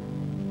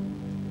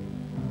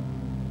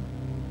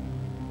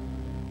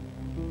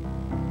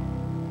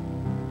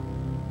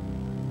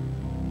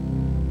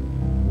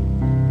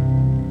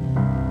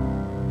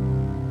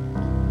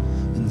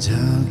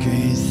 How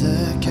great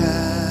the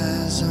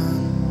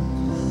chasm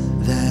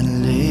that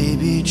lay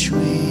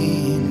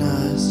between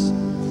us,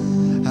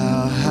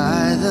 how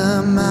high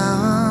the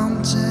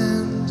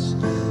mountains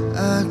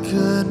I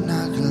could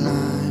not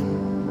climb.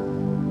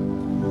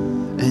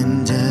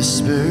 In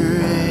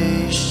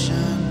desperation,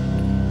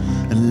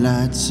 a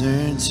light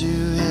turned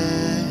to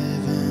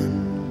heaven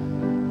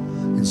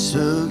and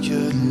spoke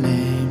your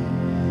name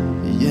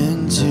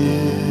into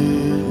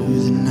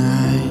the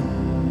night.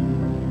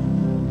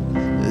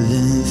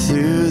 Then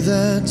through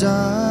the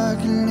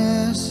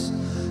darkness,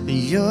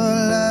 your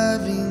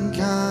loving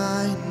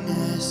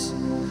kindness,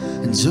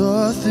 and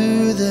tore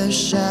through the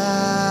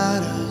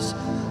shadows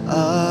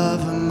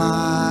of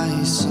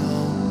my soul.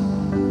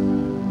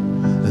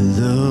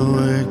 The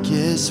work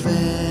is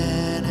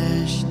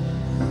finished,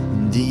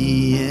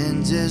 the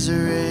end is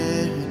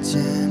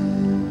written.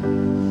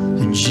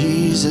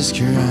 Jesus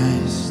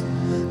Christ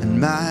and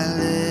my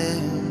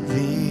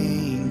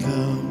living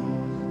hope.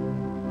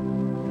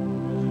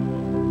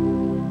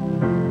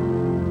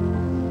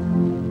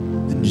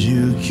 And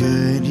who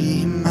could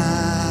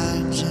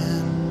imagine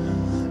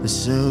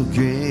so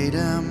great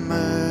a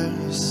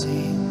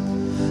mercy,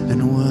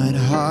 and what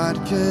heart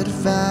could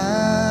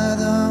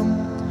fathom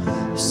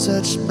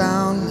such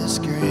boundless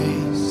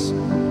grace?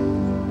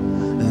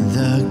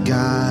 The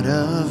God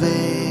of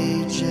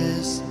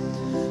ages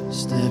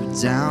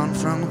stepped down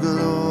from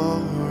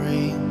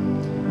glory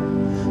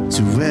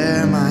to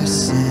wear my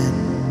sin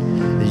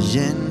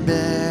and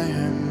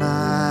bear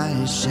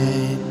my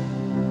shame.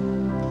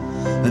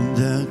 And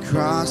the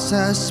cross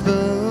has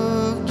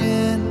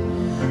spoken,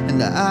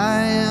 and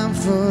I am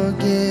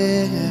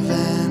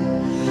forgiven,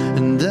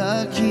 and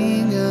the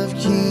King of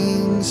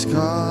Kings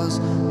calls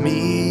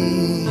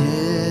me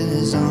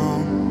his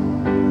own.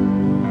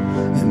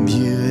 And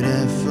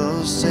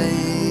beautiful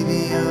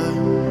Savior,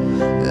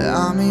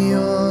 I'm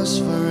yours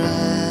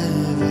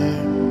forever,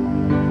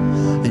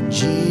 in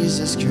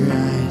Jesus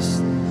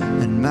Christ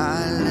and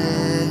my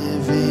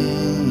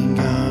living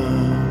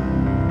hope.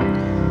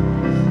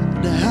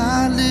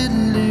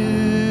 Hallelujah,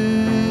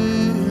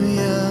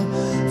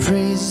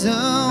 praise the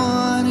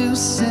one who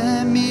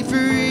set me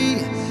free.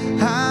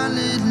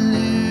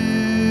 Hallelujah,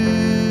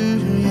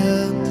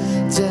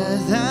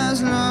 death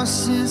has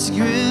lost its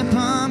grip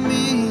on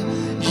me.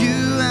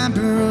 You have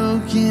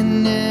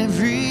broken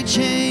every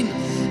chain.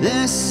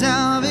 There's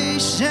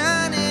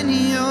salvation in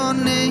your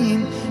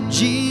name,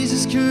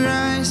 Jesus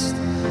Christ,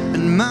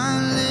 and my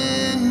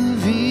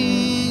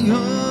living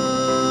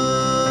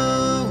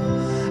hope.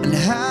 And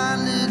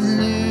hallelujah,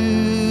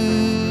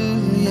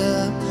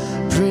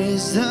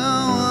 praise the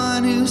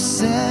one who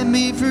set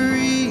me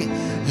free.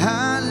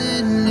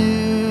 Hallelujah,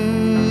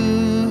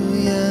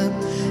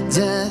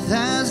 death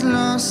has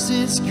lost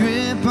its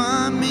grip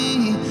on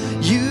me.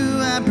 You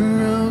have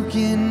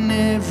broken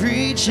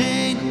every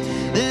chain.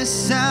 There's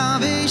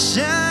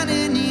salvation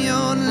in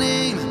your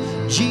name,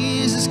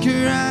 Jesus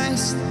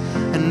Christ,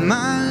 and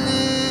my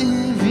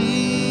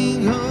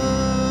living hope.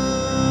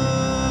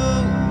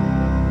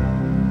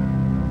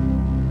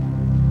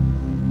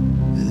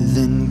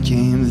 Then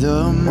came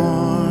the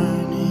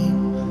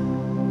morning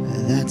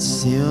that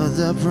sealed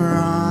the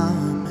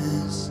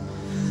promise.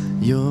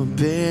 Your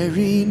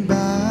buried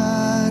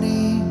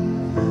body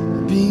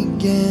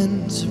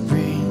began to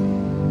breathe.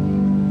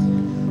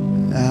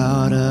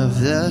 Out of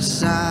the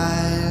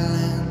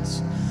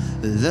silence,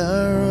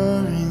 the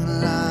roaring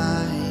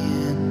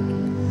lion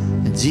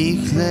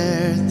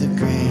declared the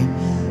grave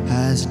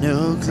has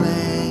no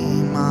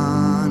claim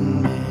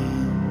on me.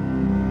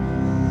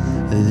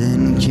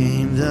 Then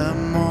came the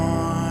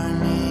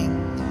morning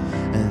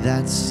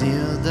that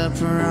sealed the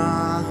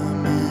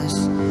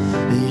promise.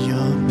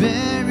 Your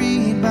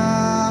buried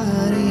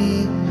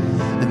body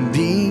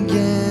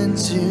began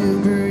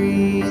to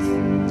breathe,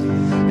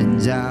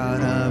 and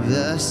out of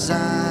the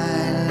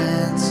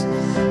silence,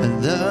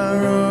 the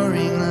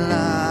roaring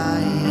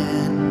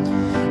lion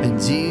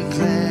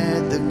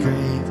declared the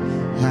grave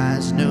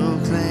has no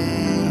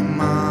claim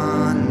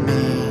on me.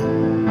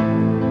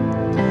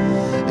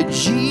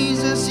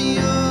 Jesus,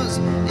 yours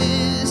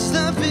is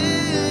the victory.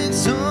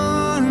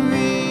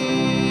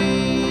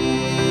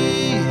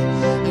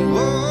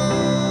 Oh,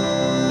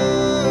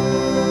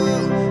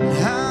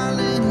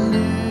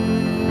 hallelujah,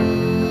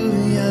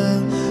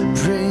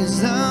 praise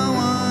the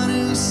one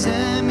who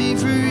set me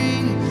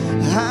free.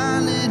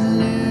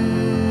 Hallelujah,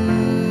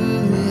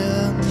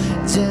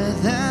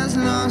 death has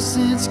lost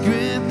its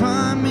grip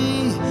on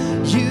me.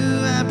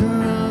 You have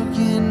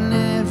broken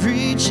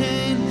every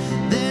chain.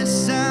 There's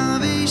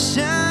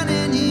salvation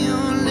in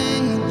your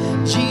name,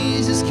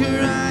 Jesus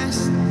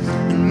Christ,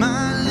 and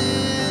my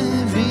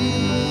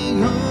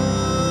living hope.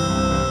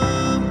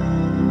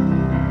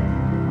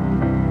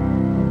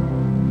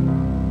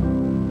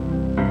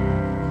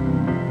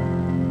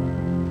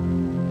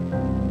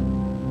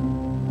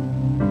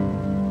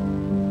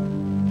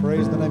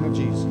 Praise the name of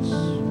Jesus.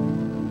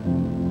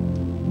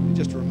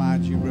 Just to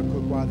remind you real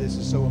quick why this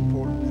is so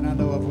important. And I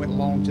know I've went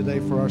long today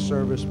for our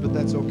service, but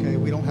that's okay.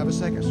 We don't have a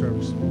second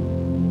service.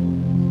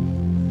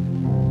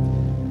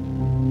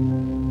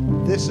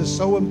 This is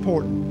so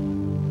important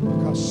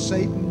because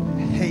Satan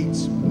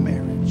hates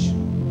marriage.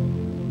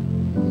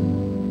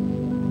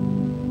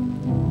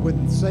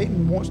 When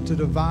Satan wants to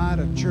divide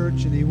a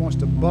church and he wants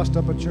to bust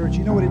up a church,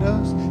 you know what he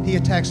does? He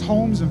attacks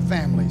homes and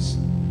families.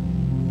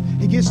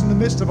 He gets in the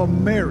midst of a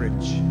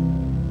marriage.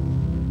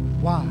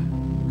 Why?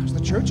 Because the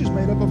church is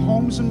made up of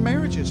homes and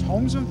marriages,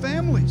 homes and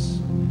families.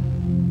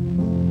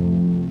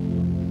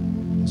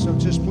 So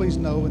just please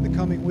know, in the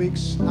coming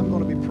weeks, I'm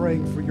going to be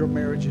praying for your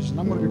marriages, and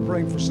I'm going to be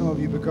praying for some of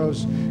you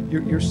because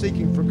you're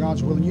seeking for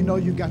God's will, and you know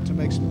you've got to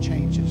make some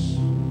changes.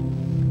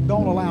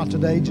 Don't allow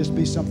today just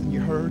be something you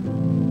heard.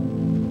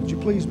 Would you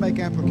please make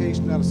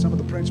application out of some of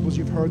the principles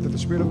you've heard that the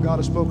Spirit of God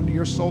has spoken to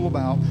your soul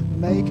about?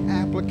 Make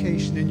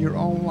application in your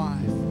own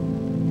life.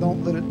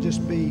 Don't let it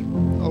just be,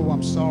 oh,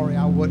 I'm sorry,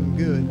 I wasn't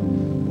good.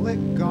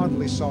 let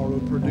godly sorrow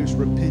produce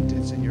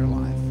repentance in your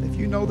life. If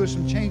you know there's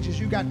some changes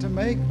you got to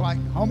make, like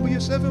humble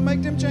yourself and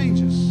make them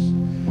changes.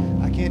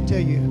 I can't tell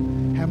you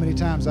how many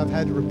times I've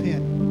had to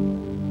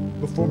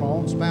repent before my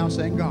own spouse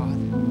and God.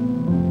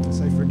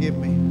 Say, forgive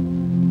me,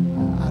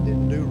 I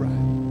didn't do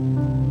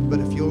right. But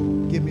if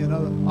you'll give me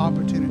another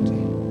opportunity,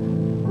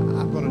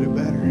 I'm going to do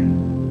better.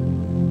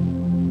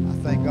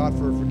 I thank God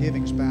for a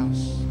forgiving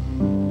spouse.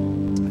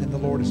 And the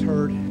Lord has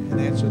heard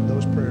and answered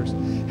those prayers.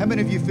 How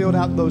many of you filled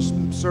out those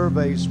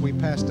surveys we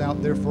passed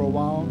out there for a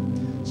while?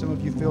 Some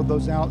of you filled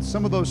those out.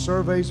 Some of those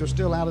surveys are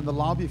still out in the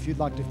lobby if you'd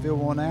like to fill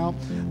one out.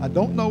 I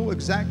don't know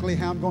exactly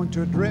how I'm going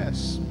to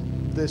address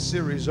this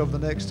series over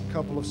the next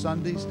couple of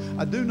Sundays.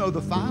 I do know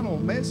the final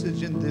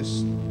message in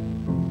this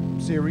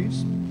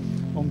series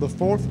on the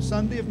 4th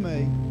Sunday of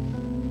May.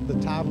 The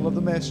title of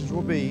the message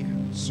will be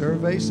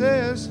Survey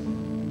Says,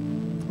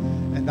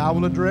 and I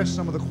will address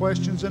some of the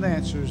questions and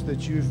answers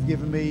that you've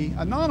given me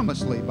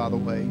anonymously, by the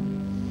way.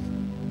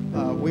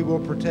 We will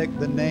protect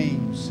the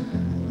names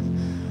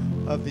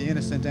of the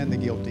innocent and the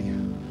guilty.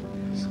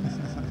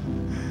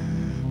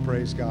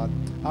 Praise God.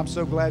 I'm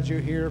so glad you're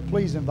here.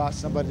 Please invite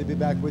somebody to be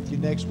back with you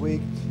next week.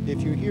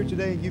 If you're here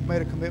today and you've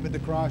made a commitment to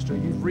Christ or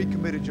you've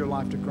recommitted your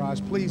life to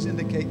Christ, please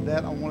indicate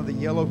that on one of the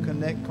yellow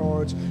Connect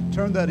cards.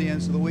 Turn that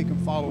in so that we can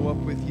follow up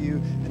with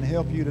you and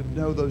help you to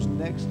know those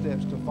next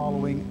steps to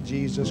following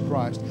Jesus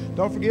Christ.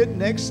 Don't forget,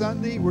 next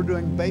Sunday we're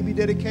doing baby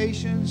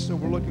dedications, so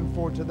we're looking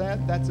forward to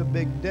that. That's a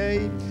big day,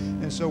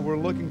 and so we're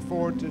looking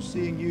forward to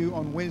seeing you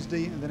on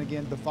Wednesday and then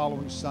again the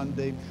following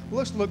Sunday. Well,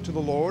 let's look to the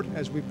Lord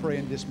as we pray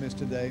and dismiss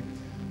today.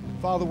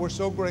 Father, we're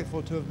so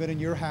grateful to have been in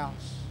your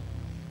house.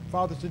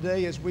 Father,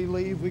 today as we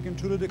leave, we can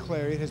truly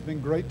declare it has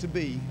been great to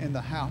be in the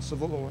house of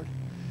the Lord.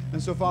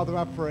 And so, Father,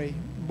 I pray,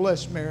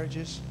 bless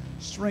marriages,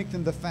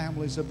 strengthen the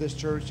families of this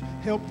church,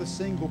 help the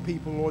single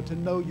people, Lord, to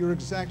know your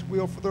exact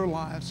will for their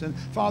lives. And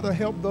Father,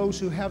 help those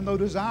who have no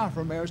desire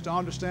for marriage to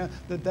understand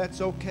that that's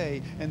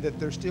okay and that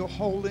they're still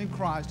whole in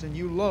Christ and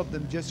you love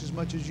them just as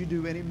much as you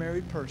do any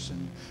married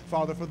person.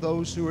 Father, for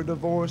those who are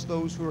divorced,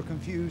 those who are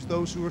confused,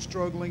 those who are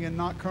struggling and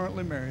not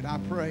currently married, I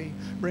pray,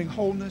 bring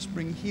wholeness,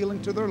 bring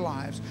healing to their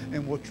lives,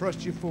 and we'll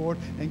trust you for it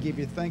and give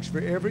you thanks for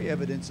every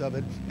evidence of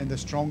it. In the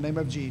strong name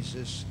of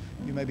Jesus,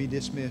 you may be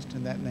dismissed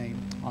in that name.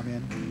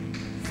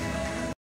 Amen.